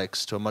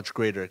probiotics to a much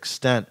greater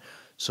extent.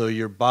 So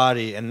your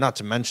body, and not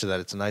to mention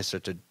that it's nicer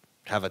to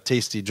have a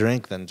tasty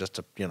drink than just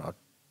to,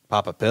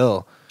 pop a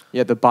pill.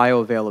 Yeah, the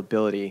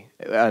bioavailability.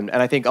 And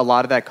I think a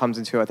lot of that comes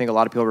into, I think a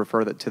lot of people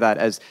refer to that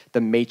as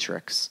the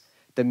matrix.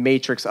 The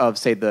matrix of,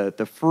 say,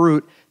 the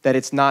fruit, that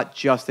it's not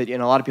just that, a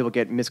lot of people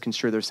get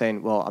misconstrued. They're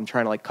saying, well, I'm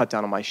trying to like cut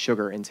down on my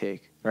sugar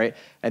intake, right?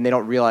 And they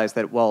don't realize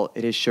that, well,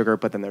 it is sugar,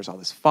 but then there's all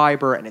this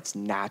fiber, and it's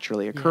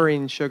naturally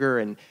occurring sugar,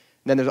 and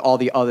then there's all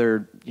the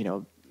other,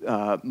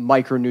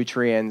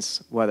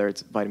 micronutrients, whether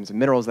it's vitamins and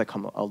minerals that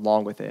come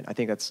along with it. I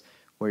think that's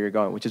where you're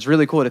going, which is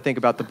really cool to think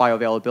about the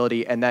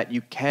bioavailability, and that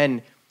you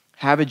can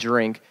have a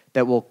drink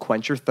that will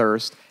quench your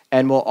thirst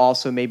and will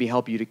also maybe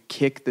help you to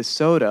kick the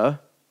soda,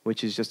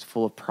 which is just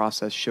full of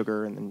processed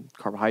sugar and then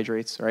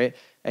carbohydrates, right?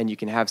 And you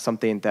can have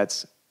something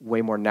that's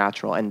way more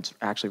natural and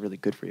actually really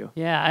good for you.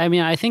 Yeah, I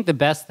mean, I think the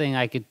best thing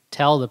I could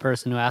tell the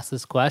person who asked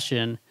this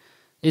question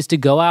is to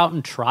go out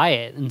and try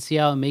it and see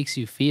how it makes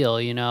you feel,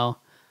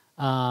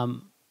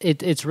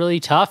 It's really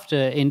tough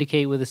to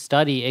indicate with a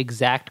study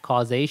exact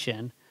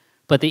causation,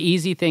 but the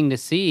easy thing to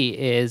see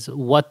is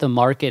what the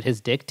market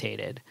has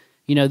dictated.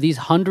 These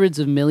hundreds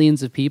of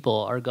millions of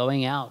people are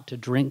going out to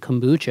drink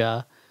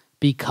kombucha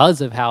because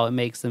of how it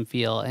makes them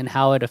feel and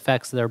how it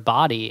affects their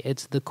body.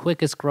 It's the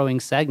quickest growing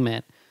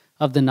segment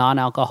of the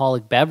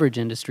non-alcoholic beverage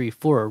industry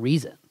for a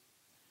reason.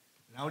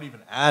 And I would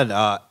even add,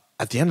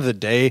 at the end of the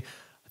day,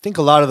 I think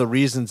a lot of the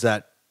reasons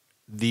that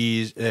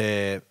these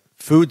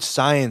food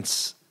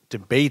science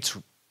debates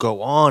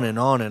go on and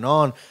on and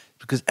on,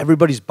 because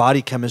everybody's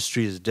body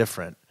chemistry is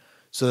different.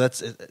 So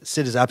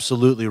Sid is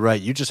absolutely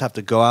right. You just have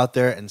to go out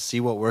there and see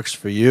what works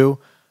for you.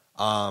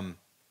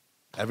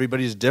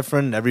 Everybody's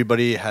different.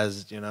 Everybody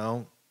has,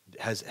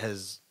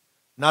 has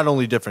not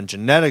only different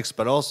genetics,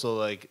 but also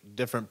like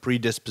different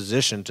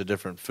predisposition to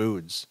different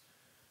foods.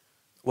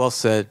 Well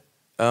said,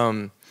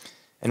 and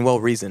well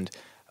reasoned.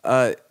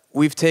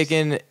 We've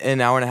taken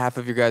an hour and a half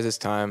of your guys'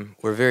 time.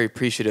 We're very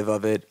appreciative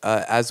of it.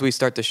 As we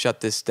start to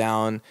shut this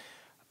down,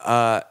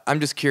 I'm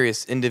just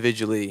curious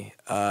individually,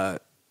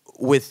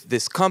 with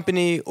this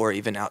company or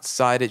even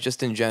outside it,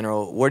 just in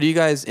general, what are you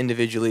guys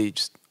individually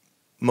just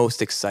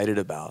most excited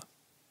about?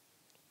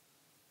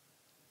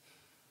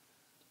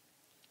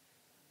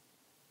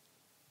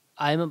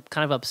 I'm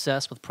kind of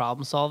obsessed with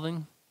problem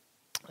solving,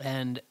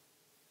 and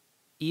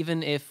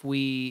even if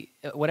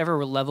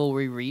whatever level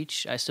we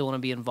reach, I still want to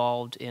be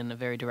involved in a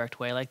very direct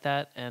way like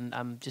that. And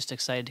I'm just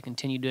excited to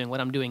continue doing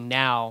what I'm doing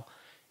now,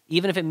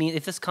 even if it means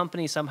if this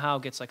company somehow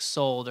gets like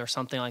sold or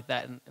something like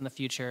that in the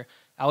future,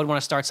 I would want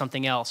to start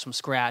something else from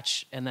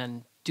scratch and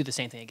then do the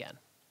same thing again.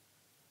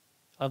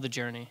 Of the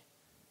journey.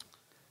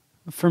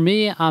 For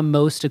me, I'm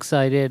most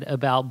excited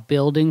about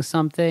building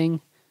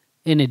something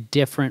in a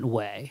different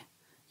way.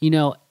 You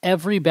know,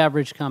 every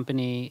beverage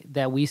company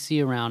that we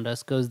see around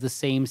us goes the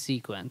same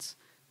sequence.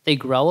 They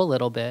grow a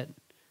little bit.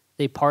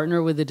 They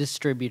partner with a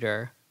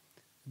distributor.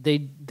 They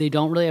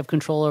don't really have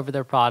control over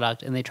their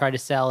product, and they try to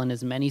sell in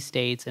as many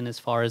states and as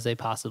far as they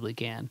possibly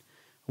can.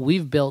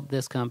 We've built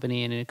this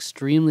company in an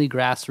extremely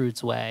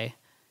grassroots way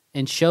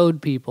and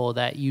showed people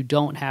that you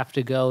don't have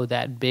to go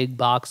that big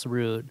box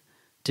route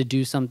to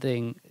do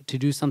something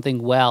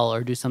well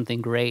or do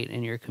something great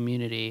in your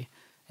community.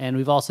 And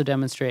we've also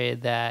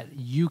demonstrated that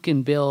you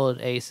can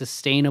build a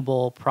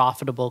sustainable,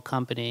 profitable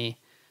company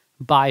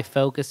by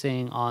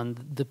focusing on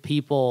the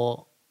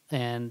people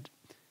and,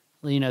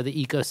 you know,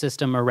 the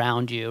ecosystem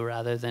around you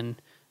rather than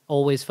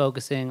always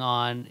focusing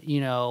on, you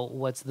know,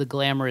 what's the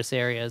glamorous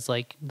areas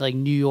like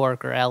New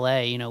York or LA.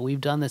 You know, we've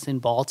done this in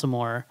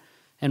Baltimore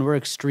and we're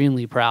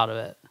extremely proud of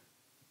it.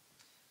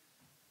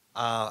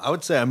 I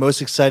would say I'm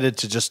most excited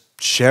to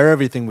just share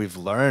everything we've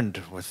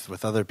learned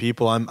with other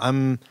people.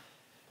 I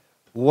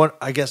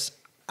guess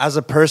as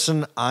a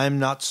person, I'm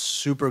not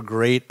super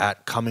great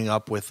at coming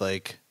up with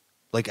like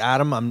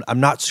Adam. I'm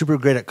not super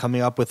great at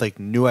coming up with like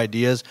new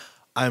ideas.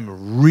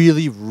 I'm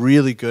really,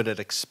 really good at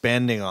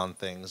expanding on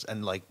things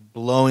and like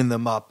blowing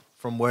them up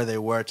from where they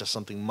were to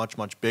something much,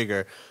 much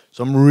bigger.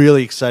 So I'm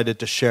really excited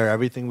to share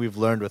everything we've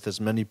learned with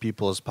as many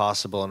people as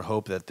possible and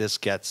hope that this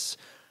gets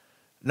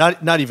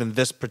not even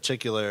this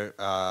particular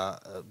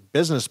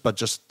business, but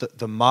just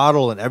the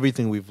model and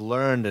everything we've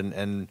learned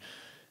and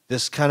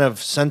this kind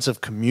of sense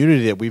of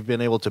community that we've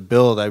been able to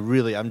build.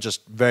 I'm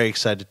just very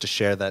excited to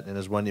share that in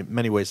as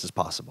many ways as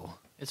possible.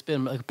 It's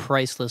been a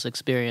priceless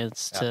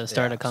experience to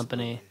start a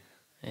company.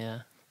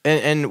 Yeah.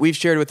 And we've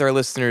shared with our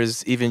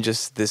listeners even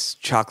just this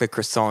chocolate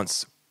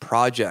croissants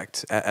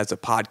project as a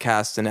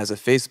podcast and as a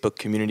Facebook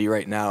community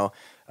right now.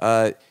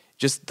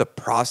 Just the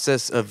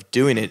process of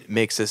doing it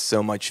makes us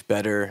so much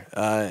better,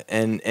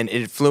 and it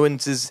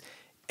influences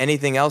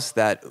anything else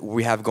that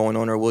we have going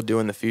on or will do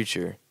in the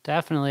future.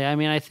 Definitely. I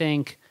mean, I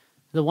think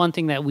the one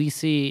thing that we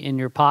see in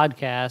your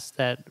podcast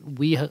that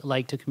we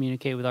like to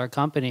communicate with our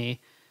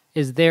company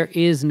is there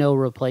is no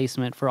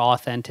replacement for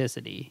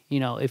authenticity. You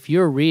know, if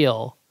you're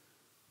real,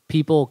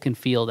 people can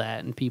feel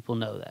that and people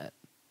know that.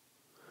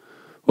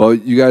 Well,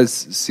 you guys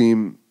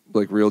seem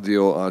like real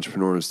deal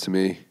entrepreneurs to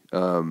me.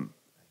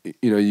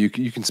 You know, you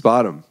can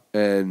spot them,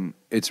 and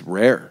it's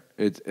rare.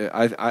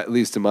 I at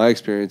least in my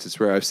experience, it's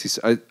rare.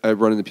 I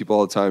run into people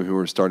all the time who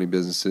are starting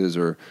businesses,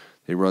 or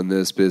they run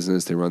this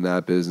business, they run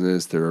that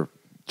business, they're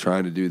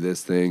trying to do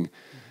this thing.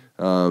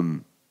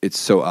 It's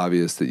so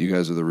obvious that you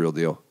guys are the real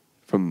deal,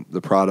 from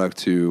the product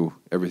to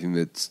everything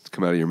that's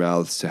come out of your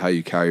mouths to how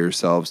you carry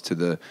yourselves to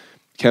the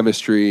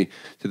chemistry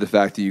to the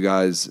fact that you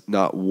guys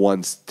not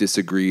once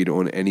disagreed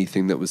on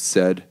anything that was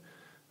said.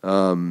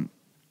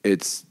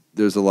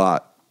 There's a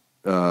lot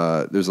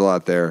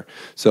there.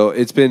 So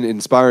it's been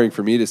inspiring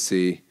for me to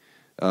see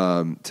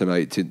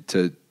tonight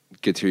to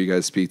get to hear you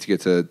guys speak, to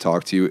get to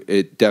talk to you.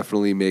 It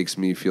definitely makes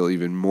me feel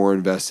even more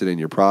invested in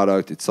your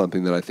product. It's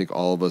something that I think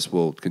all of us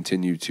will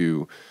continue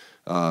to,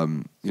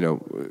 we're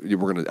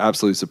going to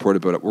absolutely support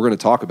it, but we're going to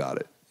talk about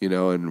it,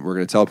 and we're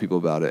going to tell people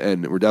about it.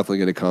 And we're definitely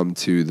going to come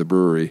to the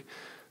brewery,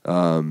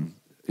 and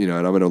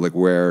I'm going to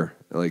wear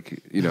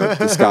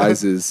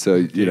disguises. So,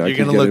 you're going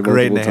to look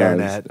great in a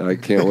hairnet. I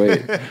can't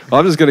wait.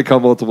 I'm just going to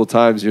come multiple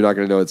times. You're not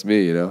going to know it's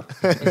me, He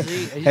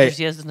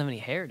doesn't have any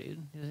hair,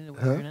 dude. He doesn't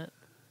wear a hairnet.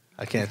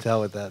 I can't tell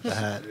with the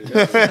hat.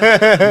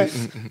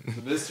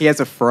 He has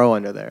a fro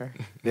under there.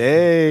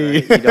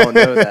 Hey. Right? You don't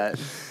know that.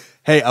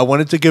 Hey, I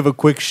wanted to give a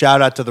quick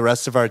shout out to the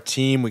rest of our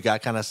team. We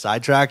got kind of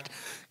sidetracked.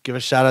 Give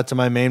a shout out to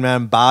my main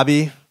man,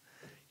 Bobby.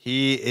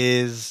 He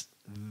is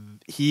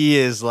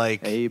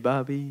like hey,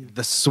 Bobby,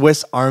 the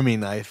Swiss Army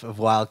knife of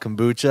Wild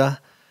Kombucha.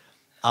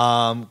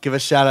 Give a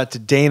shout out to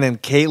Dane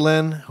and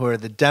Caitlin, who are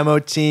the demo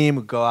team,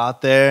 who go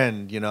out there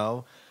and,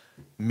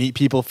 meet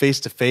people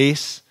face to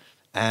face.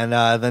 And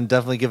then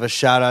definitely give a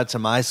shout out to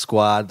my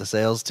squad, the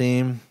sales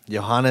team,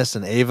 Johannes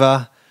and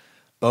Ava,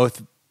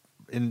 both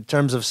in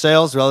terms of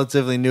sales,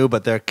 relatively new,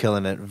 but they're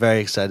killing it.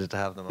 Very excited to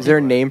have them. Is there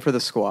a name for the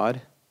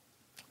squad?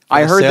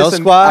 I heard sales this.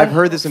 squad? I've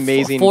heard this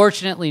amazing.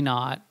 Fortunately,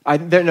 not.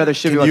 There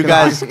should be one. You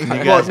guys, can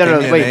you guys no,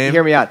 give me a wait, name?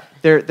 hear me out.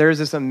 There's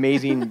this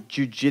amazing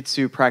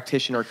jujitsu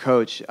practitioner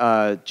coach,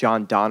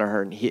 John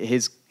Donaher. And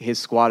his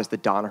squad is the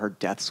Donaher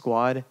Death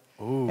Squad.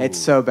 Ooh. It's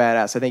so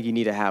badass. I think you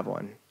need to have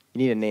one. You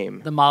need a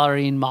name. The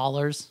Mahlerine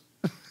Maulers.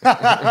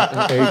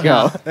 There you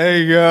go. There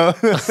you go.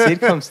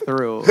 Sid comes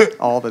through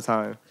all the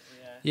time.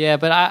 Yeah,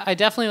 but I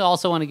definitely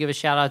also want to give a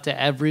shout out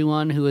to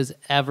everyone who has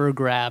ever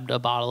grabbed a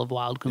bottle of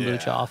wild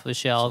kombucha off a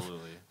shelf.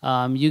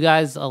 You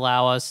guys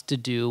allow us to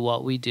do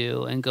what we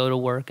do and go to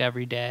work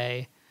every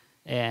day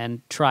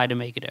and try to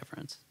make a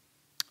difference.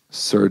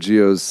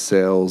 Sergio's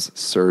sales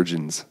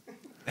surgeons.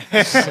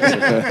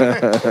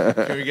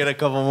 Can we get a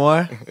couple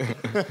more?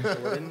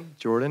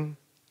 Jordan?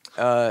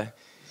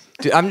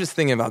 Dude, I'm just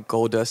thinking about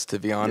gold dust, to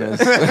be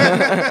honest.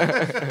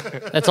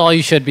 That's all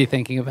you should be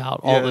thinking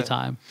about all the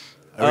time.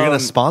 Are we going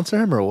to sponsor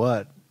him or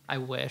what? I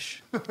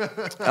wish.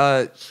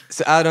 So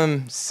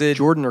Adam, Sid,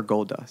 Jordan or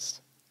Gold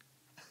Dust?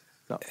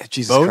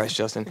 Jesus Both? Christ,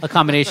 Justin. A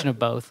combination of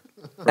both.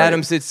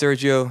 Adam, Sid,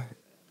 Sergio,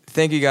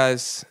 thank you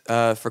guys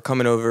for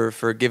coming over,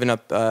 for giving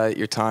up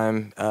your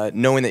time,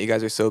 knowing that you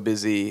guys are so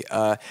busy.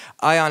 I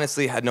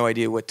honestly had no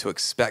idea what to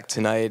expect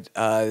tonight.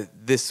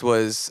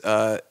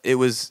 It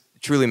was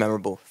truly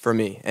memorable for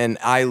me, and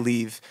I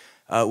leave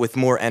with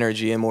more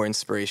energy and more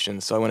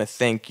inspiration. So I want to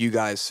thank you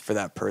guys for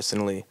that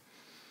personally.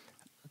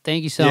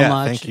 Thank you so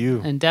much. Thank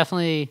you. And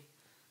definitely,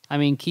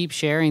 keep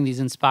sharing these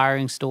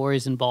inspiring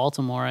stories in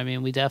Baltimore.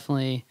 We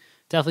definitely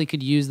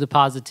could use the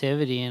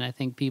positivity, and I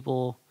think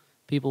people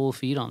will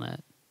feed on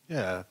that.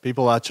 Yeah,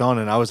 people latch on,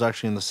 and I was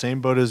actually in the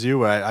same boat as you,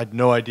 where I had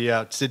no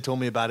idea. Sid told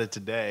me about it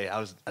today.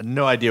 I had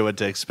no idea what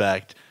to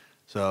expect.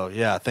 So,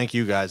 yeah, thank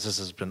you guys. This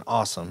has been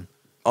awesome.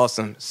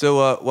 Awesome.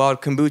 So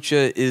Wild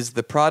Kombucha is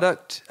the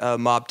product.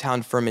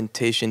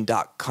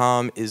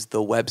 Mobtownfermentation.com is the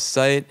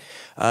website.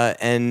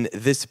 And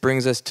this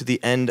brings us to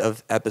the end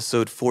of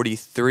episode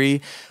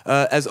 43.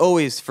 As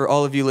always, for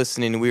all of you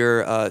listening, we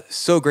are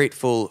so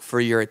grateful for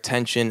your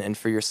attention and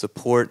for your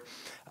support.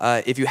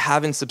 If you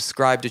haven't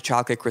subscribed to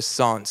Chocolate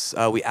Croissants,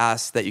 we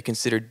ask that you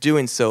consider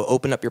doing so.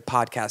 Open up your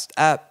podcast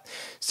app,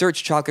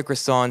 search Chocolate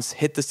Croissants,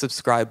 hit the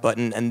subscribe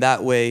button, and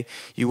that way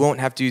you won't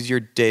have to use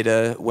your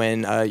data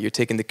when you're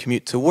taking the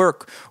commute to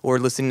work or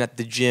listening at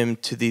the gym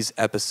to these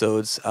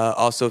episodes.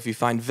 Also, if you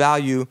find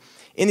value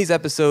in these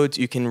episodes,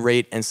 you can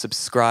rate and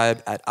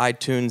subscribe at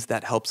iTunes.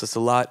 That helps us a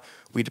lot.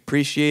 We'd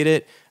appreciate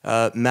it.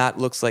 Matt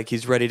looks like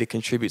he's ready to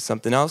contribute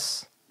something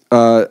else.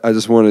 I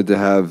just wanted to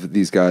have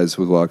these guys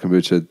with Wild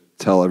Kombucha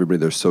tell everybody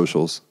their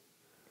socials.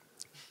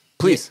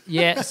 Please.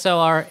 Yeah, so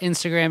our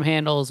Instagram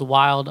handle is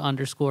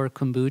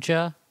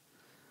wild_kombucha,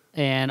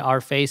 and our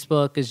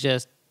Facebook is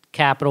just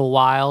capital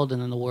Wild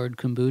and then the word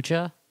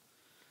kombucha,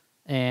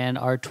 and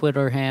our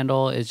Twitter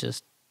handle is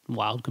just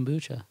Wild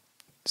Kombucha.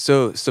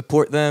 So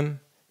support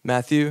them,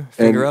 Matthew.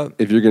 Finger And up.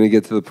 if you're going to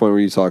get to the point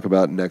where you talk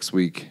about next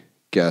week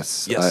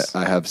guests, Yes.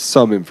 I have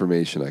some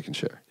information I can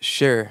share.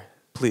 Share,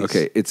 please.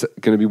 Okay, it's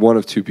going to be one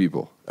of two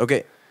people.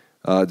 Okay.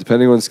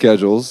 Depending on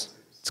schedules.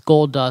 It's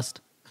gold dust.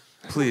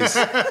 Please.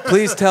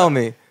 Please tell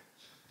me.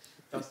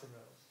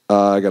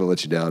 I got to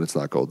let you down. It's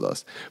not gold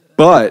dust.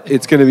 But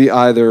it's going to be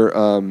either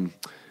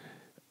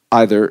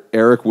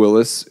Eric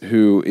Willis,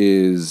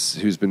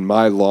 who's been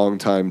my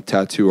longtime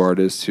tattoo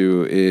artist,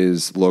 who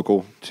is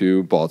local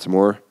to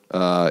Baltimore.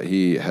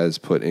 He has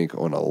put ink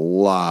on a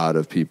lot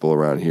of people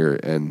around here,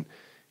 and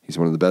he's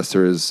one of the best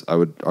there is, I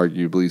would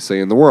arguably say,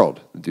 in the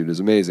world. The dude is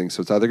amazing.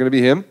 So it's either going to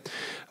be him,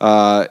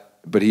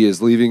 but he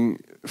is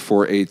leaving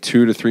for a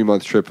 2 to 3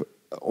 month trip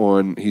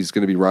he's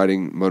going to be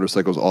riding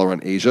motorcycles all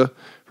around Asia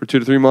for 2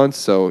 to 3 months,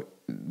 so it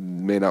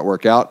may not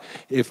work out.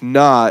 If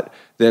not,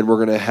 then we're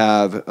going to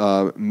have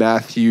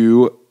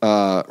Matthew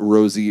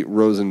Rosie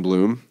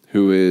Rosenblum,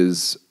 who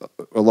is,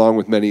 along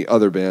with many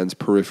other bands,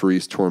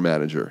 Periphery's tour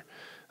manager,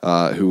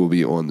 who will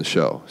be on the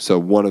show. So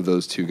one of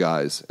those two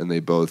guys, and they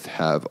both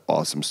have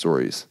awesome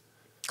stories.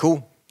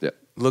 Cool. Yeah.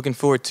 Looking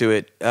forward to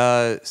it.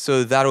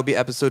 So that'll be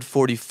episode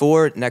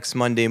 44 next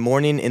Monday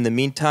morning. In the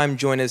meantime,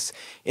 join us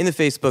in the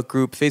Facebook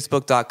group,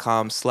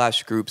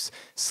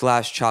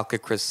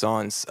 facebook.com/groups/chocolate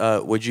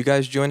croissants. Would you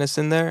guys join us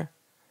in there?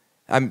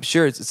 I'm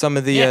sure some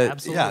of the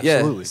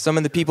absolutely. some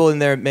of the people in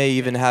there may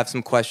even have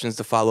some questions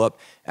to follow up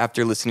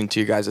after listening to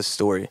your guys'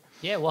 story.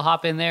 Yeah, we'll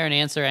hop in there and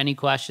answer any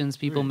questions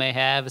people may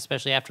have,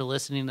 especially after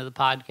listening to the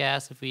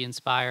podcast. If we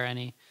inspire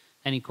any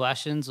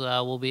questions,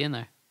 we'll be in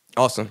there.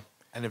 Awesome.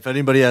 And if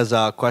anybody has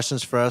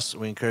questions for us,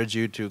 we encourage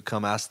you to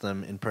come ask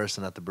them in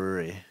person at the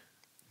brewery.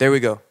 There we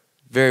go.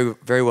 Very,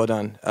 very well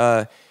done.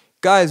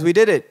 Guys, we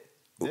did it.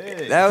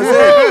 Hey. That was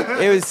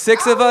it. It was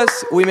 6 of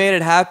us. We made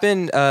it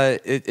happen.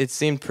 It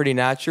seemed pretty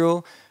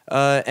natural.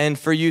 And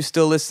for you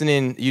still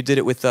listening, you did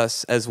it with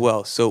us as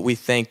well. So we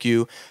thank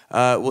you.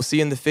 We'll see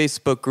you in the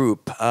Facebook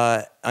group.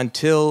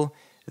 Until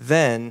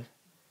then,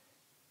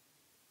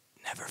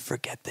 never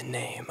forget the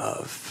name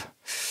of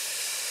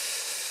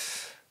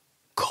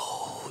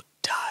Gold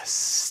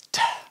Dust.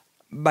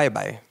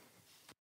 Bye-bye.